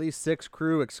the at least 6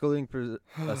 crew, excluding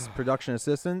production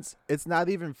assistants. It's not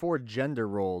even for gender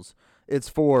roles. It's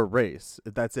for race.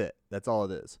 That's it. That's all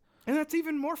it is. And that's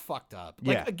even more fucked up.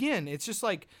 Like, Yeah. again, it's just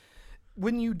like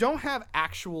when you don't have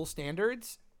actual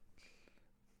standards.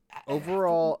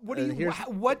 Overall, What do you here's-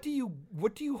 what do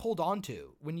you hold on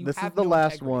to when you This have is the no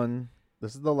last integrity? one.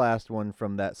 This is the last one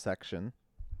from that section.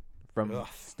 From Ugh.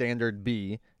 Standard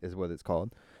B is what it's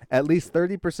called. At least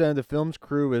 30% of the film's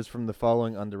crew is from the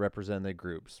following underrepresented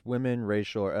groups: women,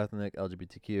 racial or ethnic,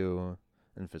 LGBTQ,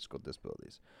 and physical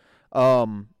disabilities.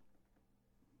 I'm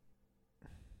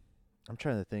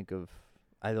trying to think of.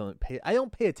 I don't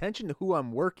pay attention to who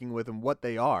I'm working with and what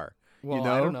they are. Well, you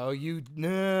know? I don't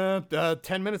know.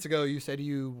 10 minutes ago, you said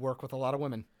you work with a lot of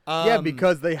women. Yeah,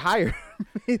 because they hired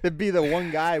me to be the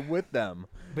one guy with them.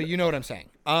 But you know what I'm saying.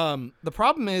 The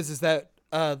problem is that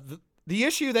the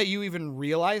issue that you even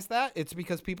realize that, it's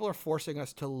because people are forcing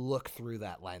us to look through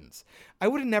that lens. I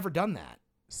would have never done that.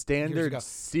 Standard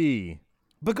C.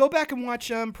 But go back and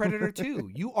watch Predator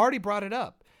 2. You already brought it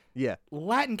up. Yeah.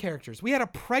 Latin characters. We had a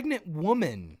pregnant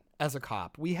woman as a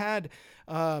cop. We had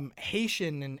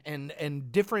Haitian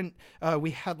and different.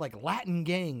 We had like Latin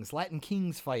gangs, Latin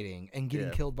kings fighting and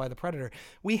getting killed by the Predator.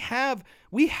 We had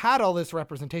all this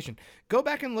representation. Go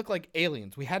back and look like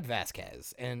Aliens. We had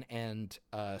Vasquez and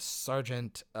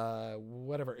Sergeant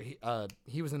whatever.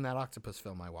 He was in that octopus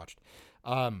film I watched.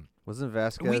 Wasn't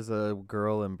Vasquez a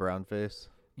girl in brown face?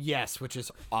 Yes, which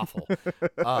is awful.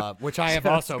 Which I have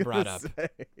also brought up.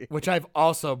 Which I've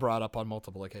also brought up on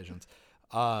multiple occasions.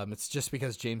 It's just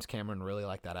because James Cameron really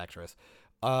liked that actress.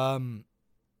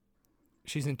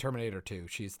 She's in Terminator 2.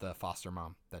 She's the foster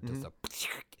mom that does the.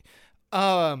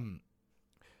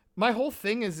 My whole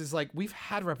thing is like we've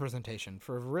had representation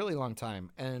for a really long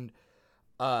time, and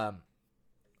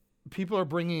people are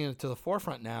bringing it to the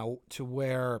forefront now to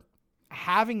where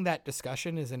having that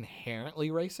discussion is inherently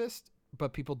racist,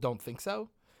 but people don't think so.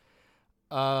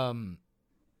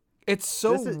 It's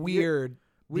so weird.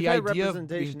 We've the had idea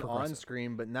representation of on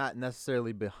screen, but not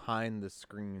necessarily behind the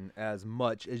screen as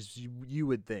much as you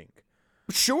would think.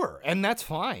 Sure, and that's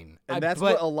fine. And that's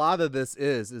what a lot of this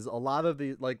is a lot of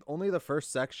the, like, only the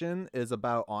first section is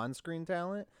about on-screen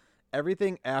talent.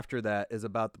 Everything after that is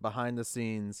about the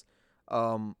behind-the-scenes,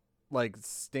 like,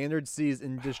 Standard C's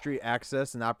industry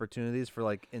access and opportunities for,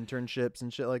 like, internships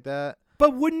and shit like that.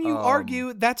 But wouldn't you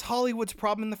argue that's Hollywood's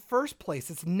problem in the first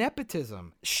place? It's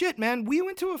nepotism. Shit, man. We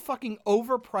went to a fucking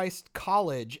overpriced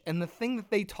college, and the thing that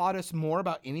they taught us more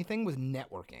about anything was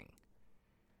networking.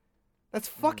 That's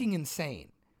fucking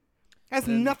insane. It has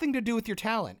nothing to do with your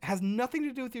talent. It has nothing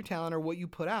to do with your talent or what you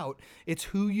put out. It's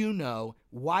who you know,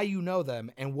 why you know them,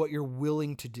 and what you're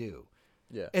willing to do.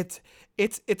 Yeah. It's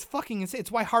fucking insane.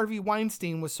 It's why Harvey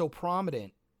Weinstein was so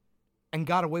prominent and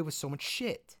got away with so much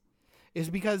shit. Is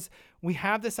because we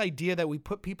have this idea that we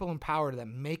put people in power that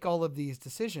make all of these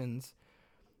decisions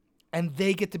and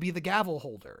they get to be the gavel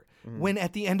holder. When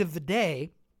at the end of the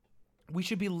day, we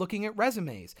should be looking at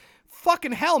resumes.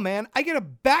 Fucking hell, man. I get a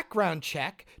background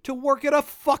check to work at a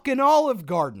fucking Olive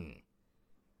Garden.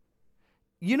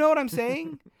 You know what I'm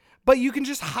saying? But you can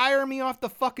just hire me off the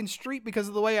fucking street because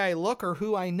of the way I look or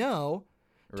who I know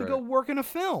to go work in a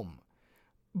film.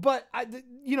 But,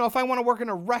 if I want to work in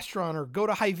a restaurant or go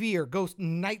to Hy-Vee or go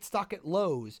night stock at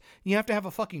Lowe's, you have to have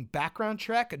a fucking background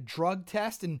check, a drug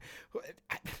test, and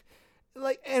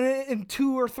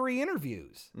 2 or 3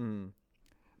 interviews.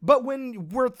 But when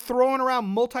we're throwing around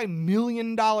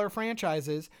multi-million-dollar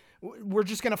franchises, we're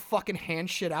just going to fucking hand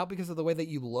shit out because of the way that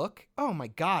you look? Oh, my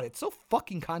God. It's so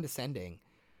fucking condescending.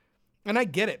 And I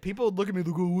get it. People look at me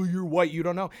and go, well, you're white. You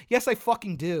don't know. Yes, I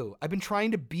fucking do. I've been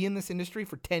trying to be in this industry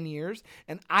for 10 years,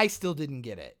 and I still didn't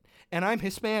get it. And I'm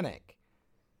Hispanic.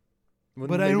 Well,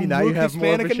 but I don't now look you have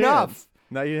Hispanic more of a enough. Chance.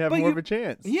 Now you have more of a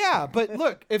chance. Yeah, but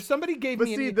look, if somebody gave but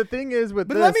me... see, the thing is with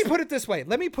But this... let me put it this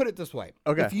way.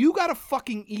 Okay. If you got a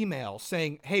fucking email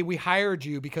saying, hey, we hired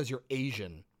you because you're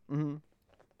Asian... Mm-hmm.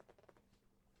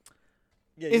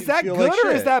 Yeah, is that good or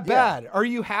is that bad? Are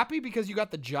you happy because you got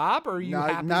the job, or are you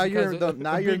happy you're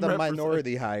because you're the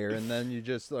minority hire, and then you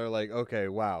just are like, okay,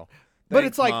 wow. But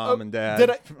it's like, Mom and Dad.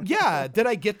 Did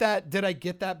I get that? Did I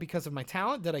get that because of my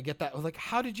talent? Did I get that? Like,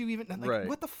 how did you even? Like,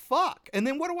 what the fuck? And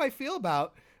then what do I feel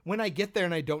about when I get there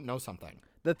and I don't know something?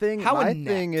 The thing,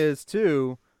 thing is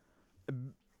too.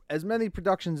 As many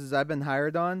productions as I've been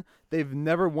hired on, they've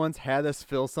never once had us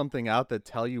fill something out that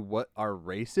tell you what our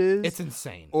race is. It's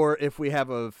insane. Or if we have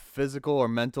a physical or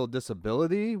mental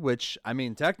disability, which, I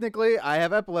mean, technically, I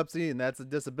have epilepsy, and that's a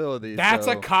disability. That's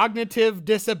a cognitive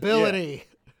disability.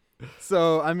 Yeah.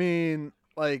 So, I mean,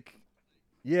 like,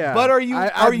 yeah. But are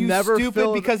you never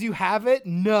stupid because you have it?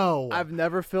 No. I've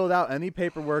never filled out any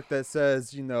paperwork that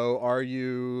says, are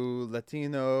you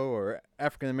Latino or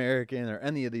African American or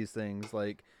any of these things.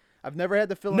 Like, I've never had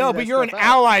to fill No, any but of that you're an stuff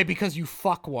out. ally because you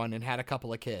fuck one and had a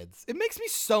couple of kids. It makes me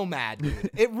so mad,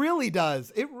 dude. It really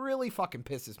does. It really fucking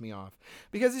pisses me off.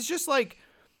 Because it's just like,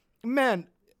 man,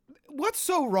 what's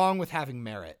so wrong with having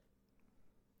merit?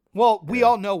 Well, we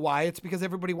all know why. It's because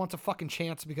everybody wants a fucking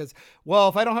chance because, well,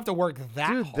 if I don't have to work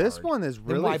that hard, this one is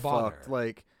really why bother? fucked.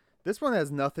 Like, this one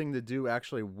has nothing to do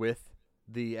actually with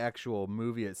the actual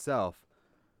movie itself.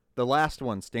 The last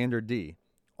one, Standard D,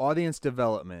 audience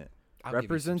development.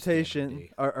 Representation,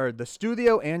 or the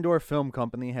studio and/or film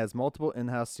company has multiple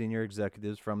in-house senior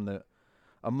executives from the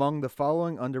among the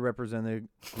following underrepresented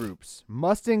groups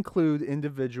must include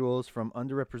individuals from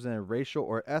underrepresented racial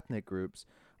or ethnic groups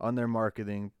on their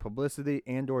marketing, publicity,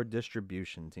 and or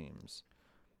distribution teams.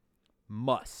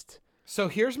 Must. So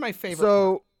here's my favorite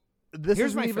So part. this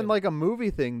Here's isn't my even favorite. like a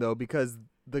movie thing though, because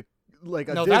a No,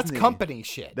 Disney, that's company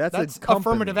shit. That's a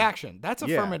affirmative company. action. That's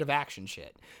Yeah. affirmative action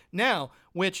shit. Now,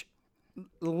 which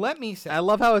let me say, I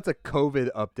love how it's a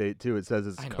COVID update too. It says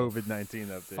it's I know, COVID-19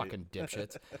 update. fucking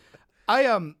dipshits.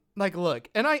 I like look,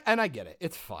 and I get it.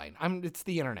 It's fine. It's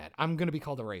the internet. I'm gonna be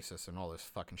called a racist and all this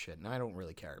fucking shit, and I don't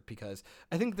really care because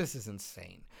I think this is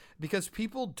insane. Because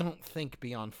people don't think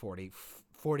beyond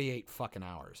 48 fucking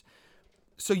hours.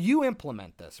 So you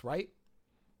implement this, right?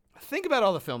 Think about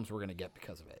all the films we're gonna get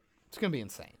because of it. It's gonna be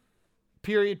insane.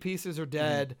 Period pieces are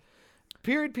dead.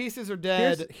 Period pieces are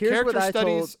dead. Here's Character what I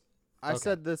studies. told. I Okay.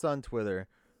 said this on Twitter,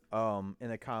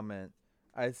 in a comment.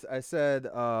 I said,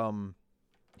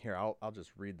 here I'll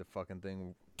just read the fucking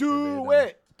thing. Do verbatim.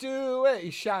 it. Do it.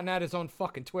 He's shouting out his own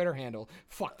fucking Twitter handle.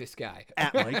 Fuck this guy.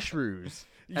 At Mike Shrews.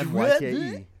 You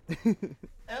MYKE.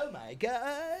 Oh my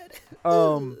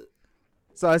god.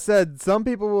 So I said some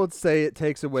people would say it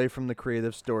takes away from the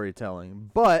creative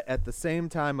storytelling, but at the same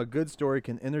time, a good story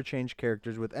can interchange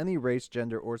characters with any race,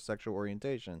 gender, or sexual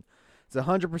orientation. It's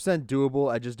 100%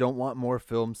 doable. I just don't want more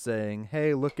films saying,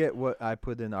 "Hey, look at what I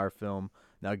put in our film.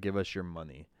 Now give us your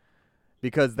money,"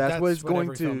 because that's what it's going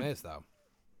every to. film is, though.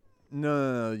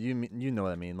 No. You know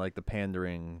what I mean, like the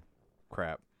pandering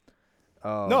crap.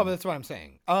 No, but that's what I'm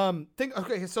saying.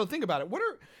 So think about it.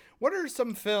 What are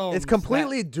some films? It's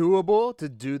completely doable to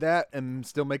do that and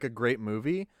still make a great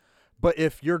movie. But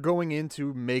if you're going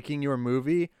into making your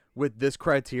movie with this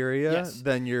criteria, Yes.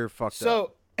 then you're fucked up.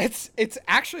 So it's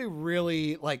actually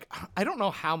really like I don't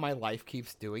know how my life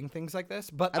keeps doing things like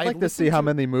this, but I'd I like to see listen how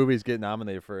many movies get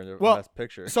nominated for Well, Best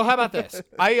Picture. So how about this?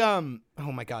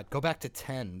 Oh my god, go back to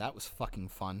 10. That was fucking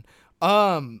fun.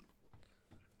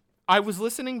 I was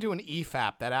listening to an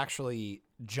EFAP that actually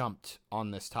jumped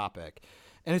on this topic,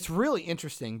 and it's really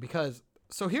interesting because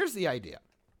so here's the idea.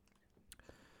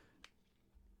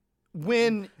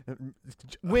 When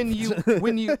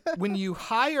you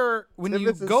hire when you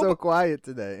Tibbetts is go so quiet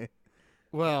today.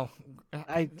 well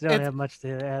I don't have much to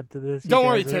add to this. You don't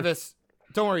worry, guys are- Tivis.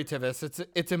 Don't worry, Tivis.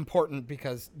 It's important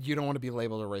because you don't want to be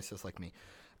labeled a racist like me.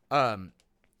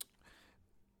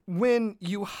 When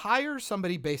you hire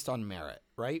somebody based on merit,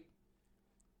 right?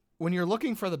 When you're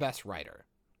looking for the best writer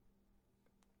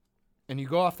and you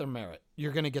go off their merit,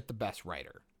 you're going to get the best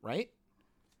writer, right?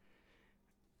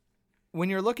 When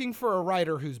you're looking for a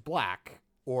writer who's black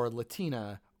or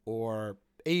Latina or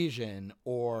Asian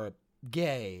or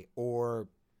gay or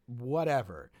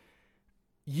whatever,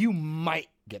 you might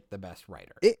get the best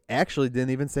writer. It actually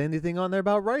didn't even say anything on there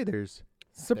about writers.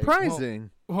 Surprising.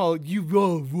 Well,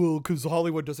 because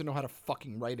Hollywood doesn't know how to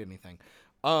fucking write anything.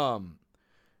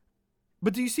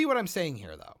 But do you see what I'm saying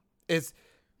here, though? Is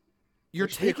you're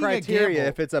Which the taking criteria. a gamble,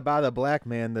 If it's about a black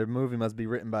man, the movie must be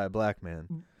written by a black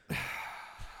man.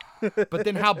 but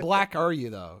then how black are you,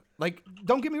 though? Like,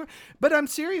 don't get me wrong. But I'm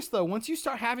serious, though. Once you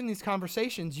start having these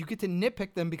conversations, you get to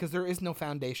nitpick them because there is no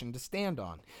foundation to stand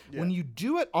on. When you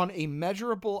do it on a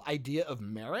measurable idea of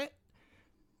merit,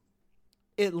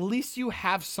 at least you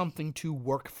have something to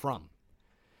work from.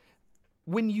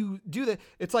 When you do that,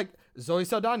 it's like Zoe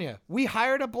Saldana. We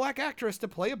hired a black actress to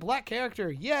play a black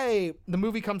character. Yay. The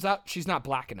movie comes out. She's not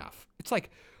black enough. It's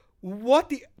like, what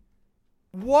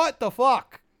the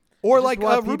fuck? Or just like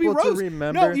want Ruby people to Rose. No,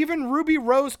 remember- even Ruby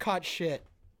Rose caught shit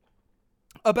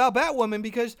about Batwoman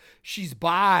because she's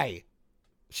bi.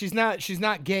 She's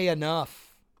not gay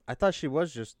enough. I thought she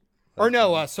was just. Or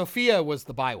no, Sophia was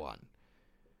the bi one.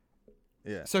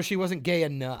 Yeah. So she wasn't gay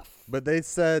enough. But they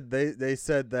said they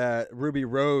said that Ruby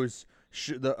Rose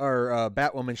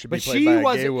Batwoman should be But played she by a gay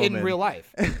wasn't woman. in real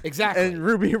life. Exactly. And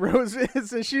Ruby Rose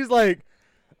is, and she's like,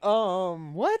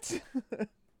 what?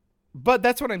 But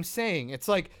that's what I'm saying. It's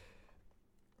like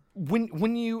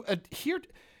when you adhere,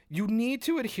 you need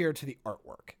to adhere to the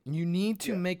artwork. You need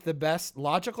to make the best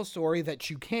logical story that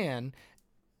you can,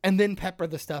 and then pepper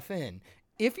the stuff in.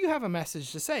 If you have a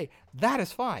message to say, that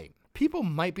is fine. People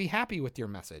might be happy with your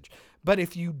message. But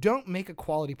if you don't make a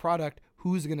quality product,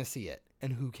 who's going to see it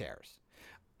and who cares?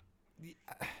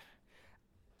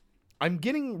 I'm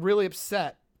getting really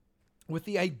upset with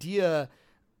the idea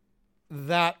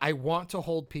that I want to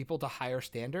hold people to higher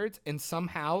standards, and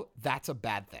somehow that's a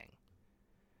bad thing.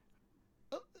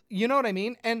 You know what I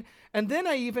mean? And then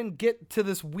I even get to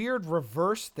this weird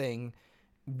reverse thing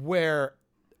where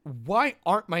why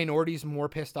aren't minorities more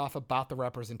pissed off about the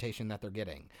representation that they're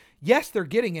getting? Yes, they're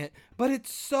getting it, but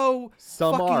it's so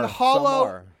Some fucking are. hollow. Some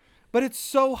are. but it's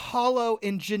so hollow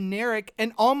and generic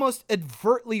and almost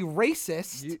overtly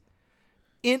racist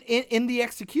in the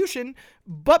execution.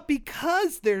 But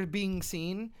because they're being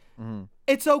seen,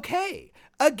 it's okay.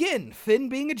 Again, Finn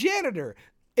being a janitor.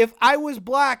 If I was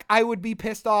black, I would be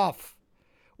pissed off.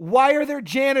 Why are there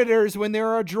janitors when there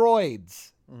are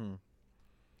droids?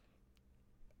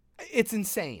 It's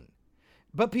insane.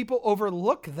 But people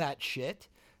overlook that shit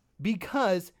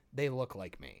because they look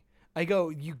like me. I go,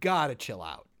 you gotta chill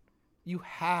out. You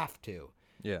have to.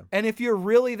 Yeah. And if you're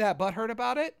really that butthurt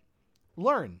about it,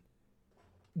 learn.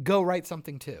 Go write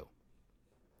something too.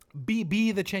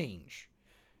 Be the change.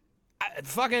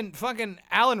 Fucking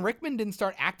Alan Rickman didn't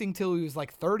start acting till he was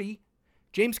like 30.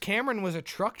 James Cameron was a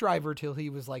truck driver till he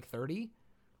was like 30.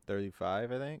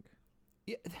 35, I think.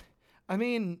 Yeah, I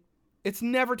mean, it's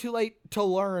never too late to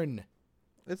learn.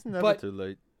 It's never too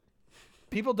late.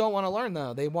 People don't want to learn,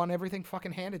 though. They want everything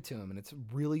fucking handed to them, and it's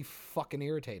really fucking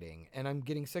irritating. And I'm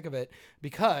getting sick of it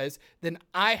because then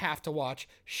I have to watch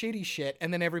shitty shit,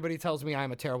 and then everybody tells me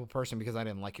I'm a terrible person because I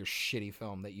didn't like your shitty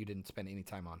film that you didn't spend any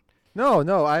time on.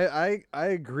 No, I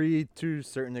agree to a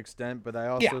certain extent, but I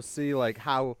also see like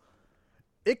how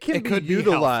it can be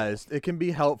utilized. It can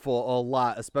be helpful a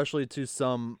lot, especially to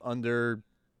some under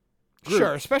groups.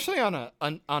 Sure, especially on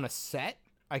a set.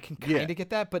 I can kind of get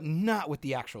that, but not with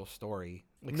the actual story.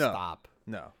 Like, stop.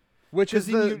 No. Which is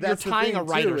you're that's tying the a thing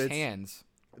writer's too. hands.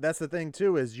 That's the thing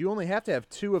too, is you only have to have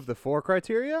 2 of the 4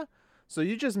 criteria. So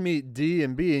you just meet D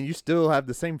and B, and you still have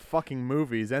the same fucking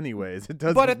movies, anyways. It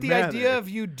doesn't. But the matter. idea of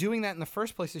you doing that in the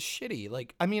first place is shitty.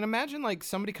 Like, I mean, imagine like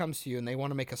somebody comes to you and they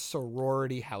want to make a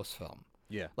sorority house film,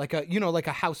 Yeah. like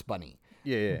a House Bunny.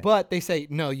 Yeah. But they say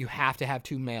no, you have to have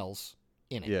 2 males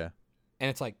in it. Yeah. And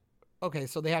it's like, okay,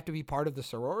 so they have to be part of the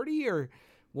sorority or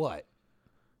what?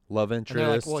 Love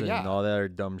interest well, and yeah. all that are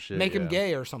dumb shit. Make him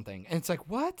gay or something. And it's like,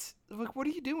 what? Like, what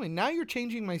are you doing? Now you're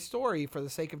changing my story for the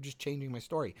sake of just changing my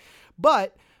story.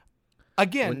 But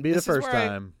again, Wouldn't be the first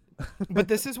time. But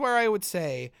this is where I would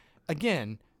say,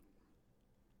 again,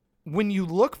 when you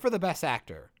look for the best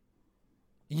actor,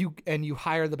 you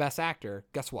hire the best actor,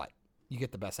 guess what? You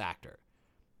get the best actor.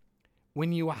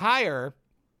 When you hire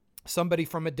somebody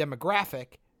from a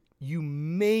demographic, you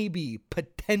maybe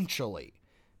potentially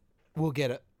will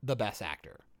get the best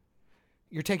actor.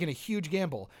 You're taking a huge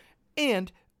gamble.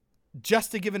 And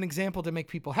just to give an example to make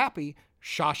people happy,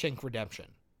 Shawshank Redemption.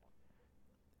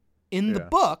 In the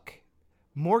book,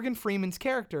 Morgan Freeman's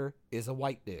character is a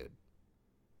white dude.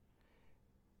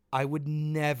 I would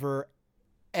never,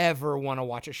 ever want to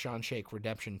watch a Shawshank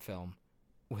Redemption film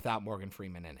without Morgan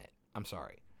Freeman in it. I'm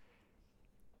sorry.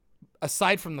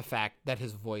 Aside from the fact that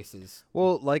his voice is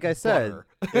like I said,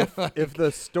 butter. if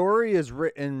the story is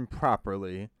written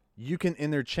properly, you can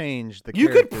interchange the You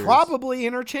characters. could probably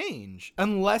interchange,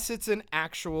 unless it's an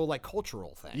actual like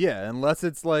cultural thing. Yeah, unless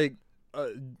it's like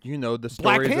the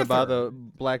Black stories about Panther. the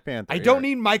Black Panther. I don't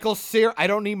need Michael Cera. I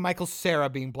don't need Michael Cera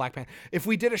being Black Panther. If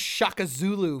we did a Shaka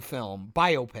Zulu film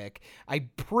biopic, I'm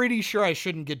pretty sure I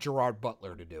shouldn't get Gerard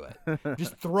Butler to do it.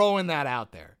 Just throwing that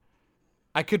out there.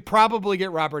 I could probably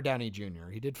get Robert Downey Jr.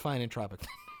 He did fine in Tropic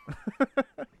Thunder.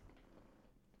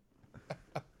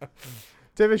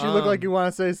 Tivish, you look like you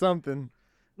want to say something.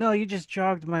 No, you just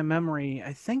jogged my memory.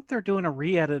 I think they're doing a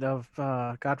re-edit of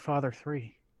Godfather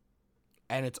 3.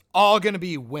 And it's all going to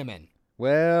be women.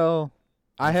 Well,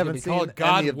 I It's gonna haven't be seen called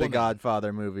any of the Godwoman.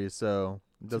 Godfather movies, so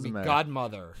it It's gonna doesn't be matter.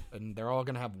 Godmother, and they're all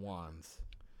going to have wands.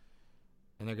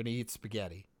 And they're going to eat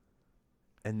spaghetti.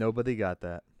 And nobody got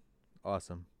that.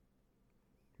 Awesome.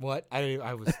 What?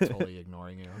 I was totally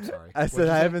ignoring you. I'm sorry. I What'd said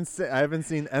you I say? haven't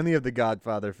seen any of the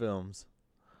Godfather films.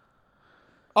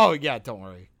 Oh, yeah, don't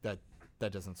worry. That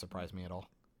doesn't surprise me at all.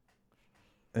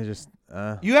 I just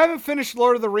You haven't finished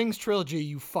Lord of the Rings trilogy,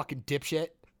 you fucking dipshit.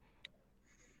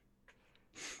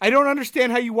 I don't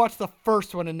understand how you watched the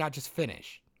first one and not just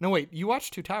finish. No, wait, you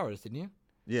watched Two Towers, didn't you?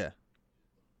 yeah.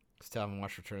 Still haven't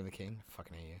watched Return of the King? I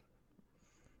fucking hate you.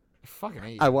 I fucking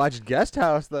hate you. I watched Guest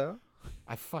House though.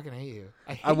 I fucking hate you.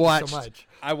 I hate I watched you so much.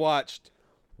 I watched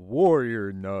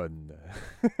Warrior Nun.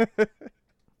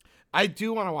 I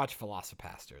do want to watch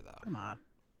Velocipaster, though. Come on.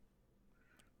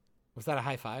 Was that a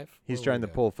high five? He's Where trying were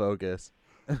to we pull focus.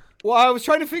 Well, I was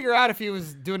trying to figure out if he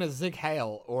was doing a Zig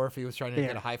Heil or if he was trying to Yeah.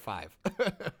 get a high five.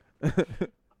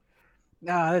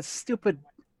 Nah, that stupid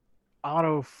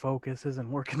autofocus isn't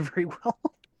working very well.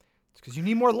 It's because you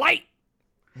need more light.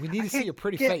 We need to see your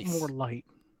pretty Get face. more light.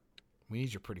 We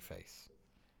need your pretty face.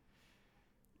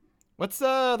 What's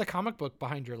the comic book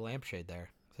behind your lampshade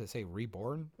there? Does it say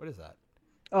Reborn? What is that?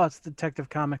 Oh, it's Detective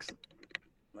Comics.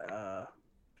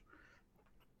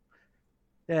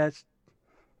 Yeah, it's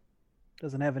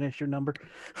Doesn't have an issue number.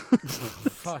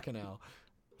 Fucking hell.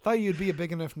 Thought you'd be a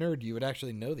big enough nerd you would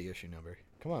actually know the issue number.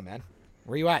 Come on, man.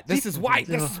 Where you at? This is why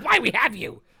we have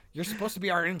you. You're supposed to be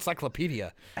our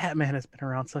encyclopedia. Batman has been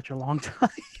around such a long time.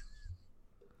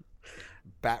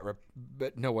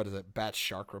 What is it? Bat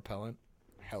shark repellent?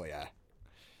 Hell yeah.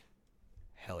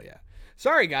 Hell yeah.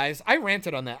 Sorry guys, I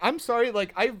ranted on that. I'm sorry,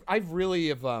 like I've really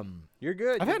have You're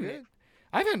good. I've you're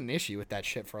had good. an issue with that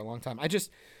shit for a long time. I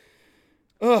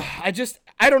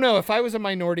don't know if I was a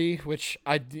minority, which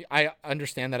I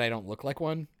understand that I don't look like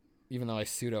one, even though I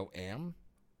pseudo am.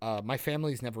 My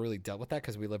family's never really dealt with that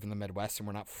because we live in the Midwest and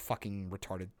we're not fucking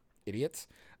retarded idiots.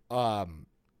 I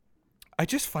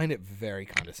just find it very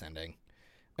condescending.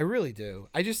 I really do.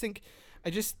 I just think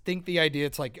the idea,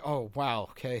 it's like, oh wow,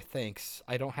 okay, thanks.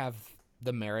 I don't have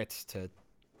the merits to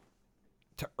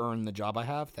earn the job I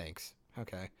have. Thanks.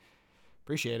 Okay.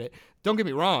 Appreciate it. Don't get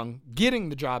me wrong. Getting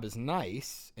the job is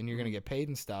nice and you're going to get paid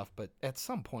and stuff. But at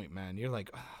some point, man, you're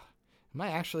like, am I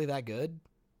actually that good?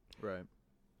 Right.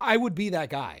 I would be that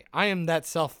guy. I am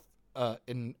that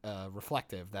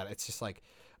reflective that it's just like,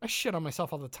 I shit on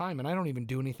myself all the time and I don't even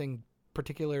do anything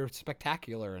particular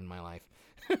spectacular in my life.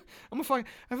 I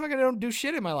fucking don't do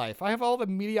shit in my life. I have all the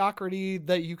mediocrity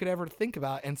that you could ever think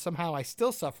about, and somehow I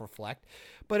still self-reflect.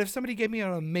 But if somebody gave me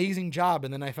an amazing job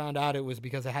and then I found out it was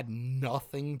because it had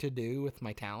nothing to do with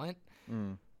my talent,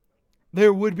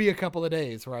 there would be a couple of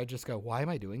days where I just go, why am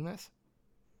I doing this?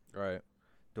 Right.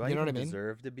 Do I You know even what I mean?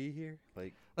 deserve to be here?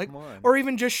 Like come on. Or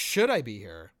even just should I be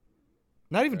here?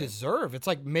 Not even deserve. It's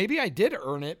like maybe I did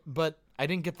earn it, but I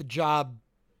didn't get the job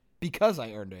because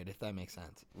I earned it, if that makes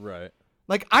sense. Right.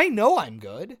 Like, I know I'm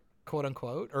good, quote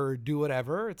unquote, or do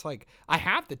whatever. It's like, I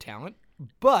have the talent,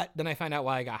 but then I find out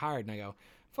why I got hired and I go,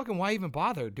 fucking, why even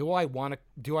bother? Do I want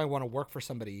to work for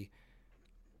somebody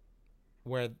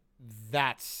where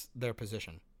that's their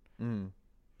position? And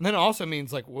then it also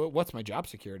means, like, what's my job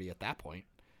security at that point?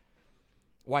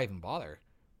 Why even bother?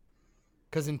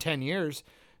 Because in 10 years,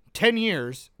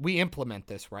 we implement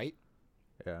this, right?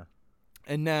 Yeah.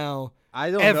 And now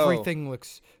I don't everything know.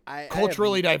 looks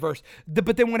culturally diverse.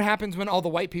 But then what happens when all the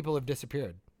white people have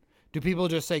disappeared? Do people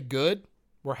just say, good,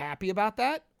 we're happy about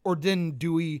that? Or then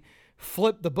do we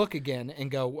flip the book again and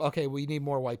go, okay, we need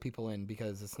more white people in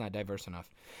because it's not diverse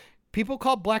enough? People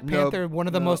call Black Panther one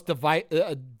of the most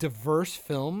diverse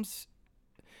films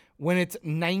when it's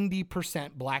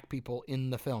 90% black people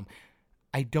in the film.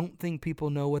 I don't think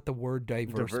people know what the word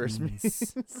diverse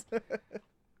means.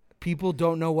 People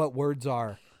don't know what words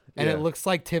are. And it looks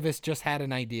like Tivis just had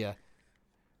an idea.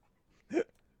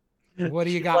 What do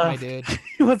you got, my dude?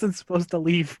 He wasn't supposed to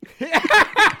leave.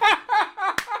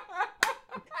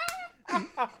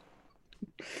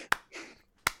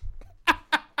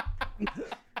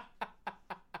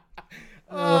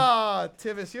 Oh,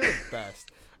 Tivis, you're the best.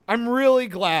 I'm really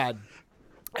glad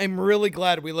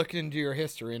we looked into your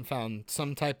history and found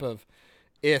some type of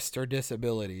ist or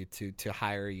disability to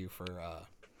hire you for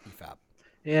EFAP.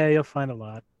 Yeah, you'll find a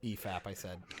lot. EFAP, I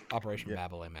said. Operation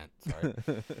Babel, I meant. Sorry.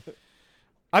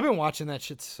 I've been watching that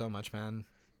shit so much, man.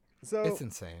 So It's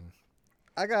insane.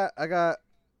 I got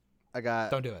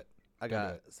Don't do it. I Don't got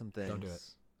do it. some things. Don't do it.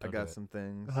 I Don't got do it. some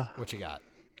things. What you got?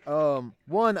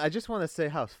 One, I just want to say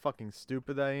how fucking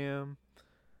stupid I am.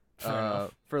 Fair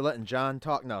enough. For letting John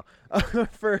talk. No.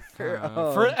 for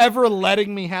Forever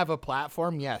letting me have a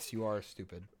platform. Yes, you are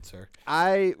stupid, sir.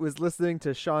 I was listening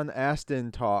to Sean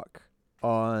Astin talk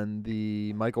on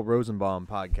the Michael Rosenbaum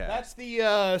podcast. That's the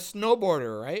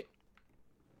snowboarder, right?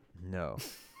 No.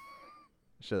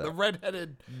 Shut The up.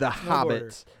 redheaded. The snowboarder.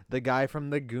 Hobbit, the guy from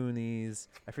the Goonies.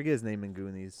 I forget his name in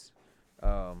Goonies.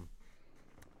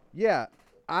 Yeah,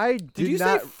 I Did you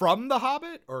not. say from the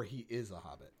Hobbit or he is a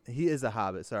Hobbit? He is a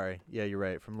Hobbit. Sorry. Yeah, you're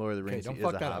right. From Lord of the Okay, Rings, don't he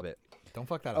fuck is a that up. Hobbit. Don't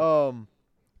fuck that up.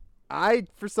 I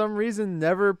for some reason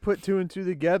never put two and two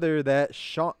together that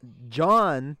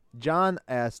John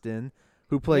Astin,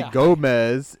 who played Yeah.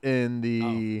 Gomez in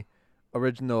the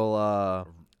original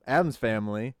Addams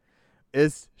Family,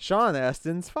 is Sean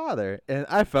Astin's father, and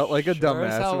I felt like a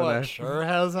dumbass when I. Sure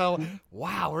as hell.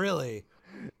 Wow, really?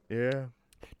 Yeah.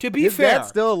 To be His fair, dad's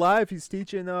still alive. He's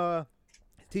teaching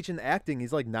acting.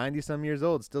 He's like 90-some years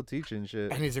old, still teaching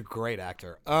shit. and he's a great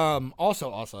actor.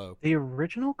 Also, The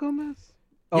original Gomez?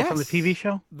 Oh, from the Yes. TV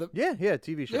show? Yeah,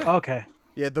 TV show. Yeah. Okay.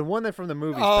 Yeah, the one that from the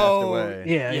movies Oh, passed away.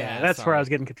 Yeah, Yeah, that's where sorry. I was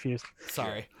getting confused.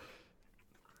 sorry.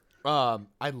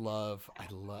 I love,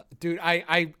 dude.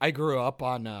 I grew up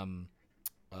on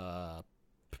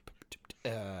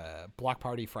Block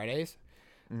Party Fridays,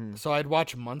 so I'd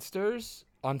watch Munsters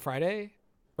on Friday,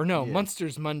 or no, Yeah.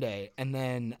 Munsters Monday, and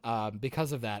then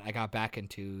because of that, I got back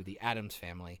into the Addams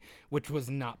Family, which was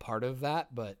not part of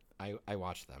that, but I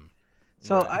watched them.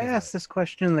 So Right, I because of asked it. this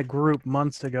question in the group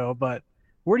months ago, but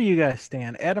where do you guys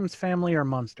stand? Adam's Family or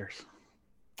Munsters?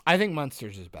 I think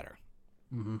Munsters is better.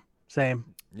 Mm-hmm. Same.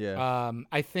 Yeah.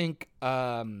 I think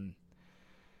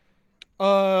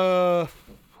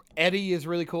Eddie is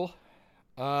really cool.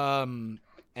 And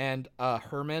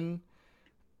Herman.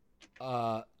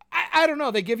 I don't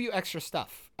know. They give you extra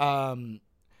stuff. And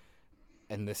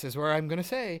this is where I'm gonna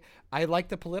say I like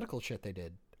the political shit they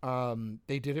did.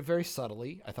 They did it very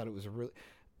subtly. I thought it was really.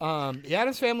 The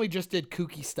Addams Family just did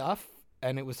kooky stuff,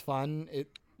 and it was fun.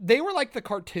 They were like the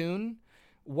cartoon,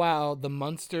 while the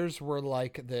Munsters were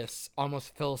like this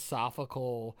almost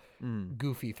philosophical,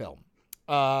 goofy film.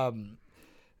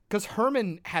 Because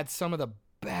Herman had some of the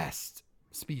best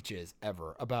speeches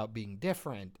ever about being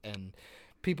different, and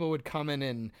people would come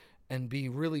in and be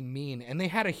really mean, and they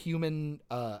had a human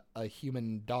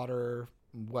daughter,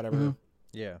 whatever. Mm-hmm.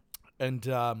 Yeah. And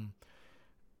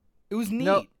it was neat.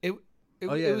 No. It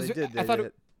Oh yeah, it was, they did. I thought did.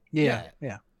 it, Yeah.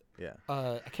 Yeah. Yeah.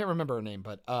 I can't remember her name,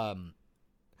 but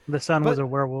The son But- was a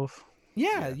werewolf.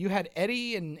 yeah, you had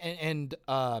Eddie and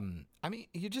I mean,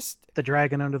 you just, The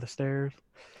dragon under the stairs.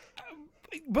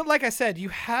 but like I said, you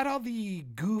had all the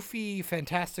goofy,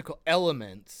 fantastical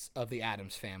elements of the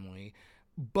Addams Family,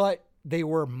 but they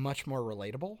were much more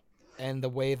relatable, and the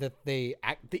way that the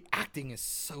acting is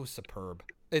so superb.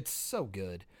 It's so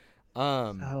good.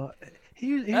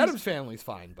 Here's Addams Family's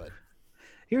fine, but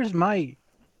here's my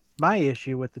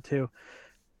issue with the two.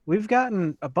 We've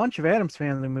gotten a bunch of Addams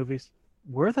Family movies.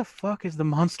 Where the fuck is the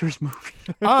Monsters movie?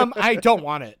 I don't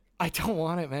want it. I don't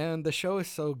want it, man. The show is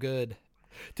so good.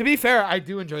 To be fair, I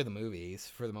do enjoy the movies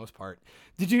for the most part.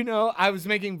 Did you know I was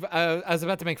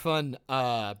about to make fun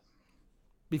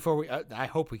before we I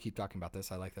hope we keep talking about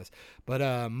this. I like this.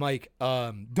 But Mike,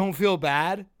 don't feel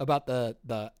bad about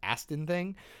the Aston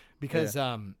thing, because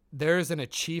there's an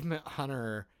Achievement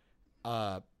Hunter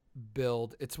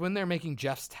build. It's when they're making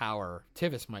Jeff's tower.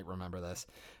 Tivis might remember this.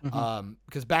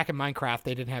 Because back in Minecraft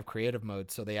they didn't have creative mode,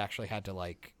 so they actually had to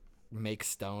like make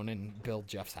stone and build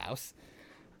Jeff's house.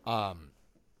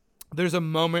 There's a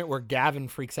moment where Gavin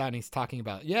freaks out and he's talking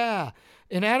about,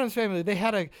 in Addams Family they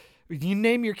had you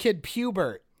name your kid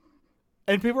Pubert,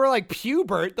 and people are like,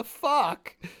 Pubert, the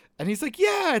fuck? And he's like,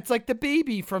 yeah, it's like the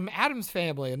baby from Addams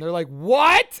Family. And they're like,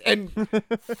 what? And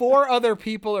 4 other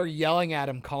people are yelling at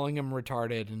him, calling him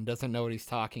retarded and doesn't know what he's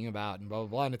talking about, and blah, blah,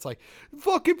 blah. And it's like,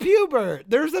 fucking Pubert.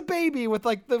 There's a baby with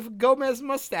like the Gomez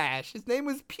mustache. His name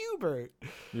was Pubert.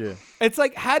 Yeah. It's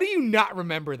like, how do you not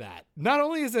remember that? Not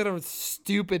only is it a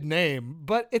stupid name,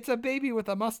 but it's a baby with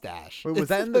a mustache. Wait, was It's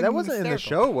that fucking that wasn't in the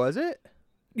hysterical. show, was it?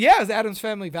 Yeah, it's Addams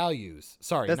Family Values.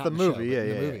 Sorry, That's not the in show, movie. but Yeah, in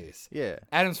yeah, the yeah. movies. Yeah.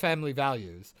 Addams Family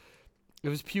Values. It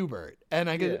was Pubert, and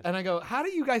I go, how do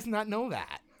you guys not know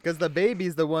that? Because the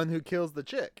baby's the one who kills the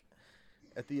chick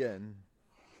at the end.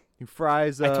 He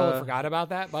fries. I totally forgot about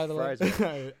that. By the way,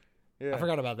 fries Yeah. I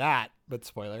forgot about that. But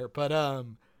spoiler. But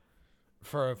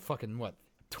for a fucking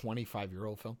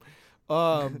 25-year-old film.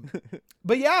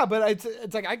 But yeah, but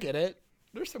it's like, I get it.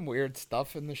 There's some weird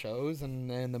stuff in the shows and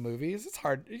in the movies. It's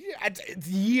hard. It's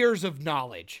years of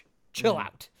knowledge. Chill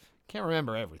out. Can't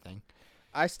remember everything.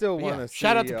 I still But want to yeah, see.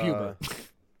 shout out to Pubert.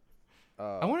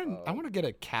 I want want to get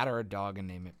a cat or a dog and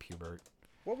name it Pubert.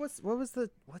 What's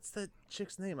the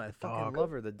chick's name? I fucking Dog.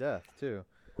 love her to death too.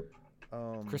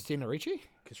 Christina Ricci,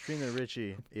 Christina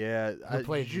Ricci. Yeah. who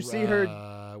played. Did you see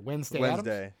her Wednesday? Adams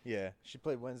Wednesday? Yeah, she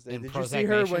played Wednesday. in Did you Prozac see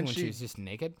her Nation when she was just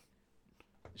naked?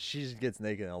 she gets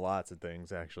naked in lots of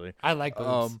things actually? I like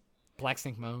boobs. Um, Black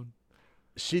Snake Moan.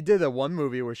 She did a one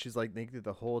movie where she's like naked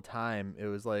the whole time. It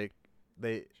was like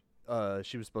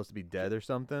she was supposed to be dead or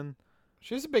something.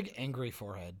 She has a big angry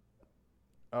forehead,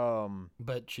 Um,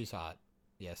 but she's hot.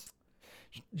 Yes.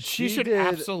 She She should did-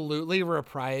 absolutely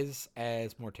reprise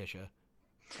as Morticia.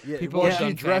 yeah, People well, have she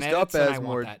done dressed fan up edits, and I as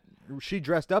want that. She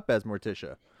dressed up as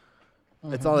Morticia.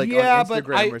 It's all like Yeah, on but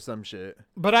Instagram or some shit.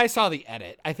 But I saw the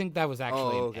edit. I think that was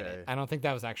actually Oh, an edit. okay. I don't think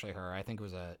that was actually her. I think it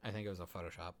was a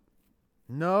Photoshop.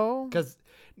 No, Because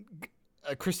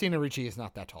Christina Ricci is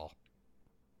not that tall.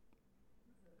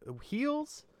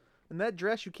 heels in that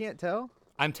dress. You can't tell.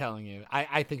 I'm telling you,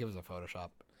 I think it was a Photoshop.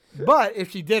 But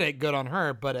if she did it, good on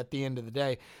her. But at the end of the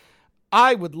day,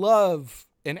 I would love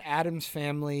an Addams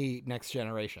Family Next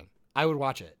Generation. I would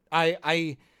watch it.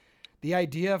 The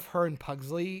idea of her and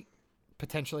Pugsley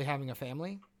potentially having a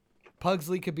family.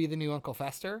 Pugsley could be the new Uncle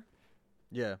Fester.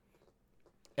 Yeah.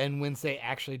 And Wednesday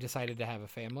actually decided to have a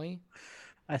family.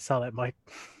 I saw that, Mike.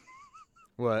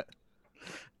 What?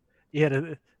 You had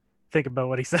to think about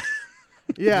what he said.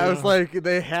 Yeah, I was like,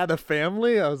 they had a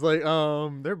family. I was like,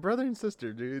 they're brother and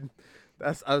sister, dude.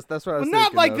 That's what I was Well, thinking.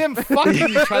 not like of. them fucking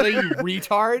each other, you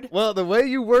retard. Well, the way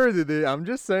you worded it, I'm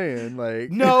just saying, like.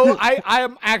 No,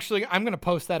 I'm gonna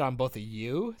post that on both of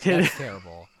you. That's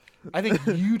terrible. I think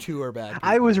you two are bad people.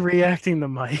 I was reacting to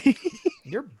Mike.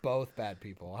 You're both bad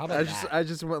people. How about that? I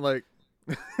just went like.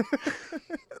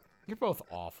 You're both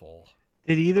awful.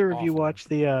 Did either of you Awful. watch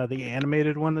the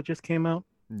animated one that just came out?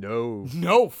 No.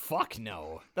 No, fuck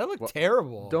no. That looked Well,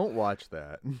 terrible. Don't watch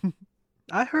that.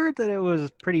 I heard that it was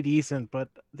pretty decent, but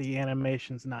the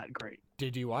animation's not great.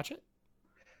 Did you watch it?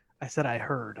 I said I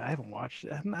heard. I haven't watched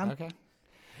it. I'm Okay.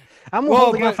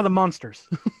 holding but- out for the monsters.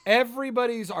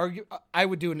 Everybody's I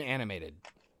would do an animated.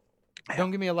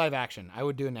 Don't give me a live action. I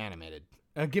would do an animated.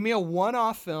 Give me a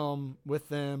one-off film with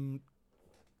them,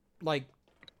 like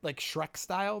Shrek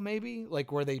style, maybe,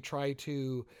 like where they try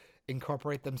to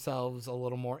incorporate themselves a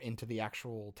little more into the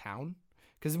actual town.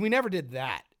 Because we never did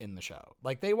that in the show.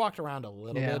 Like they walked around a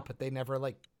little Yeah. bit, but they never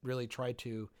like really tried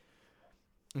to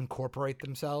incorporate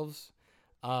themselves.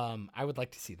 I would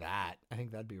like to see that. I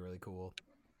think that'd be really cool.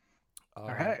 All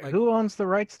right. Who owns the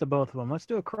rights to both of them? Let's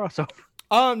do a crossover.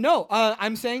 No.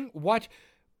 I'm saying watch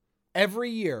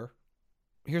every year.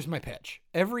 Here's my pitch.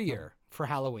 Every year for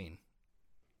Halloween,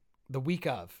 the week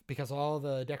of, because all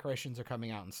the decorations are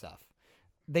coming out and stuff,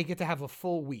 they get to have a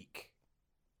full week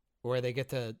where they get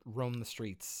to roam the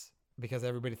streets because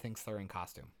everybody thinks they're in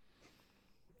costume.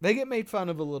 They get made fun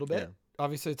of a little bit. Yeah.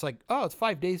 Obviously, it's like, oh, it's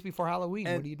 5 days before Halloween.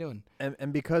 And- What are you doing?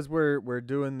 And because we're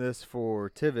doing this for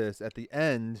Tivis, at the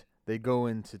end they go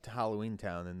into Halloween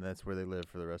Town, and that's where they live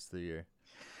for the rest of the year.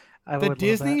 I The would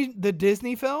love that. the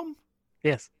Disney film?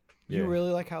 Yes. You Yeah.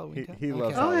 really like Halloween? Town? He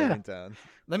loves Okay. Oh, yeah. Halloween Town.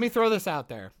 Let me throw this out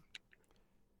there.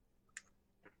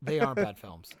 They aren't bad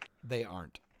films. They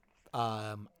aren't.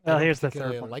 I Well, don't here's the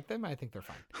particularly third one. like them. I think they're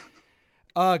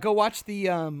fine. Go watch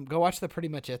the Pretty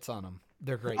Much It's on them.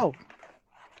 They're great. Oh,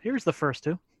 here's the first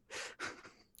two.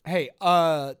 Hey,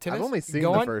 Tivis, I've only seen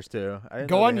go the on, first two. I didn't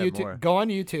Go know on they had YouTube. more. Go on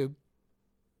YouTube.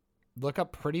 Look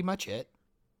up Pretty Much It.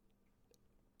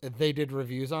 They did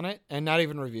reviews on it, and not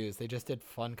even reviews. They just did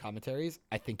fun commentaries.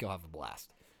 I think you'll have a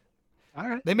blast. All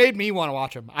right. They made me want to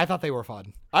watch them. I thought they were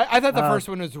fun. I thought the Uh, first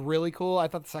one was really cool. I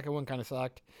thought the second one kind of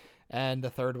sucked, and the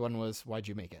third one was why'd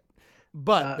you make it?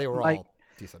 But they were Mike- all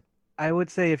decent. I would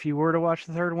say if you were to watch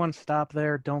the third one, stop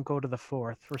there. Don't go to the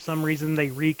fourth. For some reason, they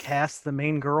recast the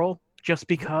main girl just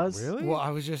because. Really? Well, I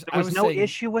was There was no saying,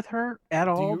 issue with her at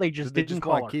all. you- They just Did they didn't just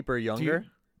call want her. to keep her younger?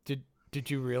 Did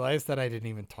you realize that I didn't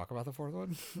even talk about the fourth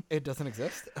one? It doesn't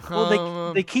exist.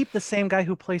 Well, they keep the same guy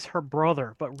who plays her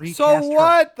brother, but recast so her.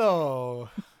 what though?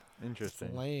 It's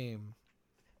Interesting. lame.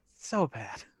 So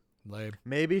bad. Lame.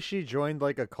 Maybe she joined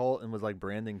like a cult and was like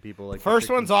branding people. Like the First chick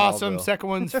from one's awesome. Smallville. Second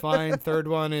one's fine. Third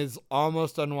one is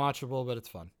almost unwatchable, but it's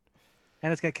fun.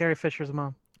 And it's got Carrie Fisher's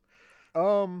mom.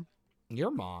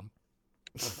 Your mom.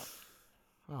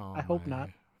 Oh, I hope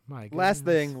not. My Last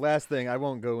goodness. thing. I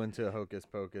won't go into Hocus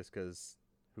Pocus because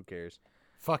who cares?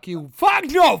 Fuck you. Fuck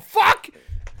no. Fuck.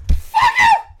 Fuck you.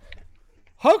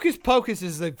 Hocus Pocus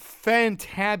is a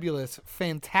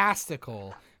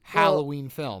fantastical Halloween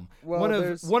film. well,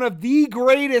 there's- one of the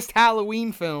greatest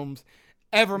Halloween films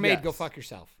ever made. Go Yes. fuck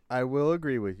yourself. I will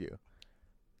agree with you.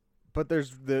 But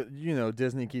there's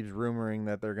Disney keeps rumoring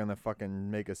that they're gonna fucking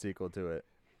make a sequel to it.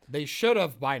 They should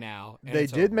have by now. and They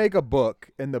it's did over. make a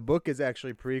book, and the book is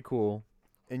actually pretty cool.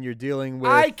 And you're dealing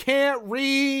with I can't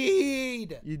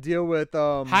read. you deal with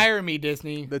Hire me,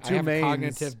 Disney. the I two have main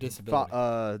cognitive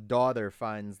disability. daughter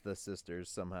finds the sisters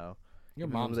somehow. Your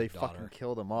Even though mom's they a daughter. fucking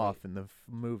killed them off in the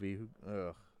movie.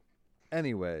 Ugh.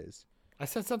 Anyways, I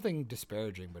said something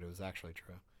disparaging, but it was actually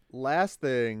true. last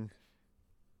thing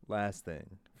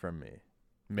from me, Is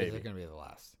maybe, it gonna be the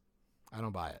last? I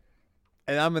don't buy it.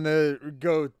 and I'm gonna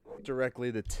go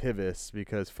directly to Tivis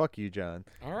because fuck you, John.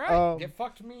 All right, get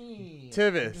fucked me.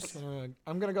 Tivis.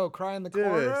 I'm gonna go cry in the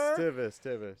corner.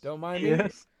 Tivis. Don't mind me.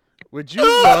 Yes. Would you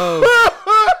love?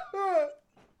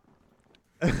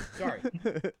 Sorry.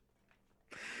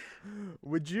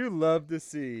 Would you love to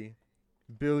see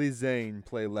Billy Zane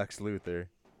play Lex Luthor?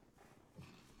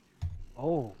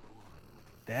 Oh,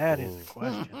 that is the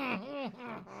question.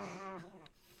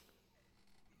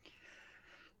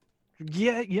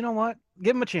 Yeah, you know what?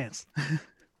 Give him a chance.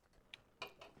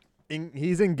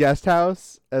 He's in Guest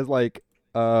House as like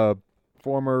a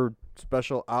former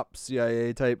special ops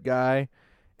CIA type guy,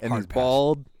 and Hard he's pass.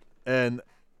 bald. And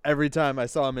every time I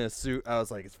saw him in a suit, I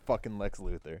was like, "It's fucking Lex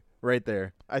Luthor right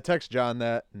there." I text John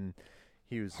that, and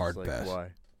he was Hard just like, pass.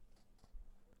 "Why?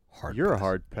 Hard You're a pass.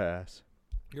 hard pass.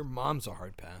 Your mom's a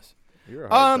hard pass. You're a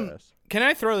hard pass." Can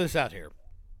I throw this out here?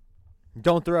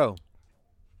 Don't throw.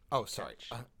 Oh, sorry.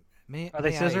 Are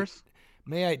they scissors?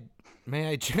 May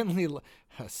I gently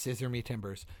scissor me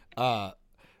timbers?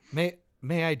 May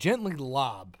I gently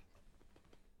lob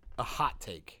a hot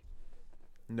take?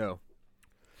 No.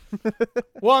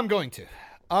 Well, I'm going to.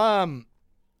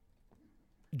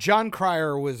 John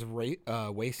Cryer was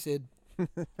wasted. I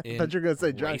thought you were going to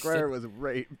say John Wasted? Cryer was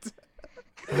raped.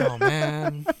 Oh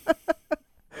man.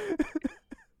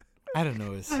 I don't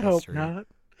know his I history. hope not.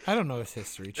 I don't know his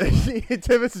history. Troy.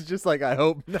 Tivis is just like, I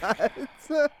hope not.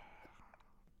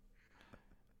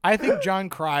 I think John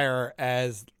Cryer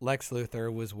as Lex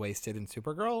Luthor was wasted in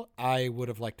Supergirl. I would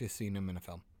have liked to have seen him in a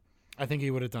film. I think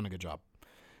he would have done a good job.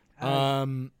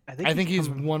 I think he's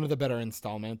one of the better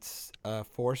installments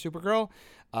for Supergirl.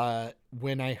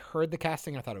 When I heard the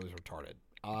casting, I thought it was retarded.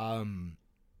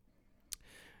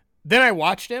 Then I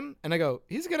watched him, and I go,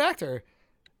 he's a good actor.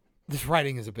 This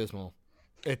writing is abysmal.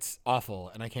 It's awful,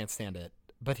 and I can't stand it.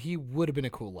 But he would have been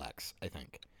a cool Lex, I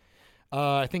think.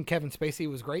 I think Kevin Spacey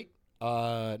was great.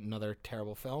 Another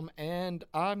terrible film, and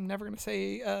I'm never going to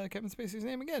say Kevin Spacey's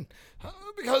name again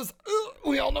because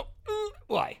we all know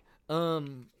why.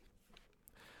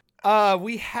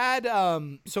 We have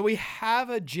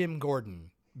a Jim Gordon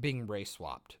being race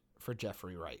swapped for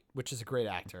Jeffrey Wright, which is a great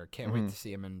actor. Can't wait to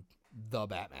see him in The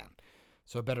Batman.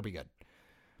 So it better be good.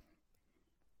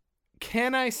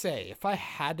 Can I say, if I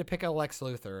had to pick a Lex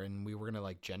Luthor and we were going to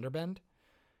like gender bend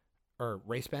or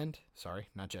race bend, sorry,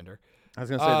 not gender. I was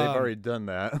going to say, they've already done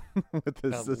that with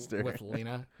his sister. With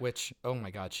Lena, which, oh my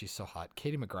God, she's so hot.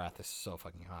 Katie McGrath is so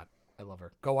fucking hot. I love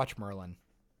her. Go watch Merlin.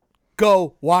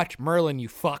 Go watch Merlin, you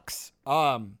fucks.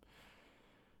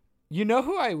 You know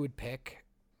who I would pick?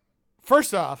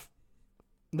 First off,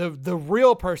 the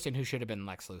real person who should have been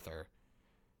Lex Luthor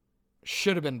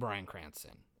should have been Bryan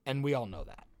Cranston, and we all know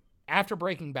that. After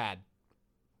Breaking Bad,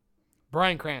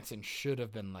 Bryan Cranston should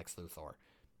have been Lex Luthor.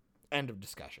 End of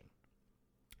discussion.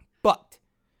 But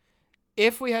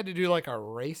if we had to do like a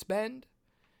race bend,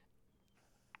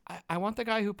 I want the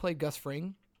guy who played Gus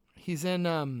Fring. He's in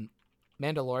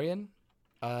Mandalorian.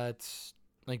 It's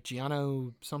like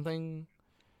Giano something.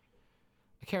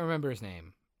 I can't remember his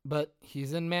name, but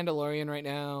he's in Mandalorian right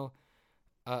now.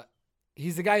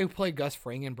 He's the guy who played Gus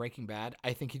Fring in Breaking Bad.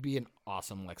 I think he'd be an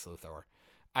awesome Lex Luthor.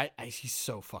 He's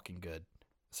so fucking good.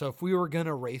 So if we were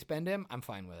gonna race bend him, I'm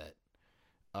fine with it.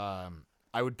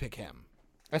 I would pick him.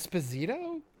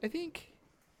 Esposito, I think.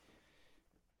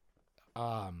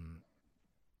 I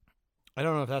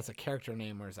don't know if that's a character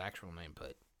name or his actual name,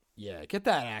 but yeah, get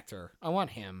that actor. I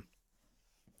want him.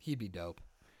 He'd be dope.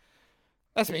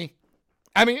 That's me.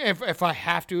 I mean, if I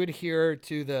have to adhere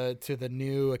to the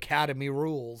new Academy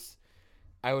rules,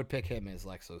 I would pick him as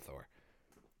Lex Luthor.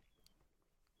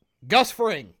 Gus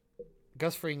Fring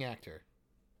actor.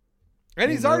 And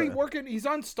he's already working. He's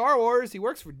on Star Wars. He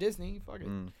works for Disney. Fuck it.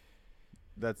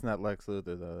 That's not Lex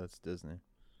Luthor though. That's Disney.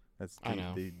 That's I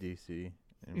know. DC.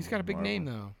 He's got a big name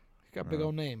though. He's got a big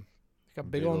old name. He's got a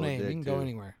big old old name. dick, He can go too.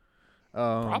 anywhere.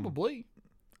 Probably. Probably.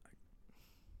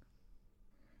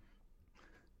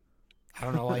 I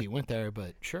don't know why you went there,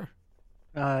 but sure.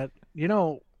 You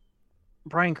know,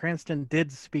 Bryan Cranston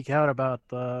did speak out about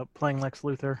playing Lex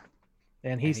Luthor,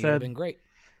 and he would've said been great.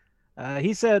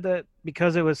 he said that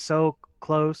because it was so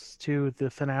close to the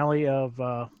finale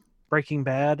of Breaking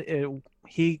Bad,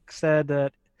 he said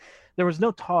that there was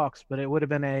no talks, but it would have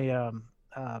been a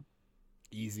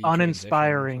Easy.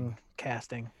 uninspiring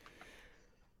casting.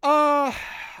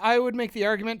 I would make the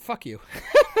argument, fuck you.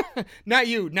 not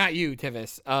you,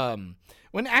 Tivis.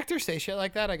 When actors say shit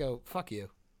like that, I go, fuck you.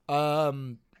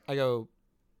 I go,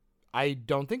 I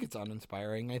don't think it's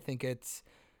uninspiring. I think it's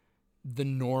the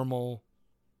normal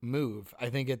move. I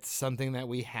think it's something that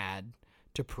we had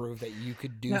to prove that you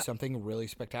could do something really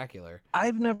spectacular.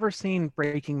 I've never seen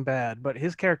Breaking Bad, but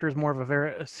his character is more of a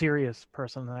very serious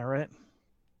person, am I right?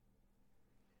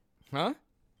 Huh?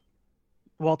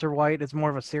 Walter White is more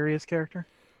of a serious character.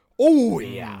 Oh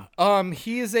yeah.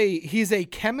 He's a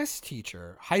chemist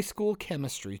teacher, high school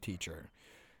chemistry teacher,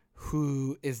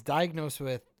 who is diagnosed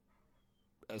with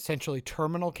essentially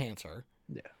terminal cancer.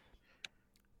 Yeah.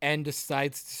 And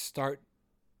decides to start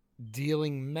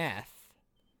dealing meth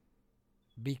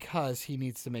because he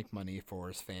needs to make money for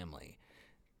his family.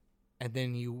 And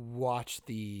then you watch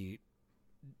the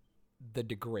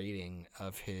degrading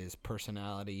of his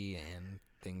personality and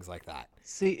things like that.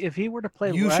 See, if he were to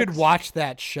play You Lex, should watch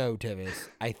that show, Tivis.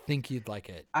 I think you'd like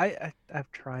it.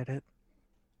 I've tried it.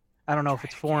 I don't know if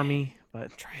it's for me,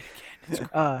 but Try it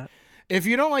again. If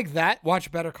you don't like that,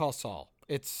 watch Better Call Saul.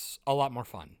 It's a lot more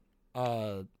fun.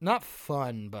 Not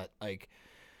fun, but like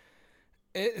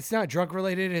It's not drug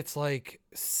related. It's like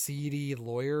seedy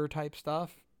lawyer type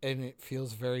stuff, and it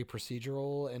feels very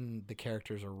procedural. And the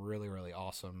characters are really, really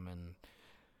awesome. And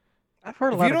I've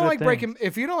heard a if lot you of don't good like things.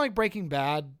 if you don't like Breaking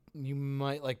Bad, you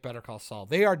might like Better Call Saul.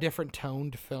 They are different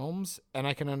toned films, and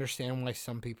I can understand why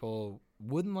some people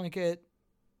wouldn't like it,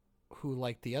 who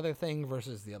like the other thing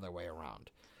versus the other way around.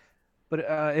 But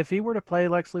if he were to play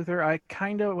Lex Luthor, I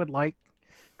kind of would like,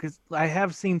 because I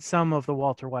have seen some of the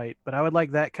Walter White, but I would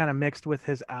like that kind of mixed with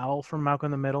his owl from Malcolm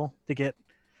in the Middle to get,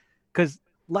 because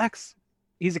Lex,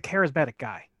 he's a charismatic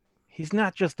guy. He's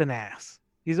not just an ass.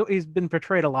 He's been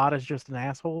portrayed a lot as just an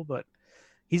asshole, but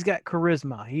he's got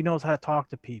charisma. He knows how to talk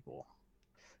to people.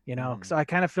 You know, so I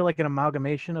kind of feel like an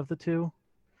amalgamation of the two.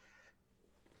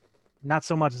 Not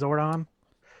so much Zordon.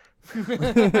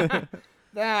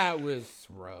 That was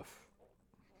rough.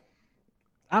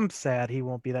 I'm sad he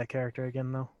won't be that character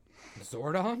again, though.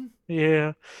 Zordon?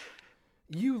 Yeah.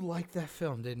 You liked that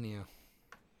film, didn't you?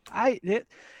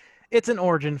 It's an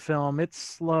origin film. It's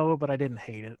slow, but I didn't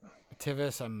hate it.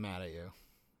 Tivis, I'm mad at you.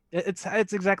 It's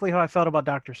exactly how I felt about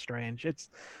Doctor Strange. It's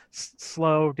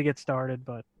slow to get started,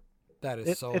 but That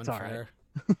is so it's all unfair.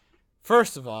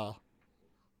 First of all,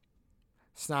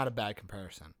 it's not a bad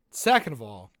comparison. Second of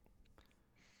all,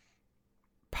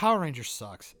 Power Rangers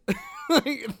sucks.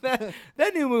 Like, that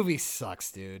new movie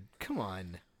sucks, dude. Come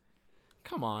on.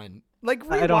 Like,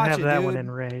 rewatch I don't have it, that dude. one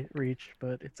in reach,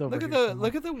 but it's over. Look at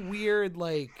here the somewhere. weird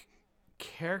like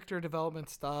character development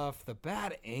stuff, the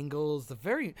bad angles,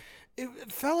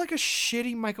 it felt like a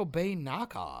shitty Michael Bay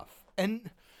knockoff, and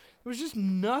there was just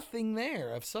nothing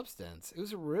there of substance. It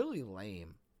was really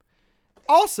lame.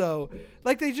 Also,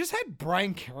 like, they just had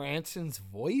Bryan Cranston's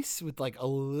voice with like a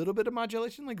little bit of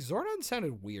modulation. Like, Zordon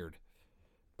sounded weird.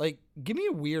 Like, give me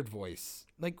a weird voice.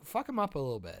 Like, fuck him up a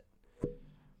little bit.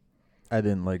 I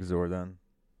didn't like Zordon.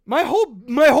 My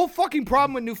whole fucking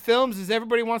problem with new films is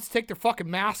everybody wants to take their fucking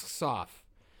masks off.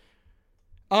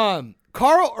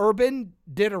 Carl Urban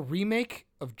did a remake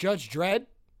of Judge Dredd.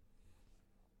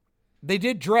 They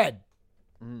did Dredd.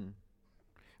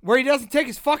 Where he doesn't take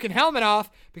his fucking helmet off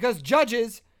because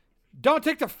judges don't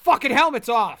take their fucking helmets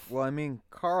off. Well, I mean,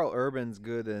 Carl Urban's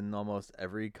good in almost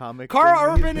every comic.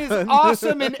 Carl thing Urban he's is done.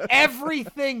 awesome in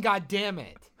everything,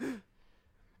 goddammit.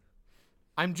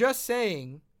 I'm just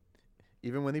saying,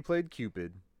 Even when he played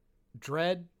Cupid.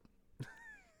 Dredd.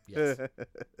 Yes.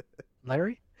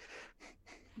 Larry?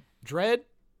 Dredd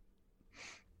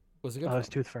was a good Oh, film. it's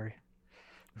Tooth Fairy.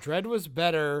 Dredd was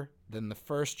better than the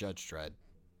first Judge Dredd,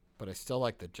 but I still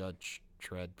like the Judge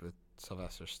Dredd with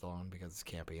Sylvester Stallone because it's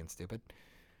campy and stupid.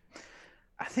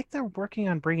 I think they're working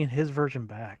on bringing his version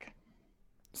back.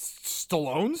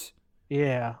 Stallone's?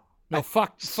 Yeah. No,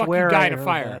 fuck you, swear Guy I in a heard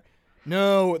Fire. that.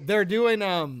 No, they're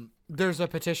doing there's a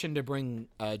petition to bring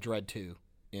Dredd 2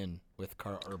 in with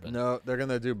Carl Urban. No, they're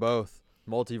gonna do both.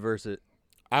 Multiverse it.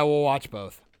 I will watch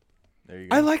both. There you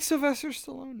go. I like Sylvester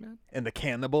Stallone, man. And the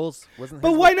Cannibals wasn't.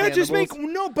 But his why with not just make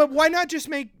Cannibals? But why not just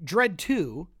make Dredd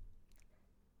 2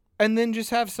 and then just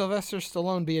have Sylvester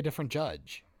Stallone be a different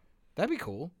judge? That'd be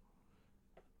cool.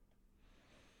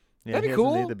 Yeah, that'd he be doesn't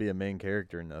cool. need to be a main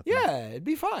character or nothing. Yeah, it'd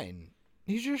be fine.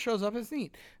 He just shows up as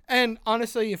neat. And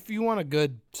honestly, if you want a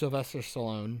good Sylvester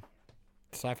Stallone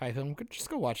sci-fi film, just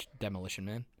go watch Demolition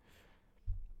Man.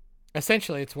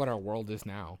 Essentially, it's what our world is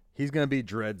now. He's gonna be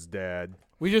Dredd's dad.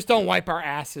 We just don't wipe our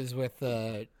asses with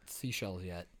seashells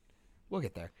yet. We'll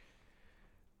get there.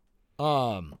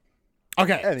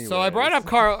 Okay, so I brought up Anyways.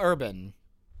 Carl Urban.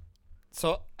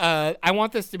 So I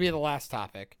want this to be the last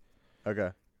topic, Okay,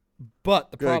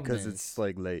 but the good problem because is, it's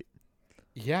like late.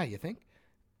 yeah, you think?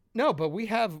 No, but we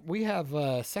have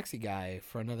a sexy guy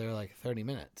for another like 30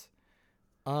 minutes.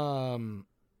 Tivis,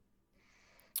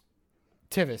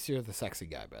 you're the sexy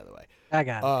guy, by the way. I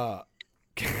got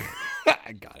it.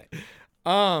 I got it.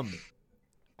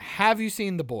 Have you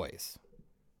seen The Boys?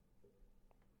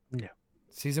 No.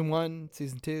 Season 1,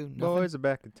 season 2, nothing? Boys are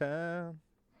back in town.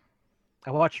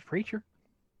 I watched Preacher.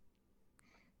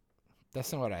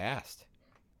 That's not what I asked.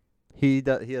 He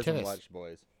hasn't Tivis. watched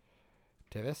Boys.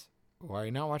 Tivis, why are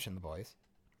you not watching The Boys?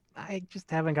 I just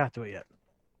haven't got to it yet.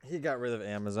 He got rid of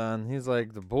Amazon. He's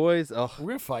like the boys. Oh, We're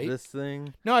gonna fight. this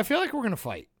thing. No, I feel like we're gonna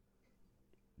fight.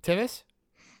 Tivis,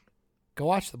 go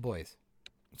watch The Boys.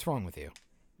 What's wrong with you?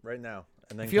 Right now.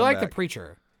 And then If you come like back. The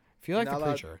Preacher, if you You're like not The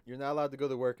allowed- Preacher, You're not allowed to go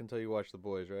to work until you watch The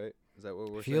Boys, right? Is that what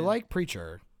we're if saying? you like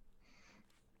Preacher,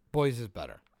 Boys is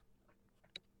better.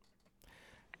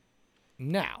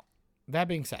 Now, that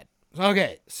being said,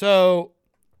 okay, so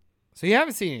you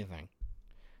haven't seen anything,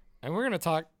 and we're gonna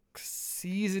talk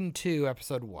season 2,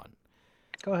 episode 1.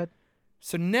 Go ahead.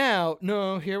 So now,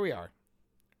 no, here we are.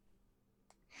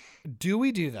 do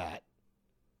we do that?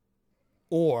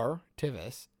 Or,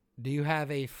 Tivis, do you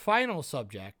have a final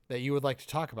subject that you would like to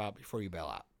talk about before you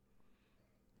bail out?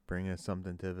 Bring us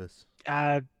something, Tivis.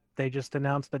 They just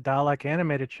announced the Dalek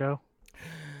animated show,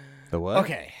 The what?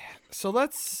 Okay, so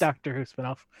let's... Doctor Who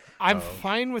spinoff. I'm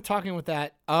fine with talking with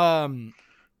that.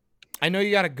 I know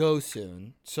you got to go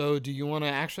soon, so do you want to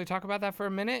actually talk about that for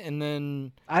a minute, and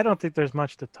then... I don't think there's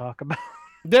much to talk about.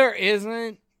 There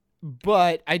isn't,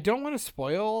 but I don't want to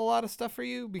spoil a lot of stuff for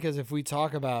you, because if we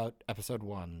talk about episode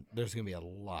 1, there's going to be a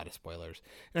lot of spoilers,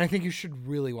 and I think you should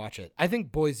really watch it. I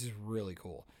think Boys is really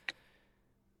cool.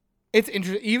 It's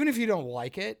interesting. Even if you don't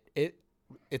like it,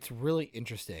 it's really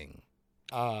interesting.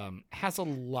 Has a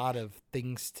lot of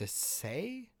things to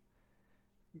say.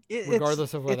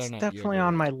 Regardless of whether or it's not you definitely agree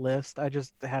on with my list. I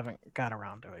just haven't got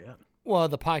around to it yet. Well,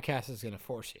 the podcast is going to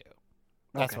force you.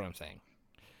 That's Okay. what I'm saying.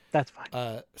 That's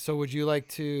fine. So would you like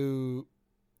to...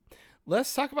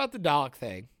 Let's talk about the Dalek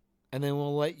thing, and then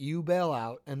we'll let you bail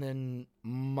out, and then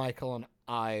Michael and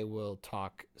I will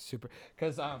talk super...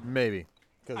 Because Maybe.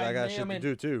 Because I got may shit or may- to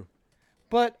do, too.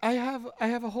 But I have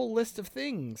a whole list of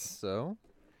things. So?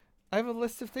 I have a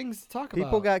list of things to talk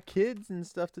People about. got kids and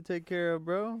stuff to take care of,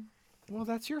 bro. Well,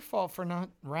 that's your fault for not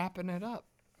wrapping it up.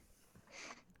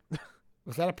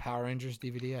 Was that a Power Rangers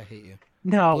DVD? I hate you.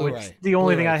 No, Blu-ray. it's the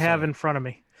only thing Blu-ray, I have sorry. in front of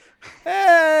me.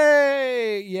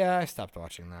 Hey! Yeah, I stopped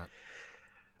watching that.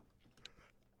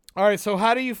 All right, so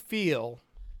how do you feel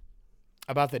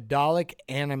about the Dalek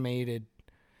animated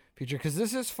feature? Because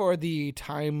this is for the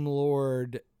Time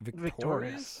Lord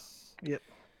Victorious. Yep.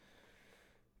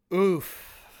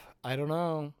 Oof. I don't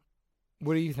know.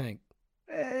 What do you think?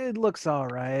 It looks all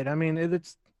right. I mean,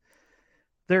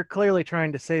 they're clearly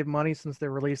trying to save money since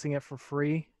they're releasing it for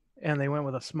free, and they went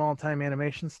with a small-time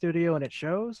animation studio, and it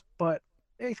shows. But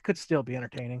it could still be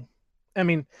entertaining. I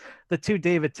mean, the 2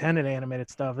 David Tennant animated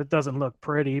stuff, it doesn't look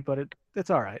pretty, but it's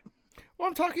all right. Well,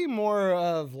 I'm talking more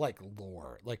of like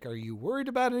lore. Like, are you worried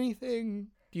about anything?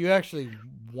 Do you actually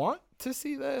want to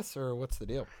see this, or what's the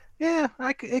deal? Yeah,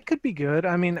 it could be good.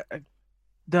 I mean,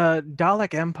 the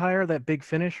Dalek Empire that Big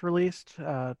Finish released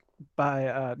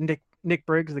by Nick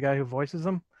Briggs, the guy who voices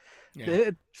them,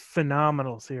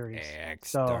 phenomenal series.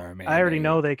 So I already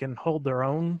know they can hold their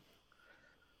own.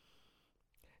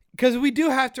 Because we do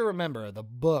have to remember the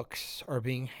books are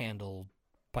being handled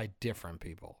by different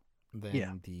people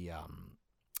than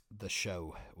the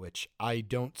show, which I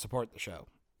don't support the show.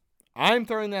 I'm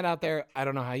throwing that out there. I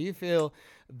don't know how you feel.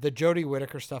 The Jodie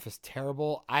Whittaker stuff is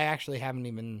terrible. I actually haven't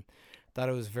even thought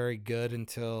it was very good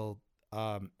until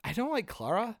I don't like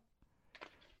Clara.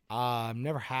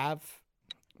 Never have.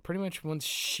 Pretty much once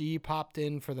she popped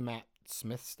in for the Matt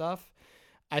Smith stuff,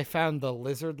 I found the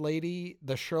Lizard Lady,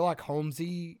 the Sherlock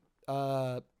Holmesy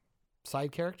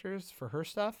side characters for her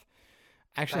stuff.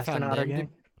 I actually found them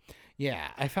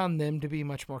I found them to be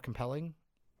much more compelling.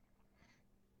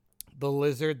 The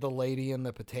Lizard, the Lady, and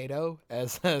the Potato,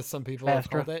 as some people have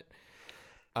called it.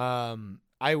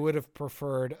 I would have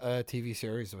preferred a TV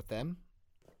series with them.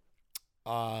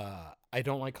 I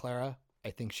don't like Clara. I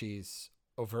think she's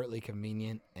overtly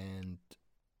convenient and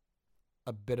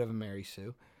a bit of a Mary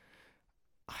Sue.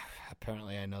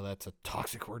 Apparently, I know that's a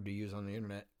toxic word to use on the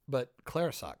internet, but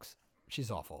Clara sucks.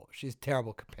 She's awful. She's a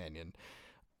terrible companion.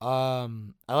 I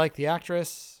like the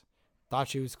actress. Thought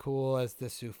she was cool as the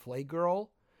souffle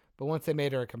girl, but once they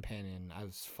made her a companion, I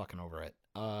was fucking over it.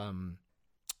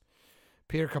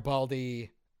 Peter Capaldi,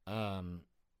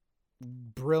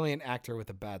 brilliant actor with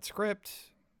a bad script.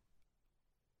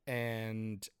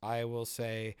 And I will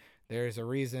say there's a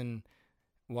reason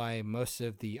why most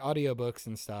of the audiobooks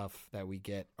and stuff that we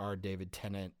get are David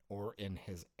Tennant or in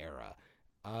his era.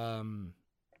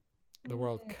 The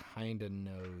world kind of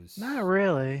knows. Not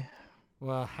really.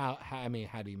 Well, how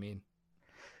do you mean?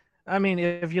 I mean,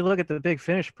 if you look at the Big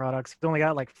Finish products, it's only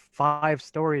got like 5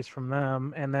 stories from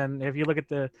them. And then if you look at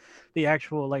the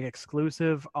actual like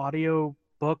exclusive audio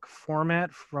book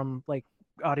format from like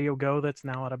Audio Go that's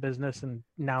now out of business and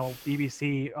now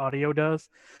BBC Audio does,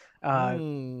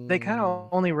 they kind of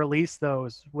only release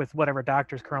those with whatever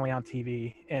doctor's currently on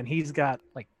TV. And he's got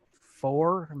like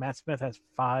 4. Matt Smith has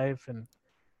 5, and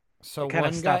so kind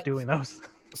of stopped doing those.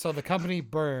 So the company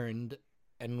burned,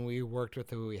 and we worked with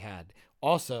who we had.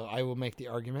 Also, I will make the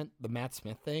argument the Matt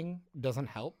Smith thing doesn't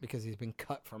help because he's been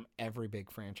cut from every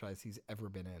big franchise he's ever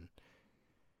been in.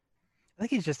 I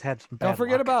think he's just had some bad Don't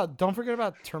forget luck.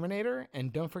 about Terminator,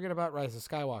 and don't forget about Rise of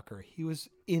Skywalker. He was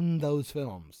in those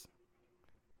films,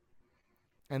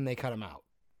 and they cut him out.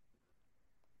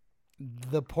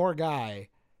 The poor guy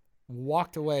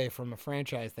walked away from a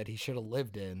franchise that he should have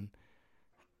lived in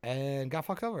and got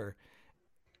fucked over.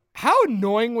 How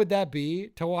annoying would that be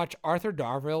to watch Arthur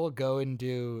Darvill go and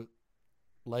do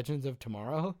Legends of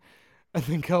Tomorrow and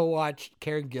then go watch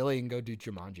Karen Gillian go do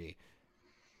Jumanji?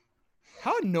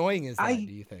 How annoying is that, do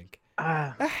you think?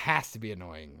 That has to be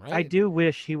annoying, right? I do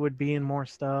wish he would be in more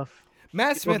stuff. Matt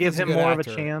We'll Smith give is a him good more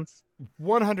actor. of a chance.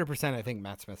 100% I think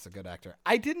Matt Smith's a good actor.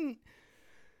 I didn't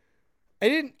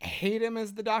hate him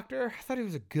as the Doctor. I thought he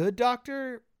was a good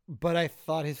Doctor, but I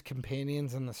thought his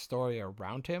companions and the story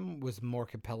around him was more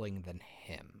compelling than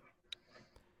him.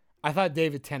 I thought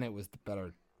David Tennant was the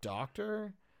better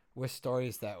Doctor with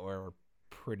stories that were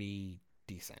pretty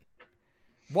decent.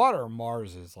 Water on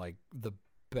Mars is like the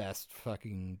best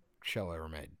fucking show ever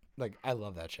made. Like, I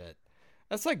love that shit.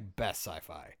 That's like best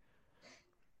sci-fi.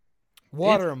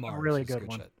 Water on Mars a really is good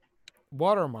one. shit.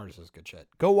 Water on Mars is good shit.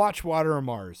 Go watch Water on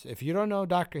Mars. If you don't know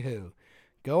Doctor Who,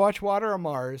 go watch Water on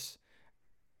Mars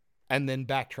and then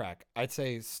backtrack. I'd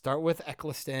say start with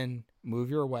Eccleston, move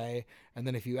your way, and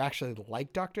then if you actually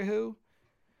like Doctor Who,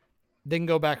 then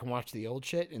go back and watch the old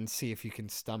shit and see if you can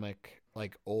stomach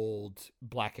like old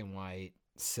black and white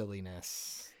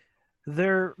silliness.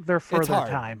 They're for their hard.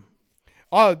 time.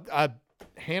 Oh,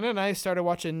 Hannah and I started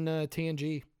watching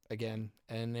TNG again,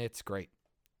 and it's great.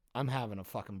 I'm having a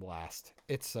fucking blast.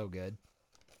 It's so good.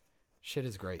 Shit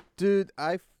is great. Dude,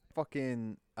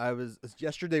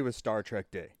 yesterday was Star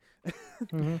Trek Day.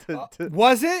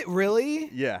 Was it really?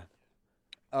 Yeah.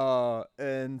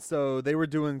 And so they were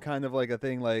doing kind of like a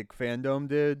thing like Fandom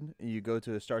did. You go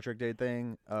to a Star Trek Day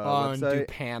thing And do website.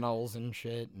 panels and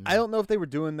shit. And... I don't know if they were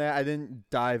doing that. I didn't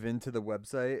dive into the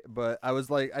website, but I was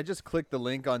like, I just clicked the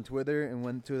link on Twitter and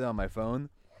went to it on my phone.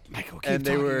 Michael, keep And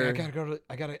they talking. were-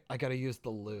 I gotta use the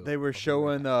loo. They were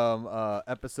showing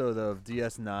episode of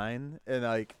DS9, and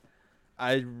like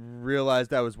I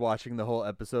realized I was watching the whole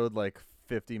episode like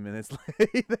 50 minutes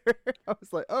later. I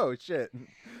was like, oh shit,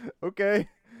 okay,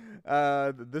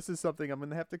 this is something I'm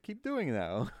gonna have to keep doing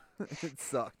now. It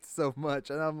sucked so much,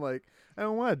 and I'm like, I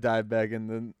don't want to dive back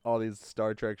into all these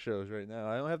Star Trek shows right now.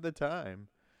 I don't have the time.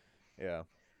 Yeah.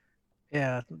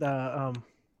 Yeah,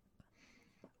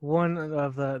 one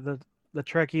of the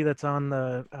Trekkie that's on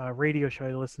the radio show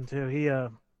I listen to,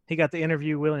 he got to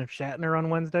interview William Shatner on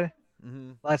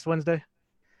last Wednesday,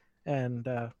 and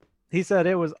he said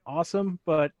it was awesome,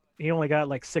 but he only got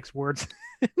like 6 words.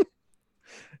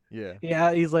 Yeah.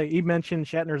 Yeah, he's like, he mentioned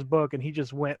Shatner's book, and he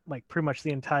just went like pretty much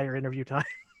the entire interview time.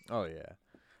 Oh yeah.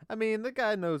 I mean, the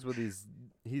guy knows what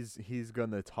he's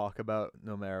gonna talk about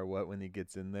no matter what when he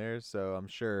gets in there. So I'm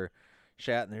sure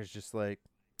Shatner's just like,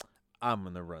 I'm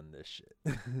gonna run this shit.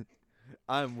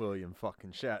 I'm William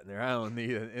fucking Shatner. I don't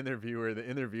need an interviewer to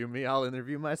interview me. I'll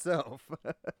interview myself.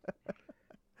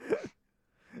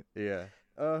 Yeah.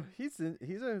 He's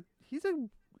a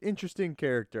interesting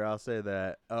character. I'll say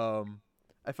that.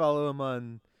 I follow him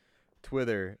on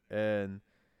Twitter, and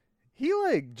he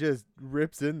like just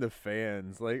rips into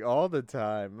fans like all the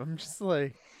time. I'm just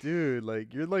like, dude,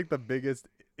 like you're like the biggest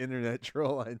internet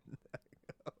troll I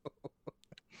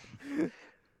know.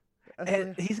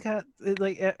 And he's got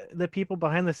like the people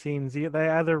behind the scenes. They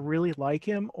either really like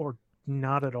him or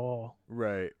not at all.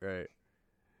 Right.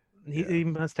 He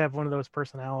must have one of those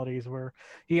personalities where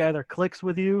he either clicks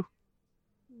with you,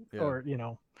 Yeah. or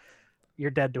you're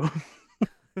dead to him.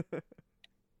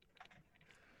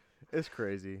 It's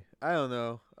crazy. I don't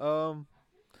know.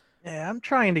 Yeah, I'm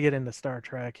trying to get into Star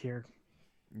Trek here.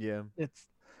 Yeah. It's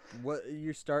What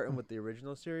you're starting with the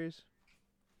original series?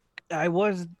 I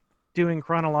was doing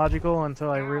chronological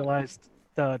until I realized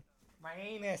the My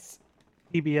anus.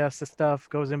 PBS stuff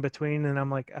goes in between, and I'm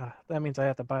like, that means I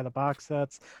have to buy the box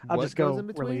sets. I'll What just go goes in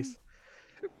between? release.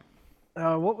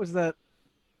 What was that?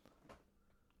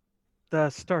 The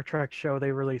Star Trek show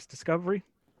they released, Discovery.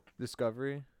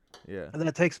 Discovery? Yeah. And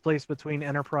that takes place between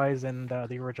Enterprise and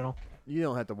the original. You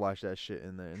don't have to watch that shit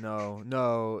in there.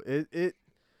 No. It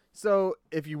so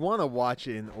if you want to watch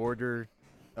it in order,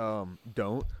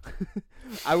 don't.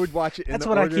 I would watch it in That's the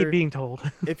what order. I keep being told.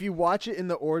 If you watch it in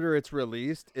the order it's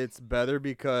released, it's better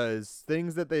because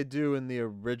things that they do in the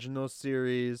original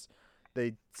series,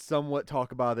 they somewhat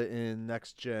talk about it in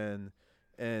Next Gen,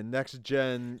 and Next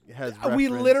Gen has We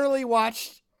reference- literally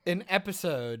watched an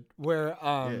episode where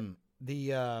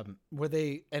where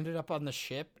they ended up on the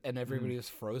ship and everybody was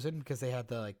frozen because they had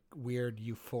the like weird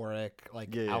euphoric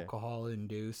like Yeah. alcohol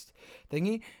induced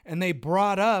thingy, and they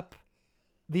brought up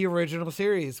the original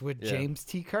series with Yeah. James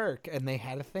T. Kirk, and they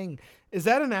had a thing. Is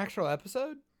that an actual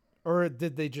episode, or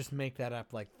did they just make that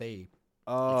up? Like they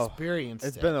experienced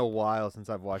It's it. been a while since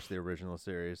I've watched the original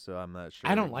series, so I'm not sure.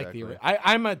 I don't like the.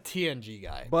 I'm a TNG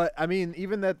guy. But I mean,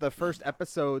 even at the first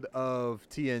episode of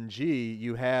TNG,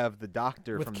 you have the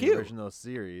Doctor With from Q. the original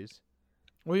series.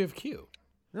 We have Q.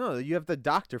 No, you have the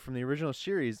Doctor from the original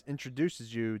series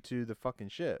introduces you to the fucking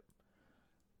ship.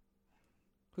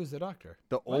 Who's the Doctor?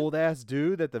 The old ass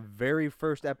dude at the very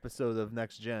first episode of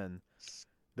Next Gen.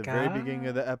 The very beginning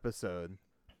of the episode.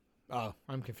 Oh,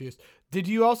 I'm confused. Did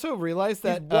you also realize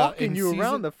that He's walking in you season...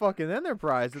 around the fucking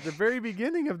Enterprise at the very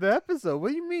beginning of the episode. What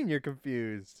do you mean you're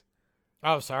confused?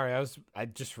 Oh, sorry. I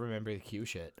just remember the Q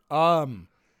shit.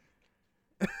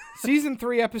 Season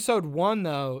 3, episode 1,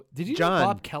 though. Did you know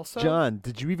Bob Kelso? John,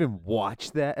 did you even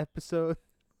watch that episode?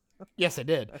 Yes, I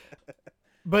did.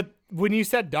 But when you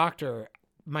said Doctor,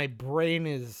 my brain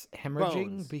is hemorrhaging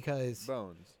Bones. because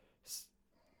Bones.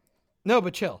 no,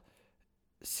 but chill.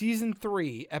 Season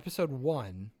 3, episode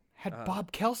 1 had Uh-huh.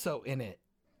 Bob Kelso in it,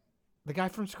 the guy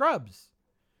from Scrubs.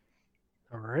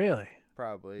 Really?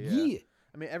 Probably, Yeah. yeah.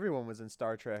 I mean, everyone was in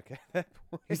Star Trek at that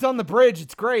point. He's on the bridge.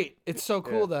 It's great. It's so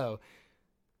cool, Yeah. though.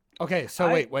 Okay, so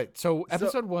wait. So So-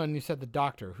 episode 1, you said the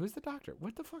Doctor. Who's the Doctor?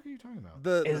 What the fuck are you talking about?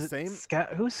 The Is it same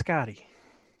Scott? Who's Scotty?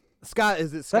 Scott.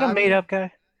 Is it Is that Scotty? a made-up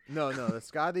guy? No, the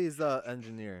Scotty's the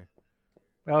engineer.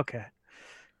 Okay.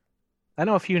 I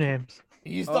know a few names.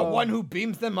 He's the one who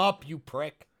beams them up, you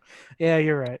prick. Yeah,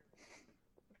 you're right.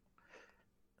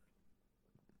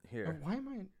 Here. Why am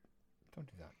I... Don't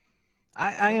do that.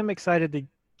 I am excited to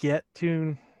get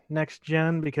to Next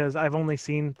Gen because I've only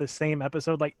seen the same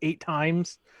episode like 8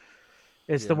 times.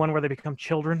 It's the Yeah. one where they become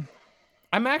children.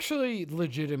 I'm actually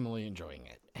legitimately enjoying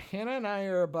it. Hannah and I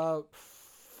are about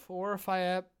 4 or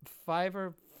 5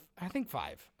 or I think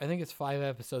 5. I think it's 5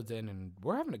 episodes in, and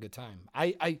we're having a good time.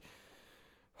 I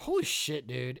holy shit,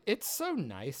 dude! It's so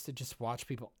nice to just watch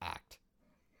people act.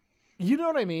 You know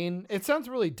what I mean? It sounds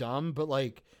really dumb, but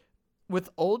like with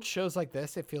old shows like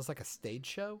this, it feels like a stage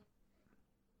show.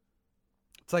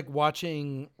 It's like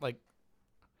watching like.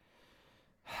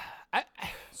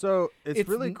 So it's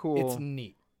really n- cool. It's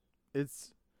neat.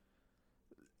 It's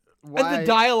And why the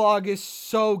dialogue is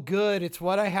so good. It's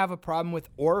what I have a problem with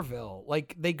Orville.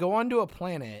 Like they go onto a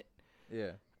planet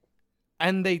yeah.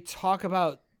 and they talk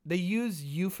about they use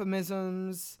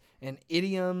euphemisms and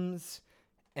idioms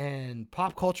and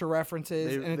pop culture references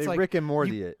They, and it's they like Rick and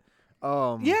Morty it.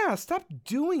 yeah, stop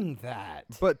doing that.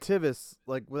 But Tivis,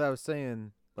 like what I was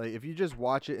saying, like if you just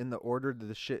watch it in the order that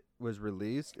the shit was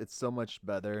released, it's so much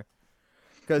better.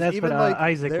 Because That's even what like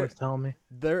Isaac they're, was telling me.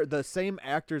 they're the same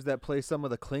actors that play some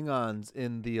of the Klingons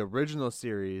in the original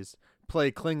series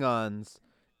play Klingons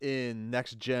in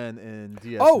Next Gen and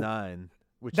DS9,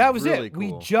 which That is was really it. cool.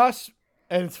 We just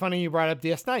and it's funny you brought up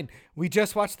DS9. We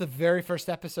just watched the very first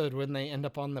episode when they end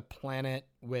up on the planet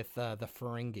with the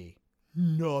Ferengi.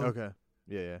 No. Okay.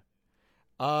 Yeah.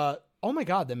 Oh my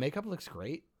god, the makeup looks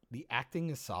great. The acting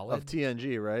is solid. Of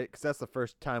TNG, right? Because that's the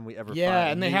first time we ever. Yeah,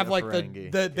 find and they meet have a like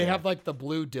Ferengi. they have like the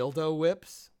blue dildo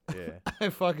whips. Yeah. I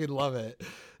fucking love it,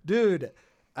 dude.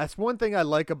 That's one thing I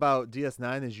like about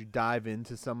DS9 is you dive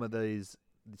into some of these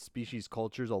species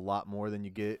cultures a lot more than you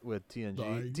get with TNG.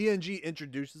 Nice. TNG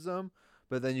introduces them,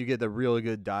 but then you get the really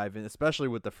good dive in, especially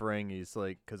with the Ferengis,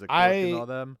 like because of Kirk I- and all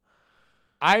them.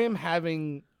 I am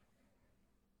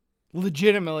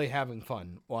legitimately having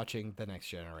fun watching The Next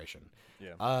Generation.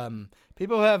 Yeah.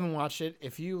 People who haven't watched it,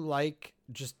 if you like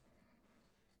just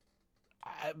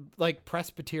like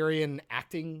Presbyterian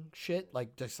acting shit,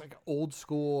 like just like old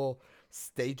school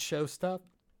stage show stuff,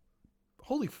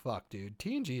 holy fuck, dude,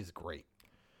 TNG is great.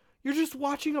 You're just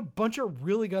watching a bunch of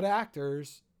really good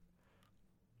actors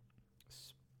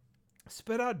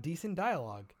spit out decent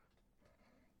dialogue.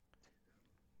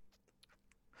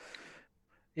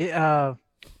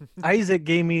 Isaac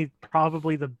gave me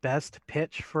probably the best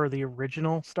pitch for the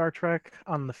original Star Trek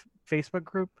on the Facebook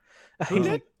group. Who He's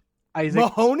did? like, Isaac.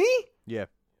 Mahoney? Yeah.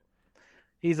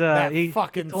 He's That he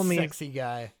fucking told me sexy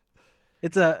guy.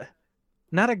 it's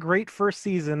not a great first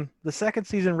season. The second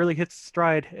season really hits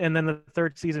stride, and then the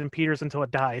third season peters until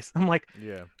it dies. I'm like,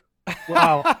 Yeah.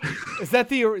 wow. Is that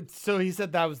so he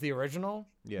said that was the original?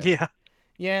 Yeah. Yeah.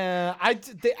 Yeah,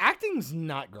 the acting's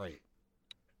not great.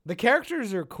 The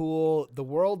characters are cool. The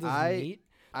world is neat.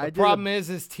 The problem is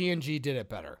TNG did it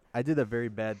better. I did a very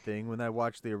bad thing when I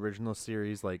watched the original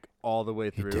series, like all the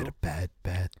way through. bad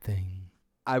thing.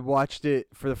 I watched it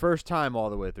for the first time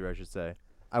all the way through, I should say.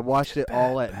 I watched it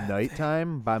all at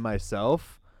nighttime by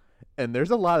myself, and there's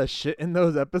a lot of shit in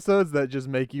those episodes that just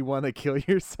make you want to kill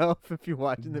yourself if you're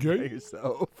watching it by Gay.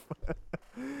 yourself.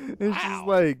 It's Wow. just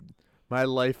like My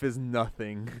life is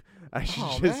nothing. I should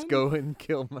Oh, just man. go and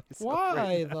kill myself. Why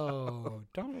right now." though?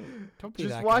 Don't be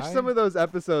Just that watch guy. some of those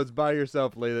episodes by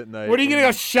yourself late at night. What are you gonna go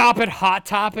and- shop at Hot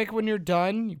Topic when you're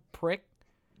done? You prick.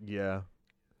 Yeah.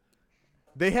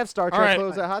 They have Star All Trek right.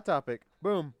 clothes at Hot Topic.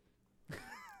 Boom.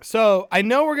 So I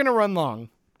know we're gonna run long.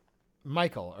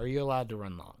 Michael, are you allowed to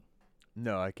run long?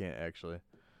 No, I can't actually.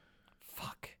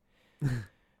 Fuck.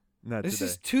 Not This today.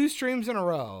 is 2 streams in a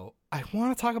row. I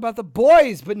want to talk about the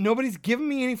boys, but nobody's giving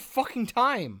me any fucking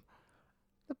time.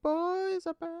 The boys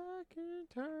are back in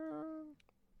town.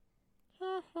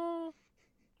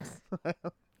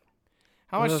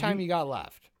 How One much of time you- you got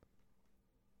left?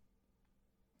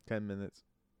 10 minutes.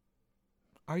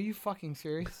 Are you fucking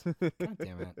serious? God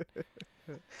damn it.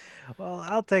 Well,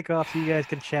 I'll take off so you guys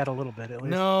can chat a little bit at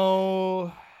least.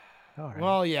 No. All right.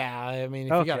 Well, yeah. I mean,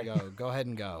 if you gotta Okay. go ahead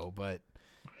and go. But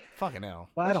fucking hell.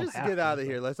 Well, I Let's don't just have get to, out of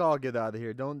but- here. Let's all get out of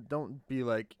here. Don't be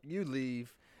like, you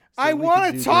leave. so I we can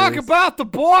want do to talk this." about the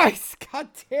boys. God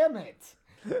damn it.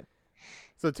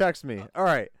 So text me. All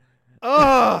right.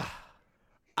 Ugh.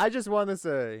 I just want to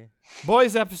say,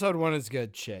 Boys episode 1 is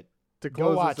good shit. to Go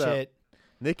close watch this out, it.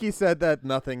 Nikki said that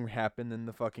nothing happened in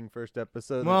the fucking first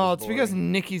episode. and it Well, was it's because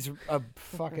boring. Nikki's a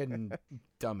fucking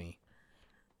dummy.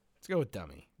 Let's go with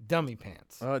dummy. Dummy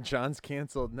pants. Oh, John's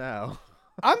canceled now.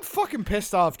 I'm fucking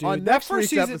pissed off, dude. On that next first week's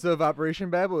season, episode of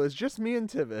Operation Babel, it's just me and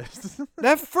Tivis.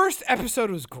 that first episode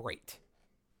was great.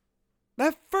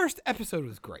 That first episode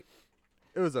was great.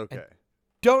 It was okay.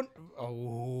 Don't.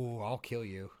 Oh, I'll kill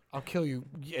you. I'll kill you,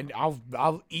 and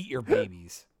I'll eat your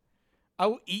babies. I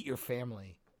will eat your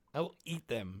family. I will eat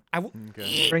them. I will Okay.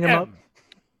 eat Bring 'em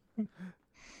up.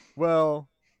 Well,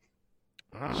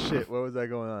 shit, what was I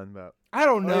going on about? I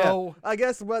don't Oh, yeah. know. I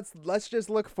guess let's just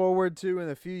look forward to in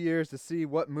a few years to see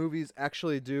what movies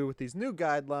actually do with these new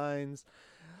guidelines.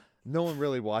 No one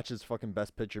really watches fucking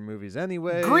Best Picture movies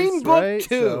anyway. Green Book right?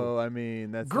 2. So I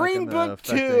mean, that's Green not gonna Book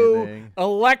affect 2, anything.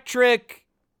 Electric,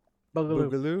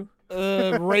 Boogaloo.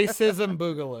 Boogaloo. racism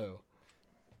boogaloo.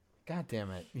 God damn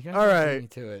it. You guys All beat right. me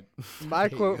to it. My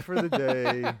quote for the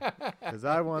day, because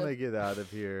I want to get out of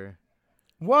here.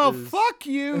 Well, is- fuck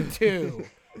you too.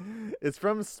 It's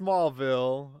from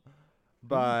Smallville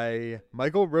by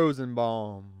Michael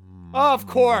Rosenbaum. Of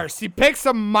course. He picks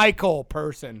a Michael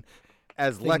person.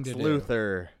 As thing Lex to do.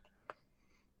 Luthor.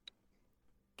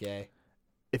 Gay.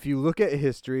 If you look at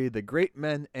history, the great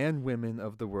men and women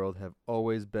of the world have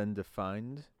always been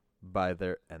defined by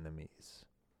their enemies.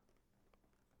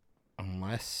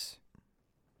 Unless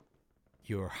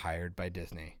you were hired by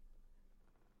Disney.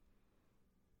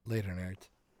 Later, nerds.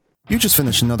 You just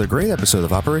finished another great episode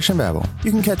of Operation Babel. You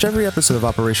can catch every episode of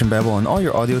Operation Babel on all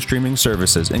your audio streaming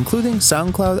services, including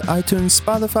SoundCloud, iTunes,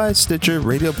 Spotify, Stitcher,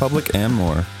 Radio Public, and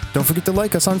more. Don't forget to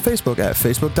like us on Facebook at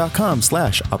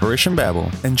facebook.com/Operation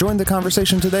Babel. And join the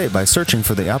conversation today by searching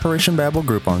for the Operation Babel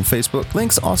group on Facebook.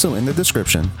 Links also in the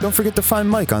description. Don't forget to find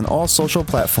Mike on all social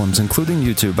platforms, including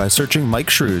YouTube, by searching Mike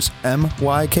Shrews,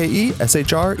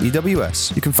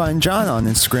 MYKESHREWS. You can find John on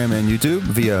Instagram and YouTube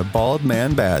via Bald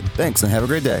Man Bad. Thanks and have a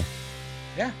great day.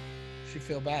 Yeah. Should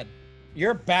feel bad.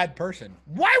 You're a bad person.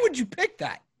 Why would you pick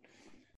that?